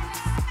man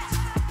is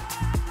special.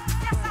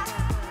 Yes, I do.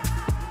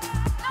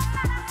 No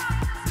matter how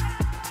he looks,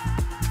 baby.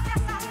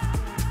 Yes, I do.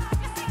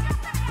 You see, girls,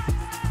 let me ask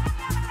you something. Have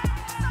you ever had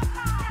any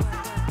so-called? Yes,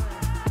 I do.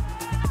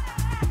 You know them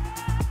kind.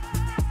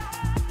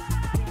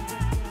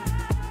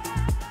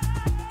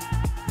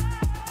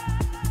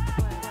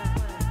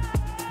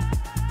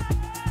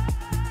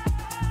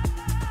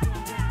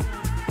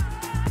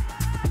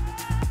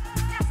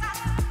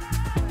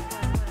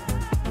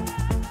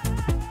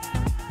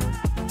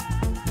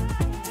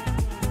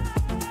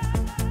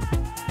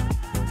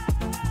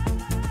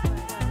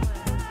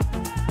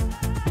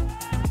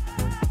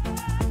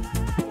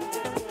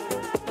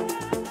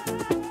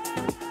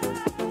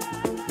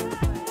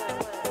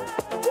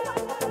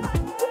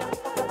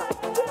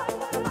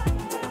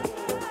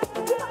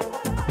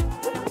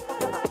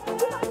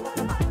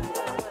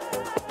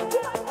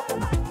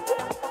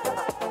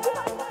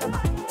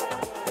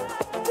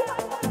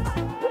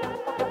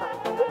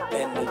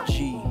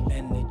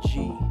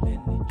 Energy.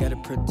 Gotta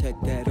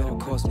protect that all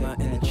cost my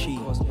energy.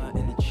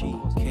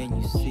 Can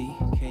you see?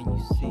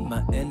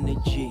 My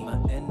energy.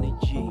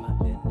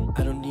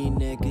 I don't need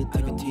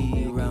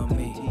negativity around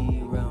me.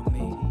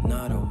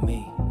 Not on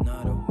me.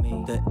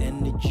 The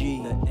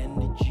energy.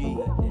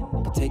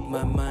 Can take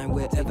my mind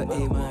wherever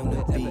it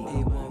wanna be.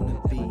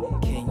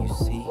 Can you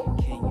see?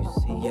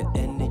 Your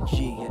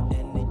energy.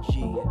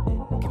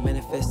 Can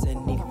manifest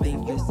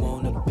anything you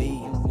wanna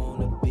be.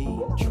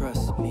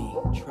 Trust me.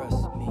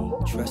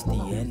 Trust the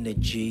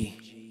energy.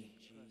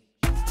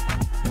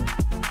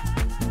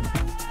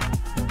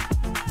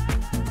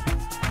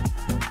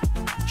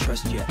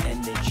 Trust your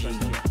energy.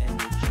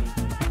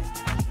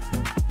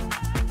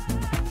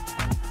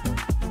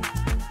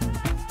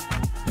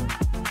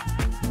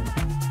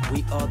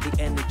 We are the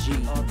energy.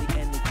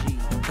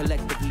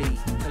 Collectively.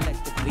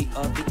 We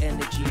are the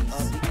energy.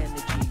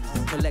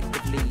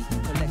 Collectively.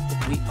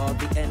 We are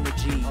the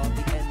energy.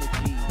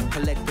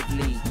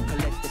 Collectively.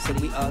 So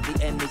we are the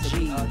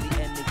energy.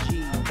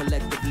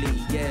 Collectively.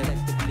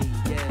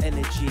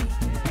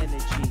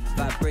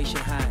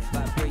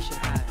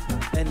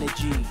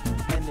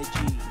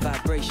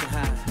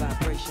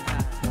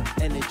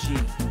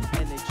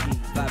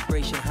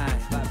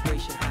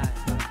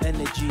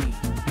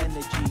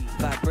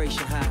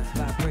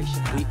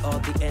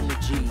 the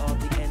energy, all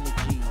the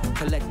energy.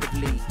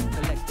 Collectively,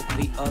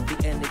 we are the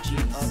energy,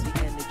 all the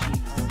energy.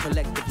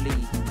 Collectively,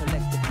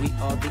 we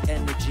are the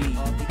energy,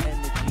 all the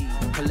energy.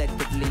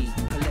 Collectively,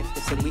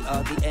 so we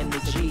are the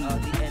energy, all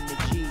the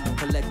energy.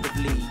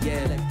 Collectively,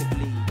 yeah,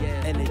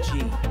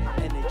 energy,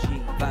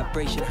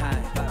 vibration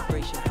high,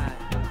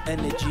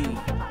 energy,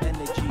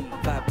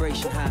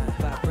 vibration high,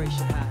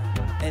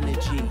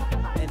 energy,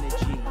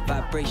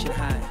 vibration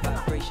high,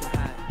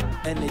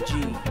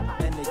 energy,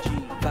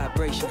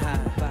 vibration high,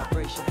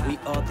 we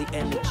are the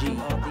energy,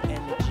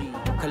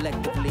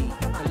 collectively,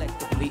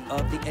 we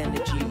are the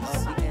energy,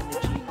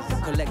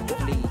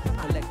 collectively,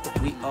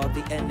 we are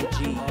the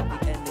energy,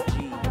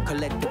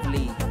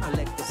 collectively,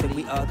 so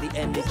we are the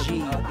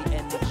energy,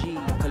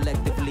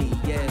 collectively,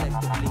 yeah,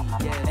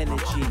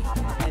 energy,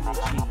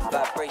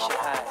 vibration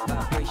high,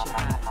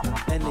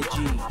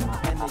 energy,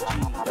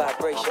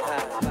 vibration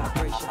high,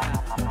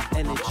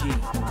 energy,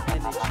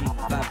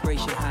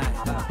 vibration high,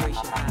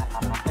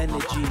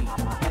 energy,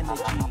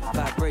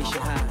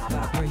 vibration high,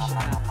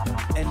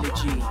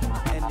 energy,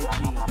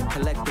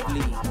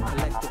 collectively,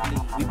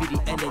 we be the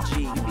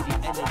energy,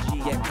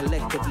 yeah,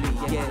 collectively,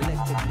 yeah,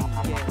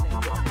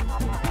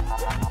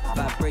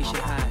 vibration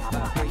high,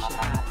 vibration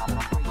high,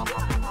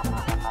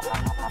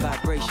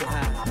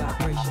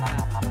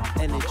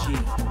 energy,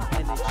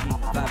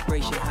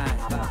 vibration high,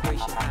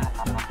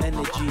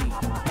 energy,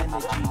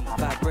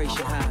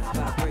 vibration high,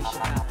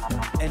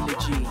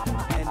 energy,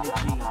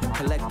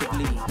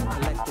 collectively,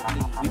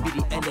 we be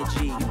the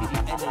energy,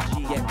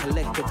 yeah,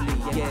 collectively,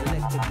 yeah,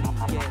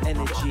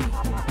 energy,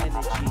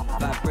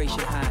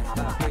 vibration high,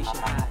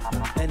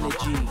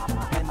 energy,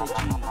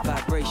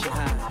 vibration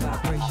high,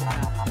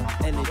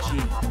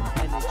 energy,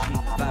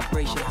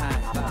 vibration high,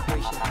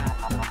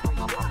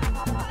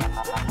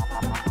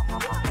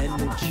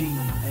 energy,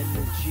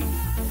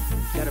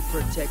 gotta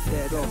protect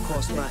at all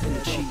costs my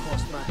energy.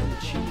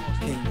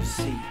 Can you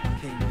see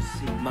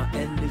my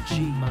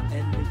energy?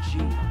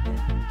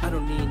 I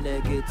don't need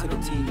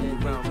negativity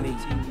around me,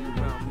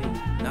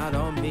 not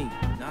on me.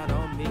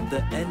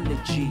 The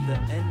energy,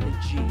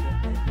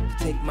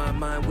 take my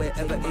mind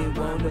wherever it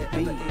wanna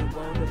be.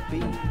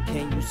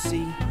 Can you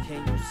see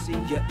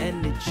your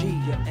energy?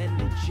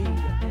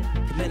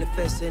 Can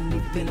manifest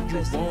anything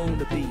you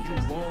wanna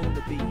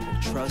be.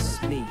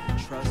 Trust me,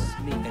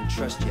 and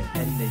trust your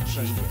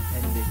energy.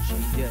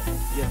 Yeah.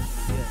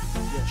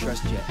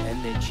 Trust your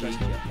energy.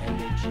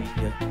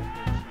 Yeah.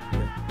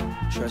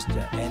 Trust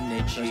your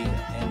energy.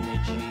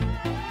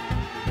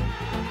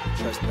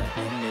 Trust the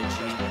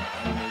energy.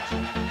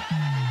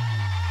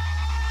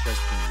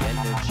 Trust the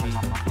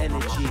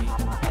energy,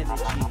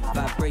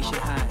 vibration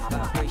high,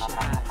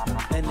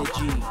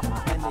 energy,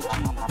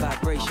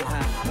 vibration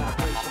high,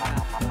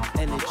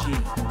 energy,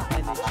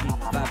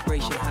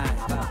 vibration high,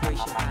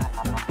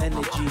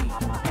 energy,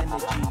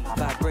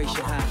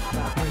 vibration high,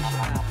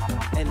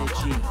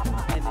 energy,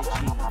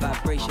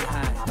 vibration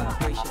high,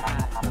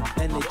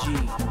 energy,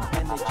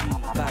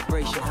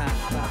 vibration high.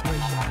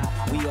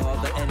 We are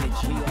the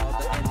energy,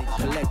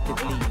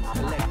 collectively,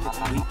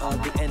 we are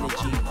the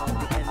energy,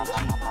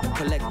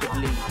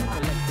 collectively,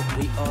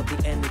 we are the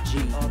energy,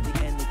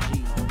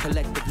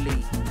 collectively,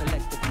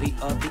 we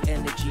are the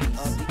energy,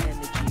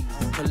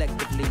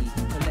 collectively,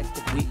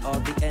 we are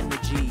the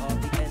energy,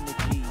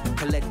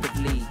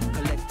 collectively,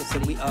 so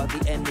we are the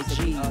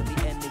energy,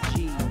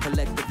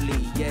 collectively,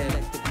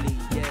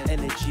 yeah,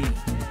 energy,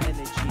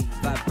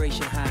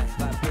 vibration high,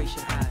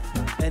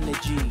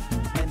 energy,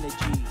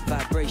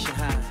 vibration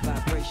high,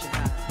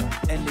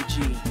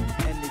 energy,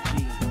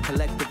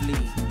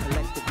 collectively,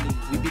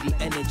 we be the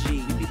energy,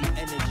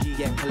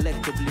 yeah,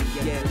 collectively,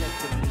 yeah.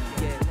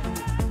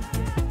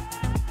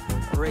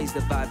 Raise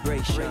the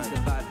vibration,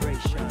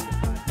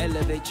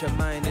 elevate your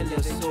mind and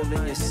your soul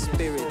and your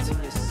spirit.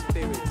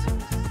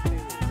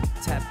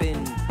 Tap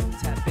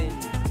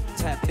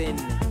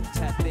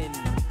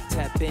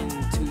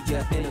into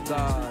your inner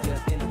God.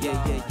 Yeah.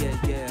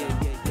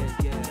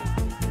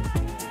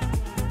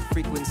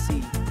 Frequency,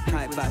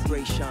 high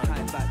vibration.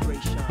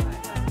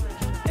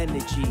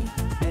 Energy,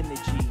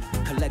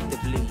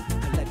 collectively,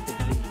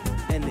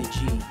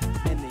 energy,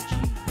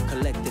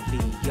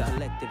 collectively, yeah.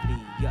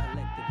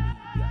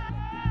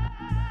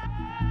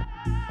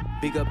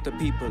 Big up the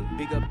people,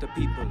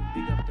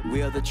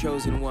 we are the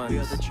chosen ones,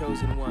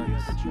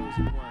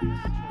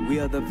 we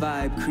are the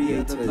vibe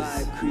creators,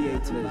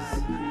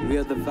 we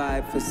are the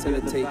vibe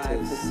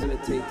facilitators,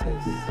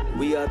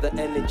 we are the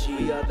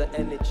energy,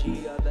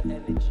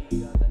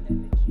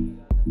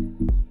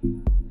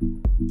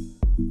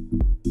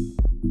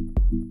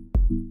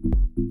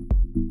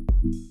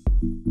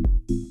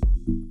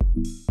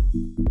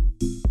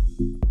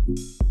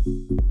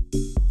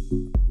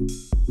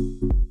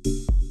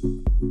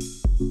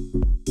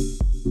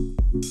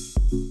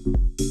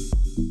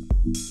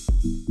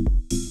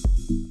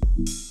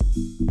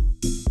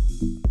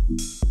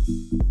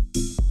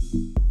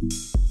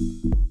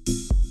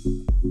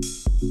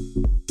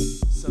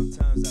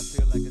 Sometimes I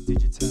feel like a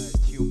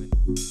digitized human.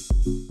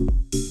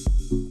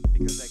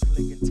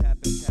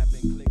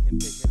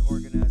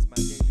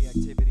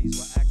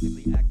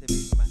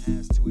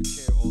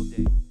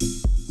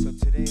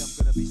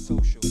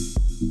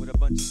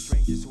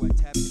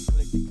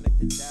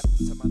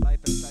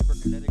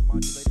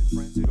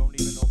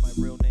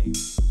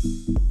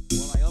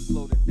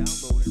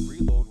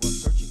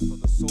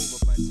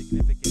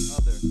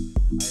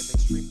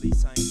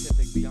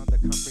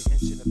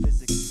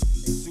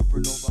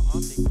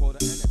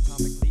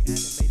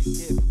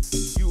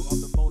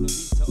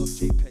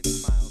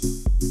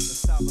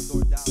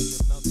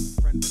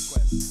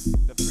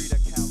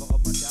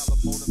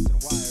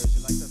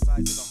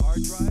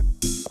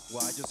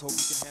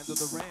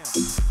 the RAM.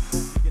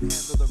 Hope you can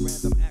handle the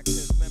random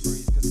access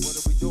memories, cause what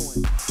are we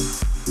doing?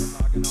 We're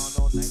logging on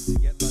all night to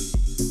get lucky.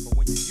 But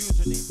when your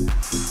username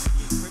passes,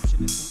 the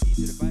encryption is too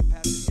easy to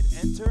bypass and hit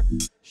enter.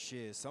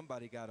 Shit,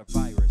 somebody got a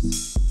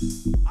virus.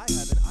 I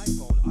have an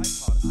iPhone,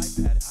 iPod,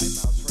 iPad,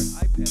 iMouse for an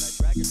iPad. I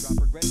drag and drop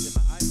regrets in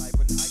my iLife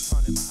with an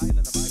icon in my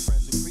island of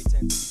iFriends who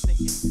pretend to be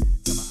thinking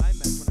to my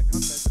iMac when I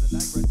confess and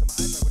I digress to my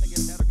iPad when I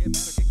get sad or get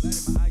mad or get glad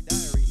in my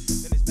iDiary.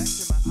 Then it's back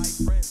to my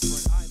iFriends for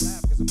an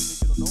iLaugh cause I'm a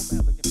digital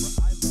nomad looking for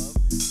iLove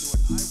through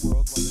an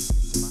iWorld while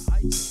listening to my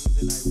iTunes.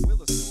 And I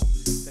will assume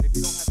that if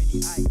you don't have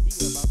any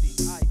idea about these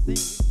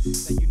things,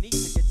 then you need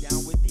to get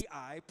down with the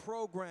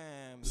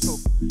program. So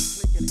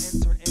click and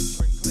enter and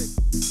enter and click.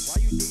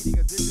 Why you dating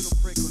a digital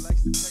prick who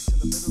likes to text in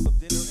the middle of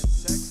dinner and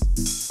sex?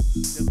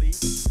 Delete.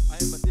 I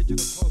am a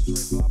digital toaster.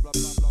 Blah blah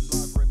blah blah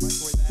blah. For a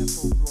microwave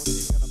asshole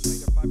rotating on a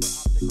plate of fiber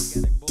optic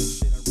organic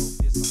bullshit. I wrote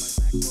this on my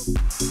MacBook.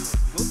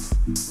 Books,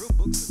 real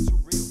books are too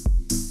real,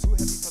 too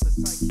heavy for the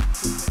psyche,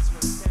 too clicks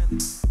for insanity.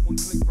 One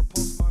click for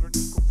postmodern,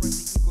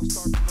 eco-friendly,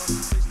 eco-starving,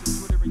 narcissistic,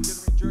 twittering,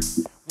 jittering jerk.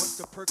 What's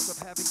the perks of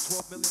having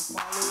 12 million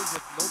followers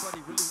if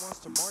nobody really wants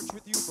to march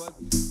with you? But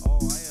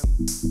oh,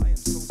 I am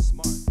so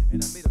smart,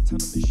 and I made a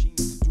ton of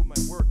machines to do my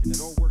work, and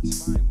it all works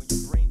fine when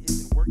your brain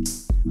isn't working.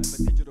 I'm a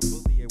digital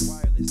bully, a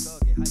wireless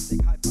thug, a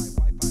high-tech, hi-fi,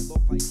 Wi-Fi,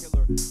 lo-fi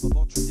killer of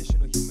all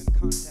traditional human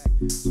contact.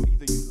 So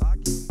either you log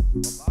in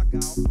or log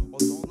out,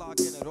 or don't log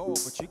in at all,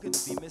 but you're gonna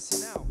be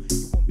missing out.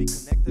 You won't be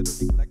connected or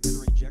neglected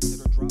or ejected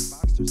or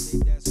Dropboxed or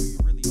saved as who you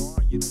really are.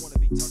 And you don't want to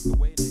be tucked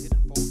away in a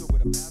hidden folder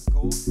with a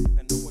passcode,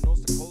 and no one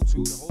knows the code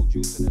to hold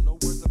you, so that no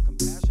words of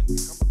compassion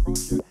can come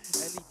across your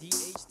LED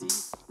HD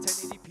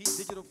 1080p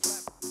digital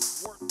flat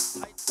work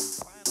tight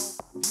final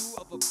view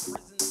of a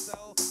prison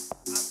cell.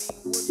 I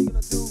mean, what are you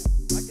gonna do?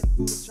 I can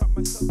Photoshop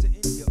myself to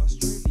India,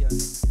 Australia,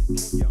 and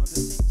Kenya on the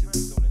same time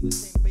zone, in the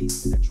same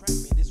basement that trapped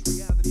me in this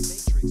reality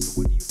matrix.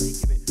 So what do you make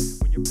of it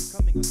when you're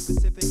becoming a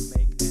specific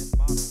make and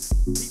model?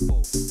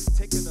 People,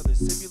 take another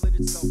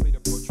simulated selfie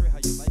to portray how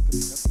you like to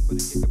be nothing but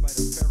a gigabyte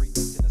of fairy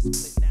dust in a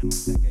split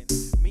nanosecond.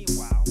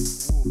 Meanwhile,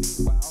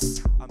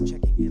 I'm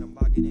checking in, I'm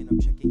logging in,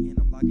 I'm checking in,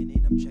 I'm logging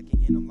in, I'm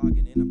checking in, I'm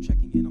logging in, I'm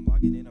checking in, I'm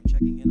logging in, I'm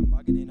checking in, I'm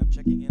logging in, I'm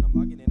checking in, I'm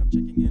logging in, I'm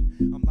checking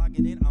in, I'm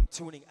logging in, I'm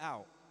tuning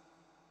out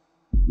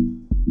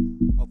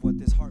of what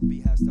this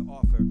heartbeat has to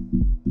offer.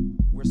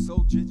 We're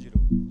so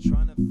digital,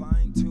 trying to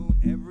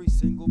fine-tune every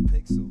single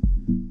pixel,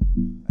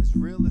 as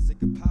real as it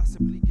could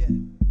possibly get,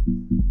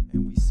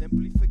 and we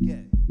simply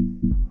forget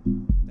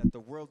that the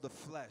world of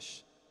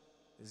flesh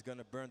is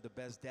gonna burn the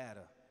best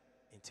data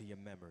into your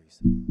memories.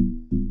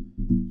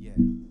 Yeah.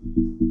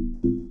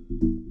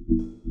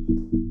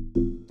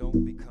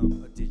 Don't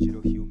become a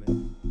digital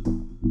human.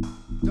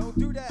 Don't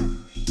do that.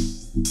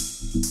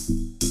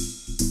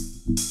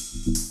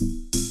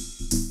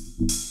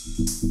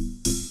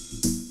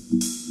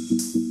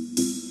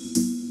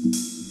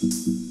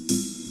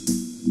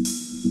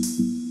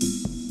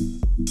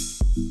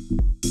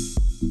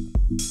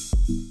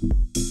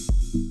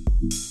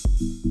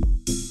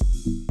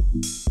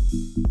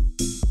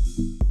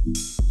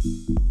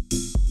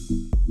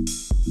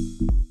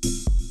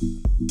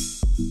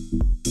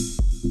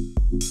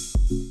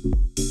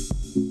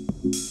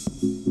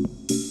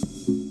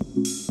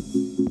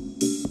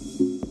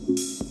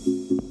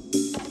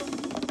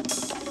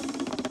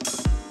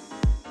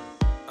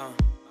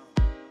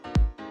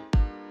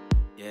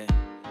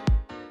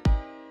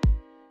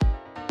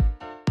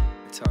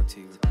 Talk to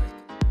you.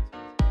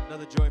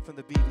 Another joint from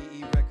the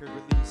BVE record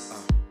release.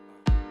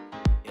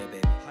 Yeah,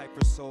 baby.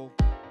 Hyper Soul.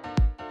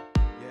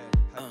 Yeah,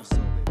 Hyper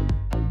Soul, baby.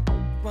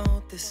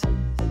 Want this?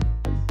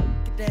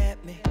 Get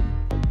at me.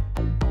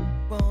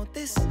 Want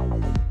this?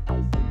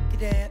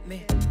 Get at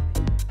me.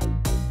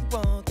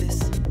 Want this?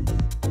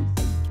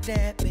 Get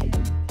at me.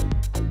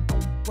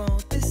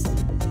 Want this?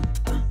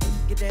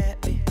 Get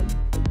at me.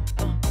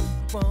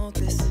 Want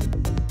this?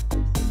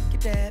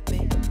 Get at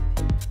me.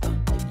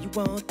 You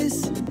want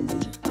this?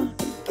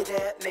 Get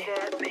at me.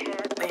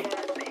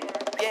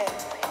 Yeah.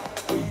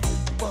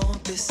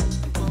 Want this?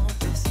 Want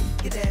this?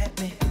 Get at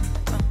me.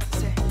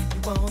 Say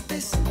you want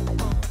this?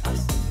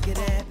 Get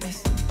at me.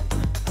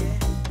 Yeah.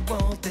 You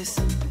want this?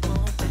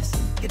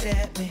 Get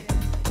at me.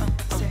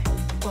 Say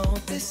you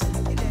want this?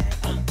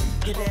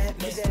 Get at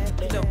me.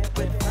 You know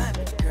where to find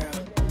me, girl.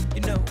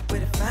 You know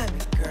where to find me,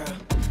 girl.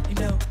 You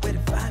know where to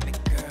find me,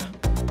 girl.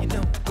 You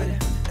know where to.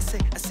 I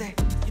say.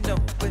 You know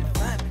where to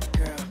find me,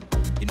 girl.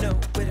 You know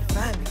where to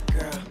find me,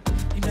 girl.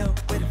 You know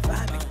where to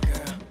find me,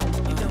 girl.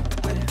 You know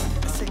where to.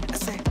 I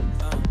say.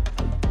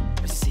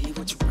 Let me see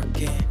what you're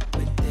working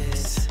with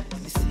this.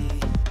 Let me see.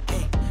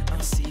 Hey, let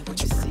me see what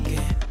you're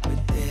working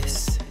with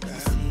this. Let me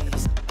see.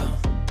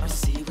 Let me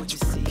see what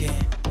you're working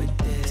with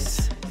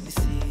this. Let me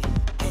see.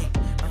 Hey,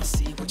 let me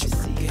see what you're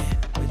working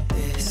with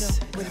this.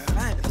 You know where to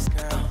find us,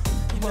 girl.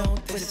 You know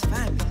where to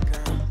find me,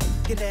 girl.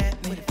 Get at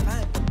me. Where to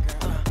find me,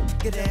 girl.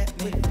 Get at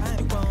me.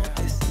 You want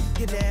this?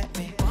 Get at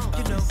me.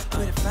 You know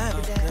where to find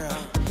me,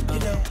 girl. You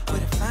know where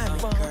to find me,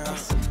 girl.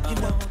 You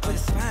know where to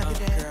find me,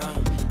 girl.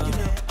 You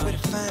know where to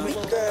find me,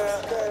 girl.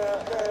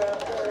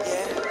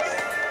 Yeah.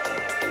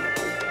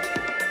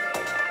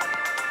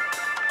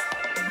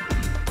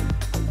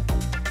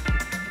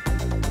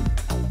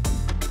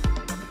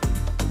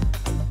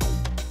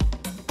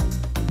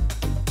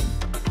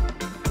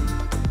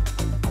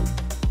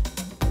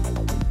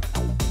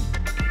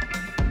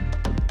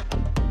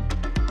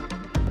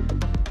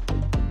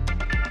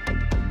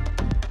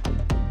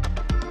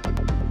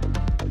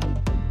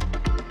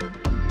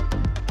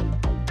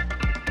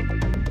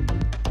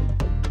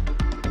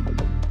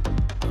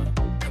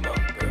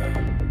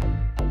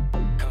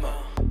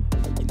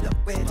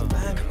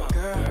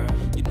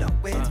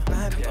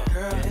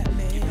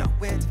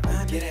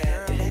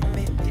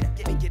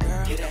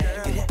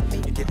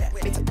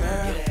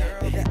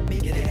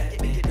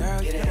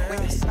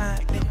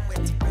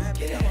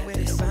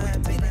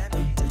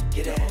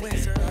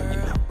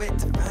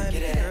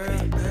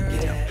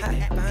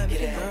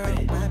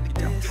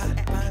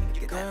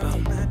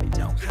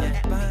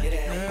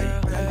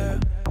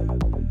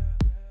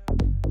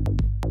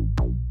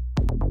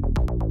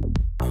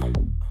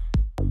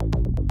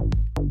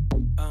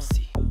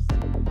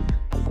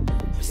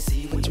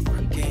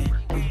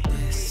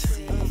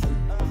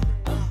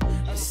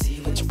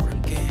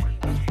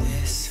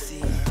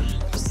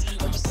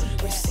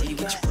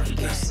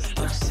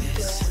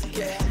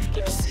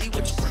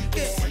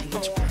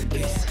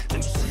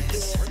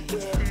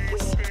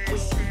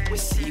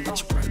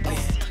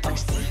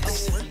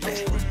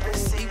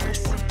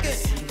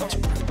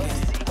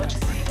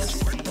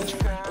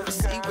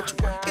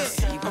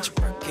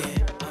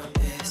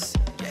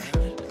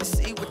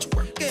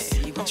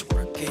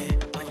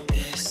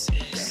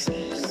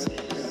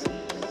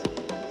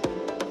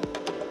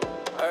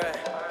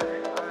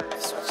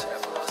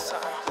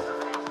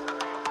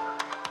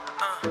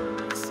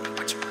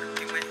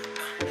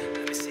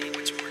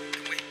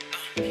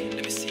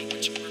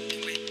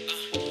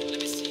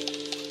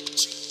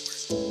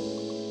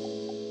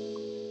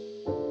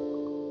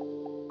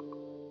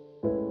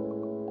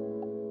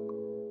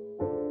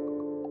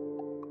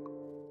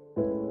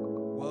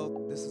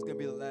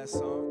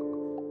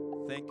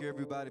 you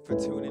everybody for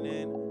tuning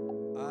in.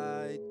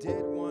 I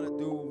did want to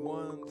do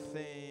one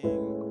thing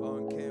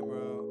on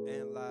camera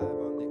and live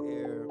on the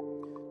air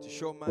to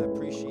show my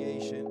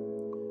appreciation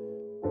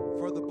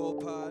for the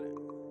Bopod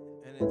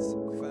and its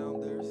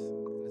founders,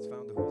 and its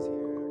founder who's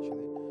here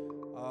actually.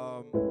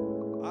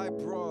 I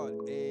brought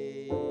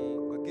a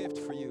gift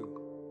for you.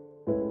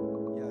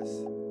 Yes,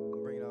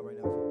 I'm bringing it out right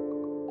now for you.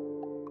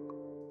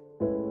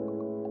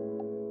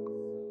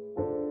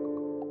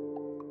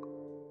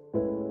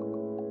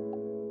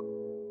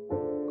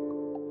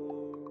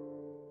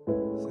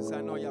 Since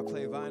I know y'all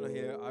play vinyl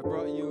here, I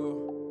brought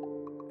you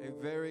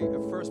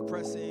a first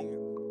pressing,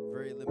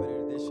 very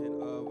limited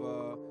edition of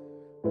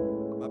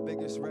my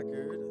biggest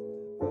record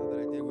that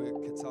I did with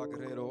Quetzal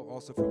Guerrero,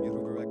 also from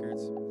Yoruba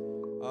Records.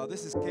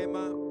 This is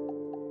Kema,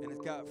 and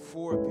it's got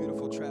 4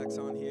 beautiful tracks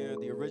on here.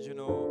 The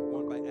original,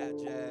 one by At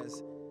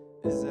Jazz,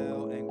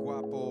 Izel, and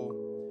Guapo.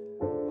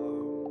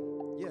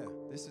 Yeah,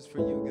 this is for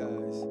you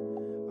guys.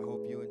 I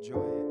hope you enjoy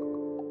it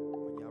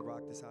when y'all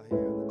rock this out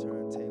here on the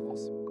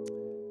turntables.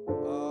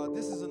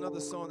 This is another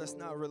song that's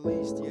not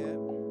released yet.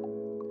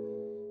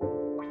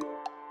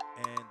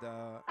 And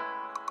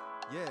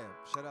yeah,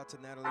 shout out to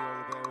Natalie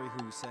Oliveri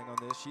who sang on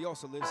this. She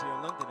also lives here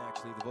in London,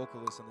 actually, the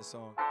vocalist on this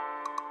song.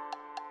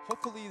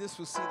 Hopefully this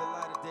will see the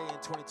light of day in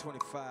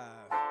 2025.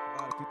 A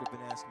lot of people have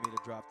been asking me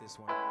to drop this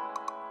one.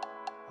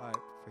 All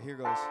right, here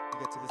goes. You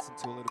get to listen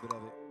to a little bit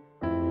of it.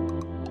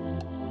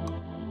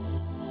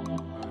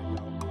 All right,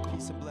 y'all.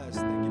 Peace and bless.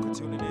 Thank you for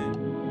tuning in.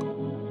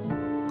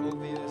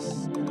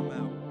 OVEOUS, and I'm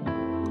out.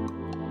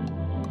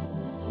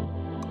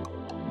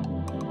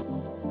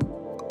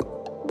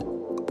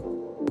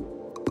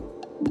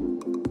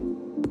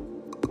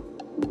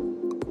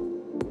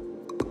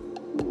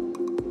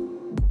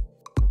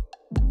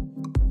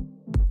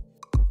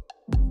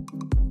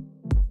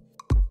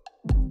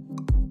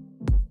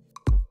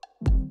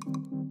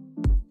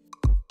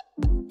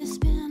 It's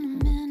been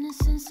a minute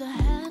since I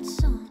had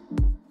someone.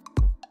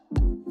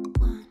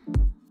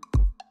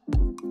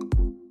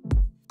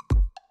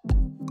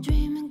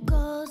 Dreaming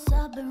goals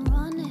I've been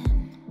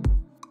running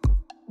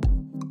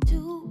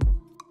to.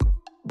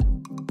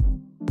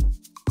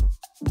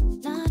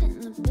 Not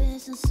in the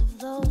business of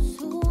those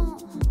who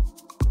won't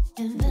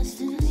invest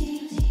in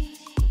me.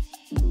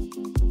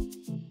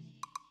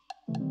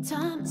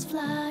 Time is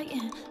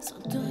flying, so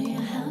do you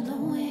have the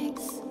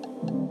wings?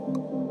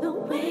 The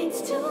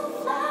wings to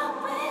fly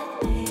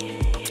with me.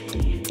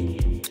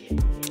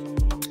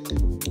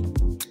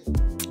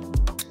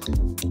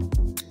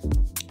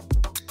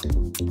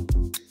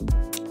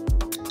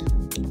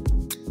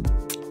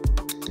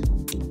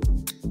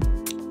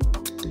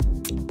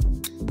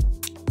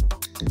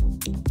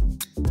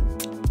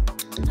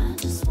 I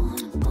just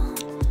wanna bump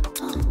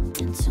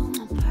into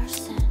my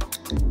person.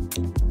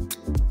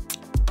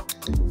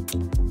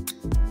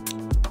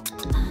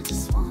 I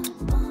just wanna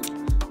bump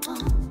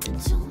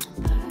into my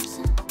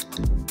person.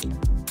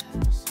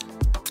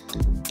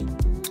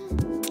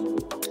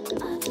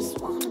 I just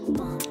wanna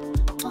bump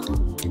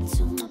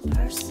into my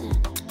person.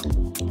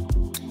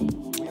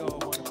 We all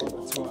want to bump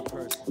into our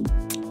person.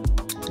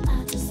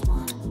 I just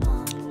wanna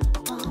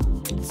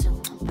bump into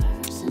my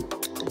person.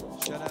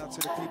 Shout out to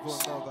the people in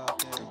love out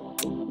there.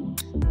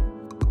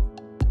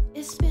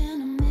 It's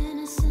been a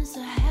minute since I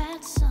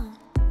had someone.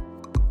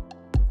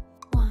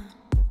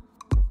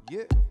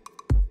 Yeah.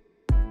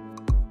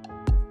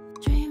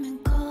 Dreaming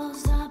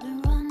goals I've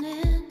been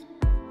running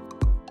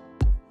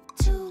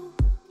to.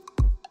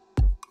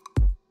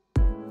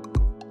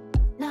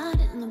 Not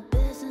in the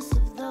business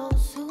of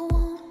those who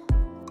won't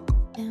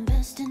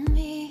invest in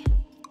me.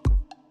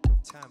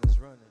 Time is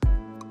running.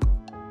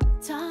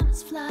 Time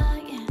is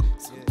flying,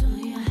 so do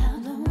you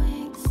have the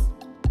wings?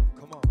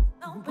 Come on.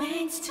 The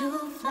wings to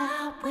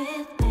fly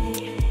with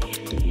me.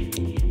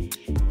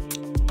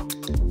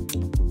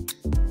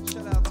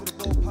 Shout out to the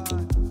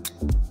Bopod.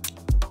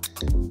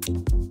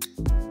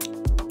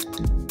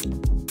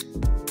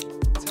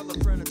 Tell a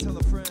friend to tell a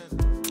friend.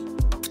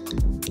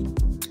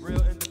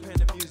 Real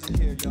independent music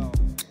here, y'all.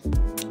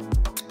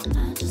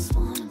 I just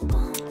wanna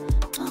bump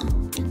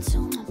into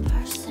my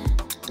person.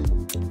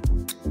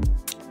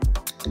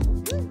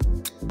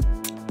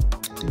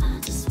 I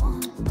just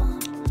wanna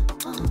bump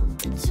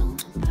into my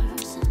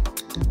person.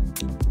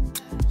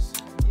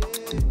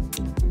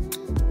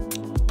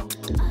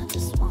 I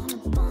just wanna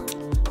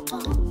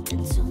bump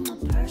into my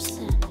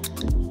person.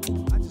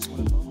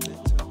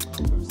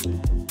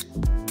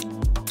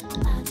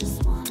 I just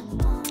want to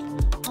bump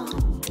into my person. I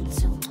just wanna bump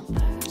into my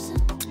person.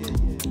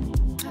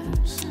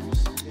 Person.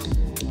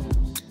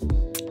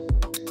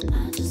 I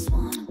just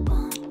wanna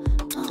bump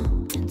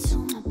into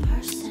my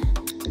person.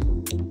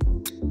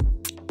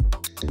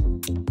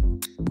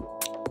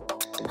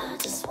 I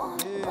just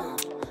wanna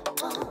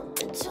bump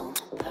into my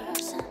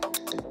person.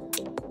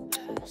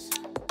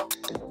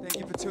 Thank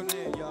you for tuning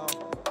in, y'all.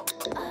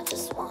 I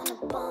just wanna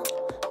bump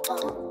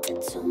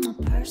into my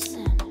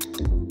person.